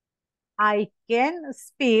 I can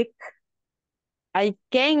speak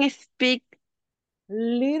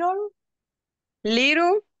little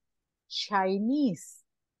Chinese.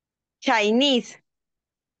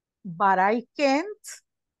 But I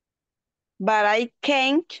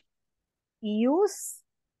can't use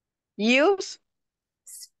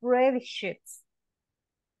spreadsheets.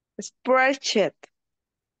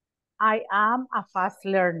 I am a fast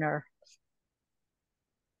learner.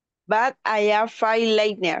 But I am fast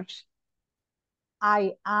learner.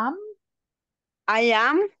 I am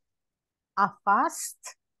a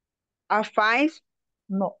fast.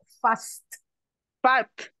 No, fast.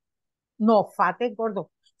 No, fate gordo.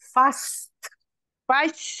 Fast.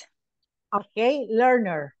 Okay,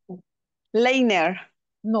 learner.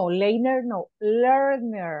 No, learner, no.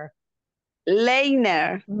 Learner.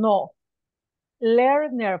 No.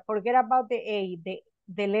 Learner. Forget about the A.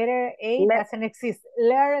 The letter A doesn't exist.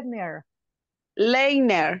 Learner.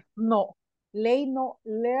 No. No,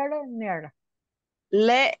 learner.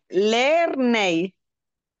 Learner.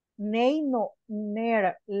 No,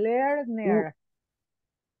 learner.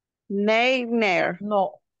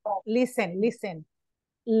 No. Listen.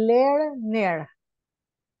 Learner.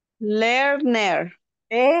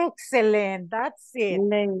 Excellent. That's it.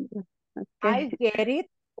 Okay.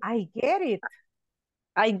 I get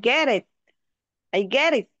it.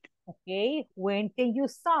 Okay. When can you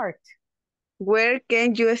start? Where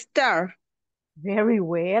can you start? Very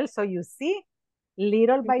well. So you see,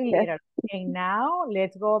 little by little. And now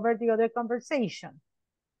let's go over the other conversation.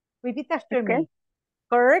 Repeat after me.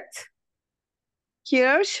 Kurt.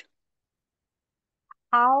 Here's.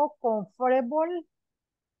 How comfortable.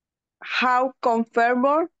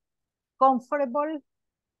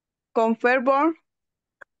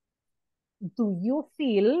 Do you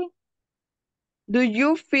feel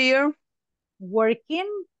working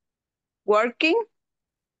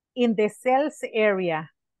in the sales area?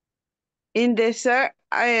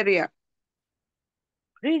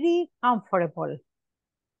 Pretty comfortable.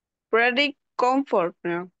 Pretty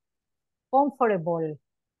comfortable. Comfortable.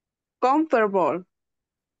 Comfortable.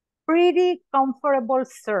 Pretty comfortable,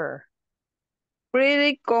 sir.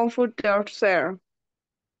 Pretty comfortable, sir.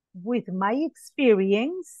 With my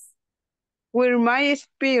experience. With my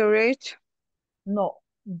experience. No.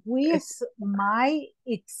 With my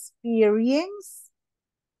experience.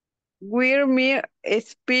 With my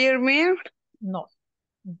experience. No.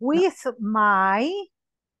 With my.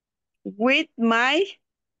 With my.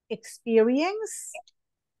 Experience.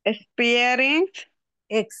 Experience.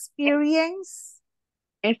 Experience.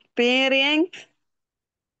 Experience.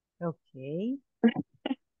 Okay.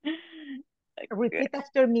 Repeat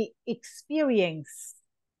after me. Experience.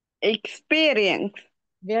 Experience.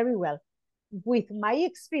 Very well. With my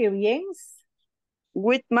experience.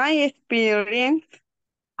 With my experience.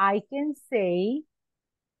 I can say.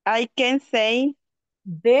 I can say.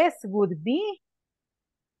 This would be.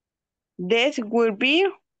 This would be.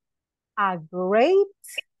 A great.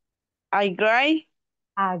 A great.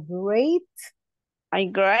 A great. A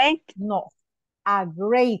great. No. A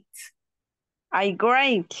great. A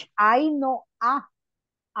great. I know a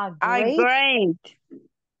great. A great.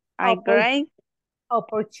 A great.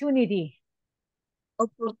 Opportunity.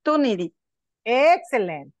 Opportunity.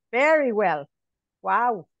 Excellent. Very well.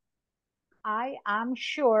 Wow. I am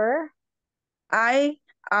sure. I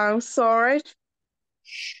am sorry.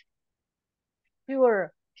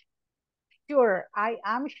 Sure. Sure. I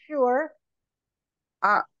am sure.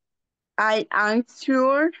 I am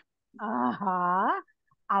sure.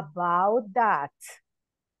 About that.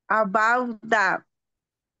 About that.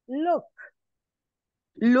 Look.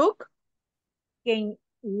 Look.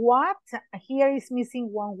 What? Here is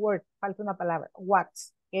missing one word. Falta una palabra. What?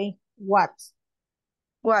 Okay. What?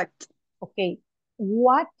 What? Okay.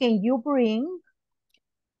 What can you bring?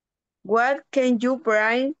 What can you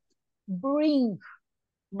bring? Bring.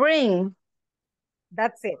 Bring.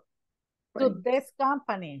 That's it. Bring. To this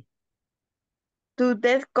company. To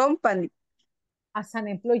this company. As an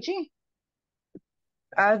employee.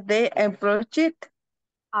 As the employee.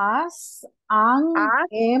 As an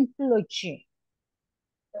employee.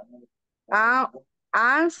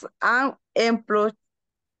 As an employee.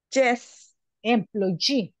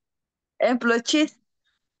 Employee. Employee.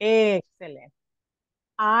 Excellent.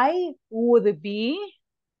 I would be.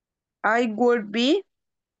 I would be.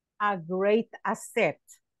 A great asset.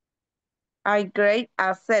 A great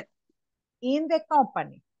asset. In the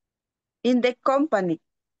company. In the company.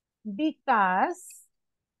 Because.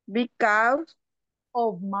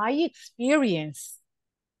 Of my experience.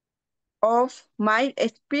 Of my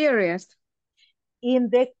experience. In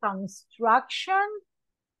the construction.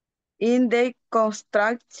 In the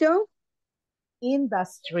construction.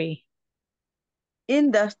 Industry.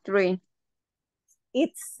 Industry.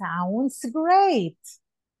 It sounds great.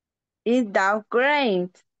 It sounds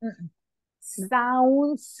great.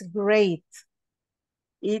 Sounds great.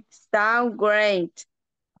 It sounds great.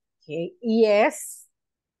 Okay. Yes.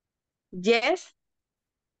 Yes.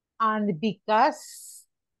 And because.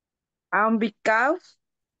 And because.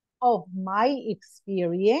 Of my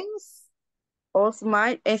experience. Of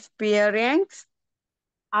my experience.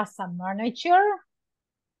 As a manager.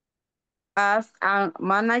 As a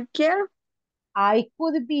manager. I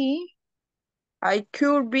could be. I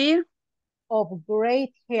could be. Of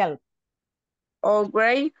great help. Of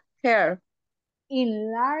great help.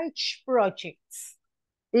 In large projects.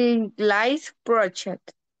 In large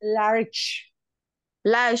project. Large.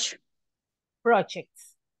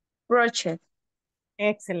 Projects. Project.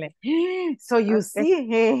 Excellent. So you see,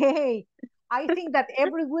 hey, I think that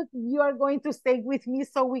every week you are going to stay with me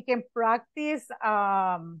so we can practice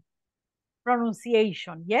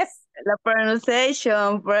pronunciation, yes? La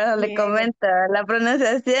pronunciation, por eso le comento, la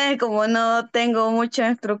pronunciación, como no tengo mucho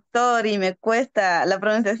instructor y me cuesta la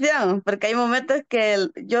pronunciación, porque hay momentos que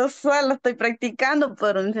yo solo estoy practicando,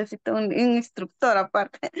 pero necesito un instructor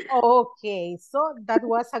aparte. Okay, so that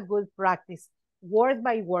was a good practice, word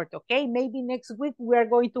by word, okay? Maybe next week we are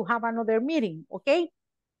going to have another meeting, okay?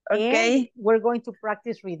 Okay. And we're going to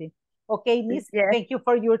practice reading. Okay, Miss, yes. Thank you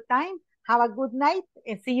for your time. Have a good night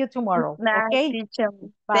and see you tomorrow. Good night, okay? Teacher.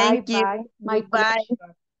 Bye, Thank you. bye. My Goodbye.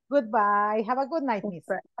 pleasure. Goodbye. Have a good night, Miss.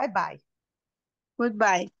 Bye-bye.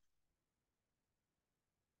 Goodbye.